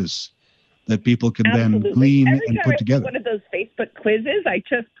basis that people can then glean and put together. One of those Facebook quizzes, I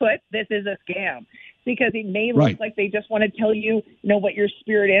just put, this is a scam, because it may look like they just want to tell you, what your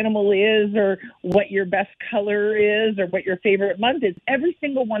spirit animal is, or what your best color is, or what your favorite month is. Every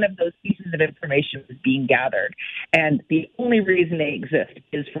single one of those pieces of information is being gathered, and the only reason they exist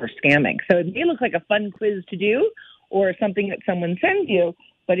is for scamming. So it may look like a fun quiz to do, or something that someone sends you,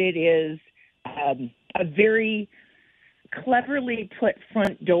 but it is a very cleverly put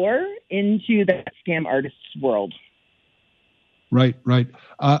front door into that scam artist's world. Right.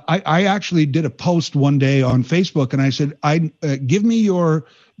 I actually did a post one day on Facebook, and I said, give me your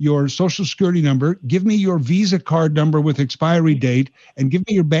social security number, give me your Visa card number with expiry date, and give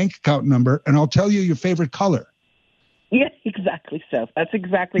me your bank account number, and I'll tell you your favorite color. Yes, exactly so. That's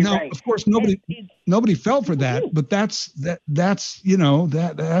exactly right. Of course, nobody fell for that, but that's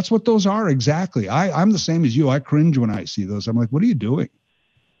what those are exactly. I'm the same as you. I cringe when I see those. I'm like, what are you doing?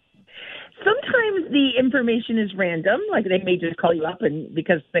 Sometimes the information is random, like they may just call you up and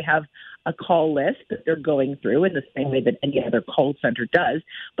because they have a call list that they're going through in the same way that any other call center does,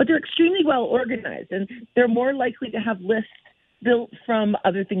 but they're extremely well organized, and they're more likely to have lists built from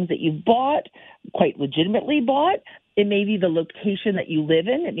other things that you've bought, quite legitimately bought. It may be the location that you live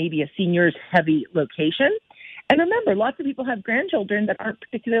in. It may be a seniors heavy location. And remember, lots of people have grandchildren that aren't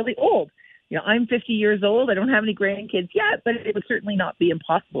particularly old. I'm 50 years old. I don't have any grandkids yet, but it would certainly not be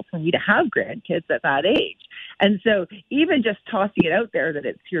impossible for me to have grandkids at that age. And so even just tossing it out there that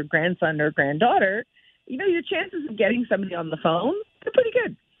it's your grandson or granddaughter, your chances of getting somebody on the phone, they're pretty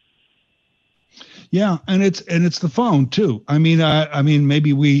good. Yeah, and it's the phone too. I mean,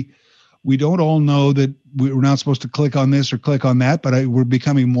 maybe we don't all know that we're not supposed to click on this or click on that, but we're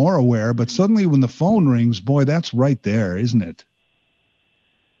becoming more aware. But suddenly when the phone rings, boy, that's right there, isn't it?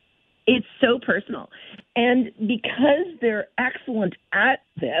 It's so personal. And because they're excellent at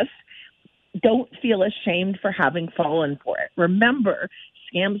this, don't feel ashamed for having fallen for it. Remember,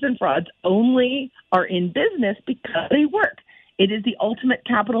 scams and frauds only are in business because they work. It is the ultimate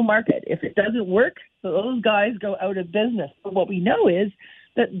capital market. If it doesn't work, those guys go out of business. But what we know is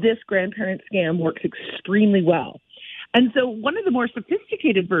that this grandparent scam works extremely well. And so one of the more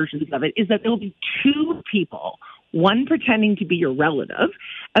sophisticated versions of it is that there will be two people, one pretending to be your relative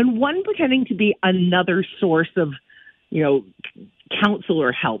and one pretending to be another source of, counsel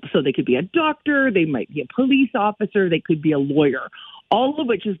or help. So they could be a doctor, they might be a police officer, they could be a lawyer, all of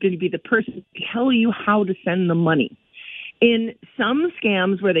which is going to be the person to tell you how to send the money. In some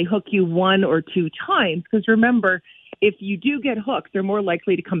scams where they hook you one or two times, because remember, if you do get hooked, they're more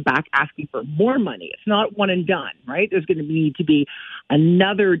likely to come back asking for more money. It's not one and done, right? There's going to need to be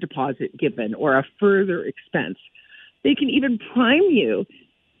another deposit given or a further expense. They can even prime you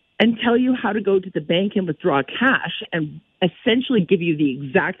and tell you how to go to the bank and withdraw cash and essentially give you the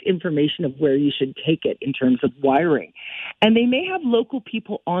exact information of where you should take it in terms of wiring. And they may have local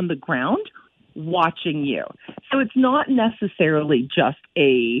people on the ground watching you. So it's not necessarily just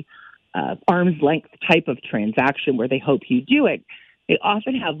a arm's length type of transaction where they hope you do it. They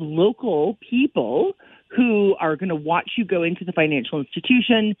often have local people who are going to watch you go into the financial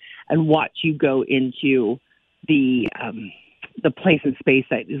institution and watch you go into the place and space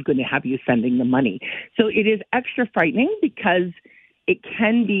that is going to have you sending the money. So it is extra frightening because it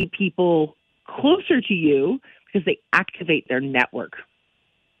can be people closer to you because they activate their network.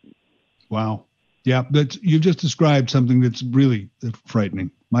 Wow. Yeah, you've just described something that's really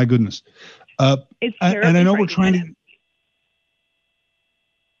frightening. My goodness. It's and I know we're trying to...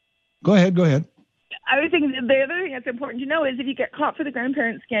 Go ahead. I was thinking the other thing that's important to know is if you get caught for the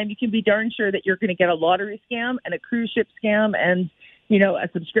grandparent scam, you can be darn sure that you're going to get a lottery scam and a cruise ship scam and, a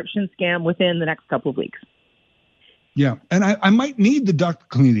subscription scam within the next couple of weeks. Yeah, and I might need the duct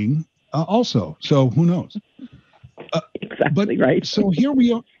cleaning also, so who knows? Exactly right. So here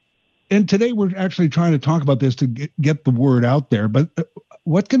we are. And today we're actually trying to talk about this to get the word out there. But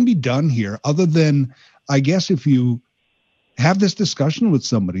what can be done here other than, I guess, if you have this discussion with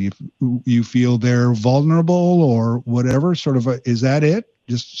somebody, if you feel they're vulnerable or whatever, is that it?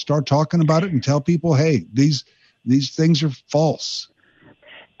 Just start talking about it and tell people, hey, these things are false.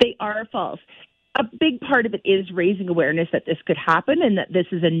 They are false. A big part of it is raising awareness that this could happen and that this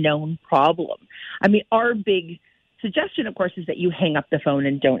is a known problem. I mean, our big suggestion, of course, is that you hang up the phone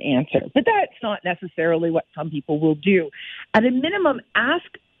and don't answer. But that's not necessarily what some people will do. At a minimum, ask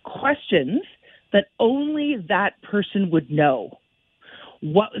questions that only that person would know.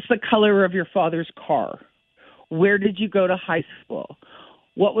 What was the color of your father's car? Where did you go to high school?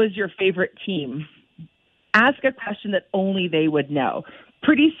 What was your favorite team? Ask a question that only they would know.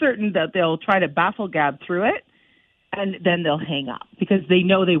 Pretty certain that they'll try to baffle gab through it, and then they'll hang up because they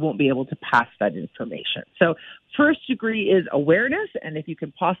know they won't be able to pass that information. So first degree is awareness, and if you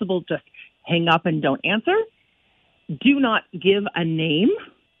can possibly just hang up and don't answer. Do not give a name.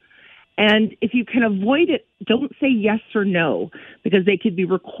 And if you can avoid it, don't say yes or no, because they could be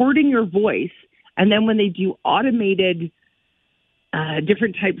recording your voice, and then when they do automated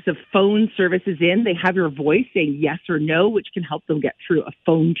different types of phone services they have your voice saying yes or no, which can help them get through a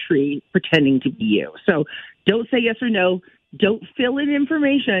phone tree pretending to be you. So don't say yes or no. Don't fill in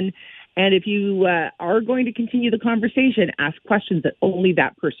information. And if you are going to continue the conversation, ask questions that only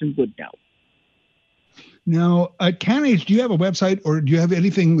that person would know. Now, at CanAge, do you have a website or do you have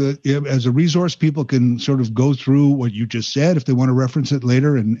anything that, as a resource, people can sort of go through what you just said if they want to reference it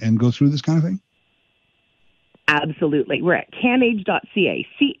later and go through this kind of thing? Absolutely. We're at canage.ca,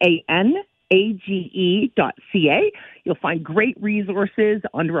 CANAGE.ca. You'll find great resources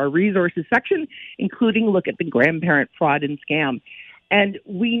under our resources section, including look at the grandparent fraud and scam. And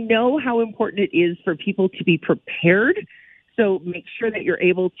we know how important it is for people to be prepared. So make sure that you're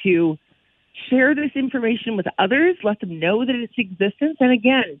able to share this information with others, let them know that its existence. And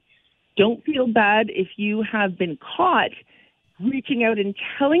again, don't feel bad if you have been caught reaching out and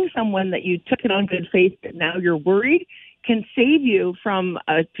telling someone that you took it on good faith, but now you're worried, can save you from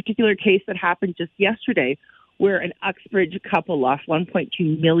a particular case that happened just yesterday where an Uxbridge couple lost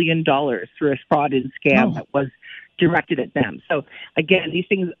 $1.2 million through a fraud and scam that was directed at them. So again, these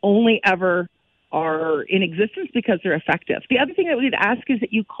things only ever are in existence because they're effective. The other thing that we'd ask is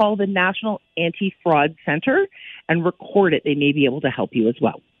that you call the National Anti-Fraud Center and record it. They may be able to help you as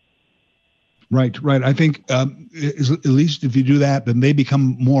well. Right. I think at least if you do that, then they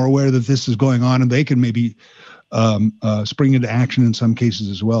become more aware that this is going on, and they can maybe spring into action in some cases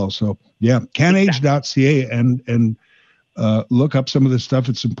as well. So, yeah, canage.ca and look up some of this stuff.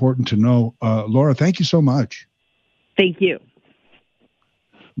 It's important to know. Laura, thank you so much. Thank you.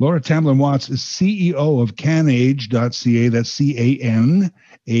 Laura Tamblyn-Watts is CEO of canage.ca. That's CANAGE.ca,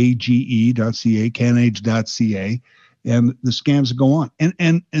 canage.ca. And the scams go on.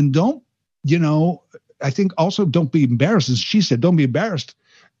 And don't, I think also don't be embarrassed. As she said, don't be embarrassed.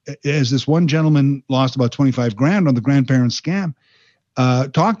 As this one gentleman lost about $25,000 on the grandparent scam,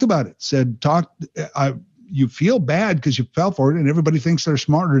 talked about it, said, you feel bad because you fell for it, and everybody thinks they're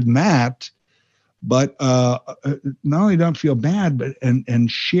smarter than that. But not only don't feel bad, but and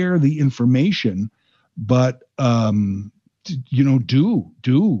share the information, but do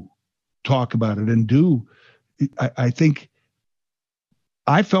talk about it and do. I think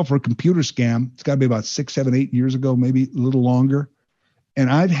I fell for a computer scam. It's got to be about 6, 7, 8 years ago, maybe a little longer.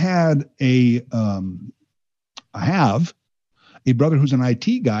 And I've had I have a brother who's an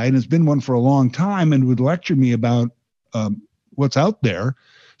IT guy and has been one for a long time and would lecture me about what's out there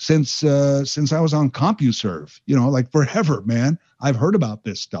since I was on CompuServe, like forever, man. I've heard about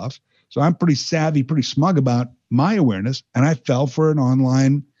this stuff. So I'm pretty savvy, pretty smug about my awareness. And I fell for an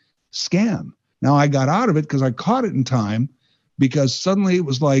online scam. Now I got out of it because I caught it in time, because suddenly it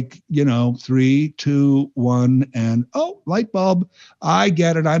was like, 3, 2, 1, and light bulb. I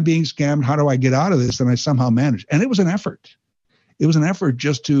get it. I'm being scammed. How do I get out of this? And I somehow managed. And it was an effort. It was an effort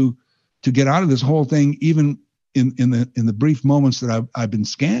just to get out of this whole thing, even in the brief moments that I've been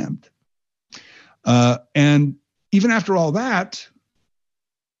scammed. And even after all that,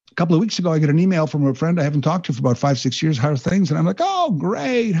 a couple of weeks ago, I get an email from a friend I haven't talked to for about 5, 6 years. How are things? And I'm like, oh,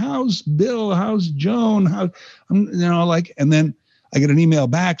 great. How's Bill? How's Joan? And then I get an email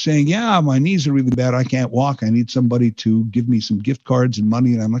back saying, yeah, my knees are really bad. I can't walk. I need somebody to give me some gift cards and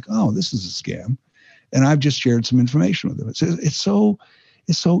money. And I'm like, oh, this is a scam. And I've just shared some information with them. It's so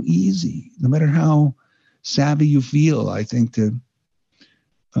easy, no matter how savvy you feel. I think that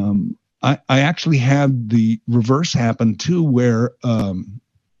I actually had the reverse happen too, where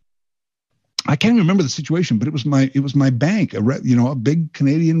I can't remember the situation, but it was my bank, a big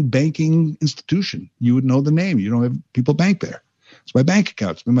Canadian banking institution. You would know the name. You don't have people bank there. It's my bank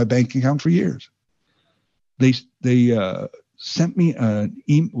account. It's been my bank account for years. They sent me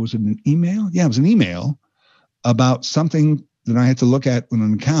was it an email? Yeah, it was an email about something that I had to look at with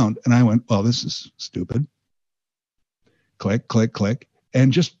an account. And I went, well, this is stupid. Click, click, click,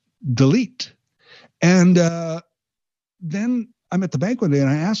 and just delete. And then I'm at the bank one day and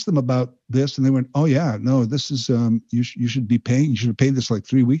I asked them about this, and they went, oh yeah, no, this is, you should be paying. You should have paid this like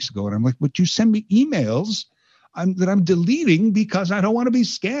 3 weeks ago. And I'm like, but you send me emails that I'm deleting because I don't want to be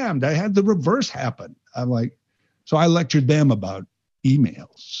scammed. I had the reverse happen. I'm like, so I lectured them about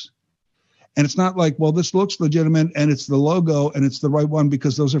emails. And it's not like, well, this looks legitimate and it's the logo and it's the right one,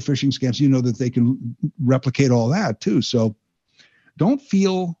 because those are phishing scams. You know that they can replicate all that too. So don't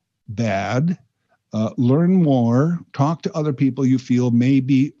feel bad. Learn more. Talk to other people you feel may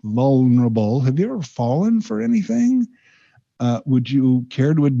be vulnerable. Have you ever fallen for anything? Would you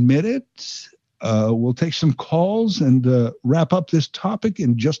care to admit it? We'll take some calls and wrap up this topic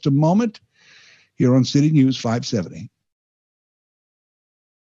in just a moment here on City News 570.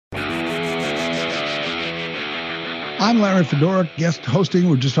 I'm Larry Fedoruk, guest hosting.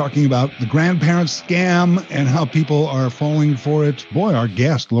 We're just talking about the grandparent scam and how people are falling for it. Boy, our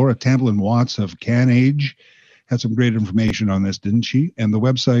guest, Laura Tamblyn-Watts of CanAge, had some great information on this, didn't she? And the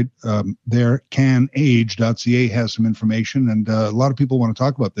website there, canage.ca, has some information. And a lot of people want to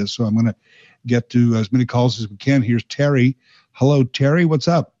talk about this, so I'm going to get to as many calls as we can. Here's Terry. Hello, Terry. What's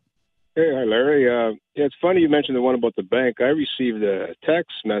up? Hey, hi, Larry. Yeah, it's funny you mentioned the one about the bank. I received a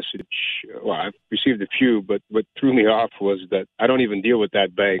text message. Well, I've received a few, but what threw me off was that I don't even deal with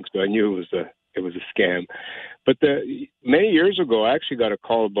that bank, so I knew it was a scam. But many years ago, I actually got a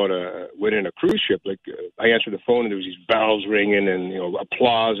call about winning a cruise ship. Like I answered the phone, and there was these bells ringing and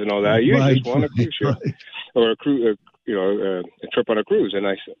applause and all that. You just won a cruise ship or a trip on a cruise, and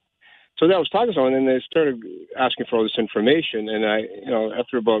I said. So then I was talking to someone, and they started asking for all this information. And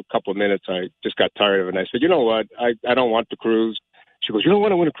after about a couple of minutes, I just got tired of it. And I said, you know what? I don't want the cruise. She goes, you don't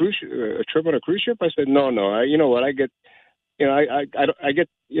want to win a trip on a cruise ship? I said, no. You know what? I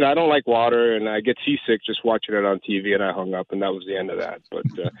don't like water, and I get seasick just watching it on TV. And I hung up, and that was the end of that. But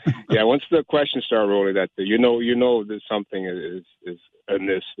yeah, once the questions start rolling, that you know that something is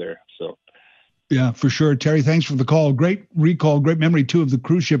amiss there. So. Yeah, for sure. Terry, thanks for the call. Great recall, great memory, too, of the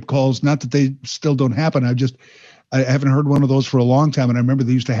cruise ship calls. Not that they still don't happen. I haven't heard one of those for a long time, and I remember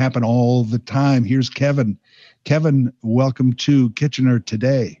they used to happen all the time. Here's Kevin. Kevin, welcome to Kitchener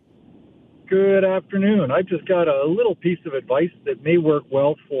Today. Good afternoon. I've just got a little piece of advice that may work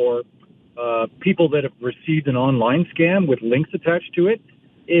well for people that have received an online scam with links attached to it.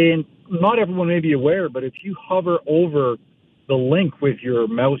 And not everyone may be aware, but if you hover over the link with your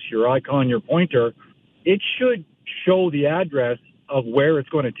mouse, your icon, your pointer, it should show the address of where it's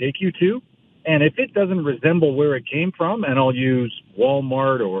going to take you to. And if it doesn't resemble where it came from, and I'll use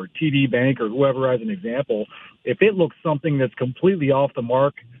Walmart or TD Bank or whoever as an example, if it looks something that's completely off the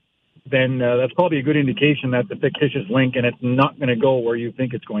mark, then that's probably a good indication that's a fictitious link and it's not going to go where you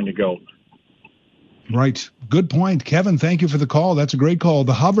think it's going to go. Right. Good point. Kevin, thank you for the call. That's a great call.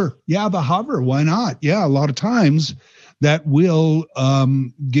 The hover. Yeah, the hover. Why not? Yeah, a lot of times that will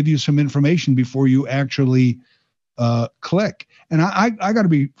give you some information before you actually click. And I got to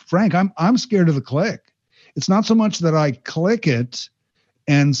be frank, I'm scared of the click. It's not so much that I click it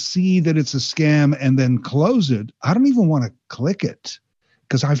and see that it's a scam and then close it. I don't even want to click it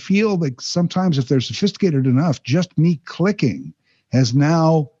because I feel like sometimes if they're sophisticated enough, just me clicking has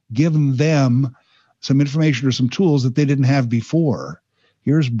now given them some information or some tools that they didn't have before.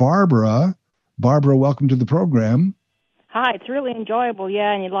 Here's Barbara. Barbara, welcome to the program. Hi, it's really enjoyable,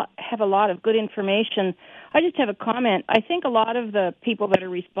 yeah, and you have a lot of good information. I just have a comment. I think a lot of the people that are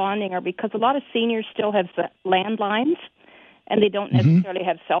responding are because a lot of seniors still have landlines, and they don't necessarily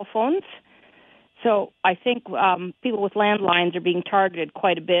have cell phones. So I think people with landlines are being targeted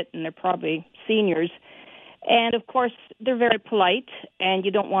quite a bit, and they're probably seniors. And, of course, they're very polite, and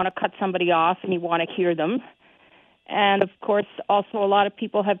you don't want to cut somebody off, and you want to hear them. And, of course, also a lot of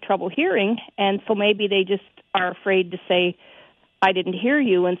people have trouble hearing, and so maybe they just are afraid to say, I didn't hear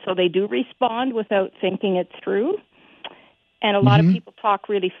you, and so they do respond without thinking it through. And a lot of people talk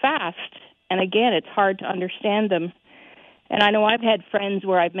really fast, and, again, it's hard to understand them. And I know I've had friends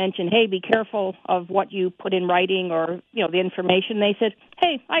where I've mentioned, hey, be careful of what you put in writing or, you know, the information. They said,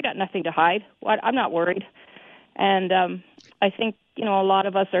 hey, I got nothing to hide. I'm not worried. And I think, you know, a lot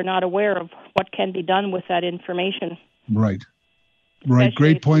of us are not aware of what can be done with that information. Right. Right.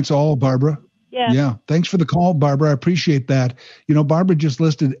 Great points all, Barbara. Yeah. Thanks for the call, Barbara. I appreciate that. You know, Barbara just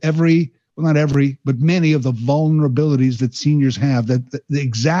listed not every, but many of the vulnerabilities that seniors have that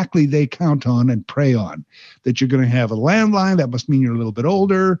exactly they count on and prey on. That you're going to have a landline, that must mean you're a little bit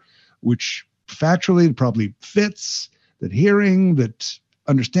older, which factually probably fits, that hearing, that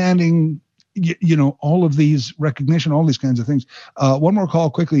understanding, you know, all of these recognition, all these kinds of things. One more call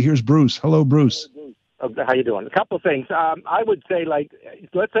quickly. Here's Bruce. Hello, Bruce. How you doing? A couple of things. I would say, like,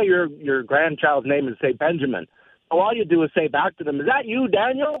 let's say your grandchild's name is, say, Benjamin. So all you do is say back to them, is that you,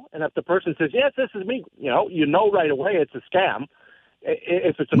 Daniel? And if the person says, yes, this is me, you know right away it's a scam.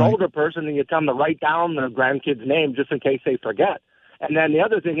 If it's an older person, then you tell them to write down their grandkid's name just in case they forget. And then the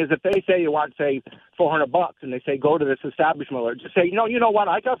other thing is if they say you want, say, $400 and they say go to this establishment, or just say, you know what,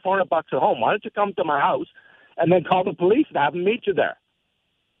 I got $400 at home. Why don't you come to my house and then call the police and have them meet you there?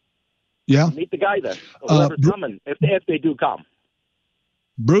 Yeah. Meet the guy there, whoever's coming, if they do come.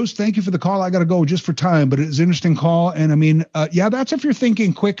 Bruce, thank you for the call. I got to go just for time, but it's an interesting call. And I mean, that's if you're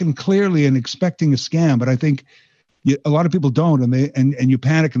thinking quick and clearly and expecting a scam. But I think a lot of people don't, and you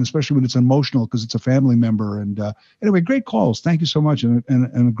panic, and especially when it's emotional because it's a family member. And anyway, great calls. Thank you so much, and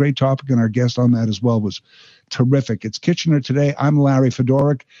a great topic. And our guest on that as well was terrific. It's Kitchener Today. I'm Larry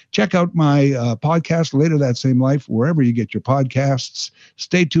Fedoruk. Check out my podcast, Later That Same Life, wherever you get your podcasts.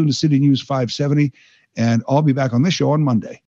 Stay tuned to City News 570, and I'll be back on this show on Monday.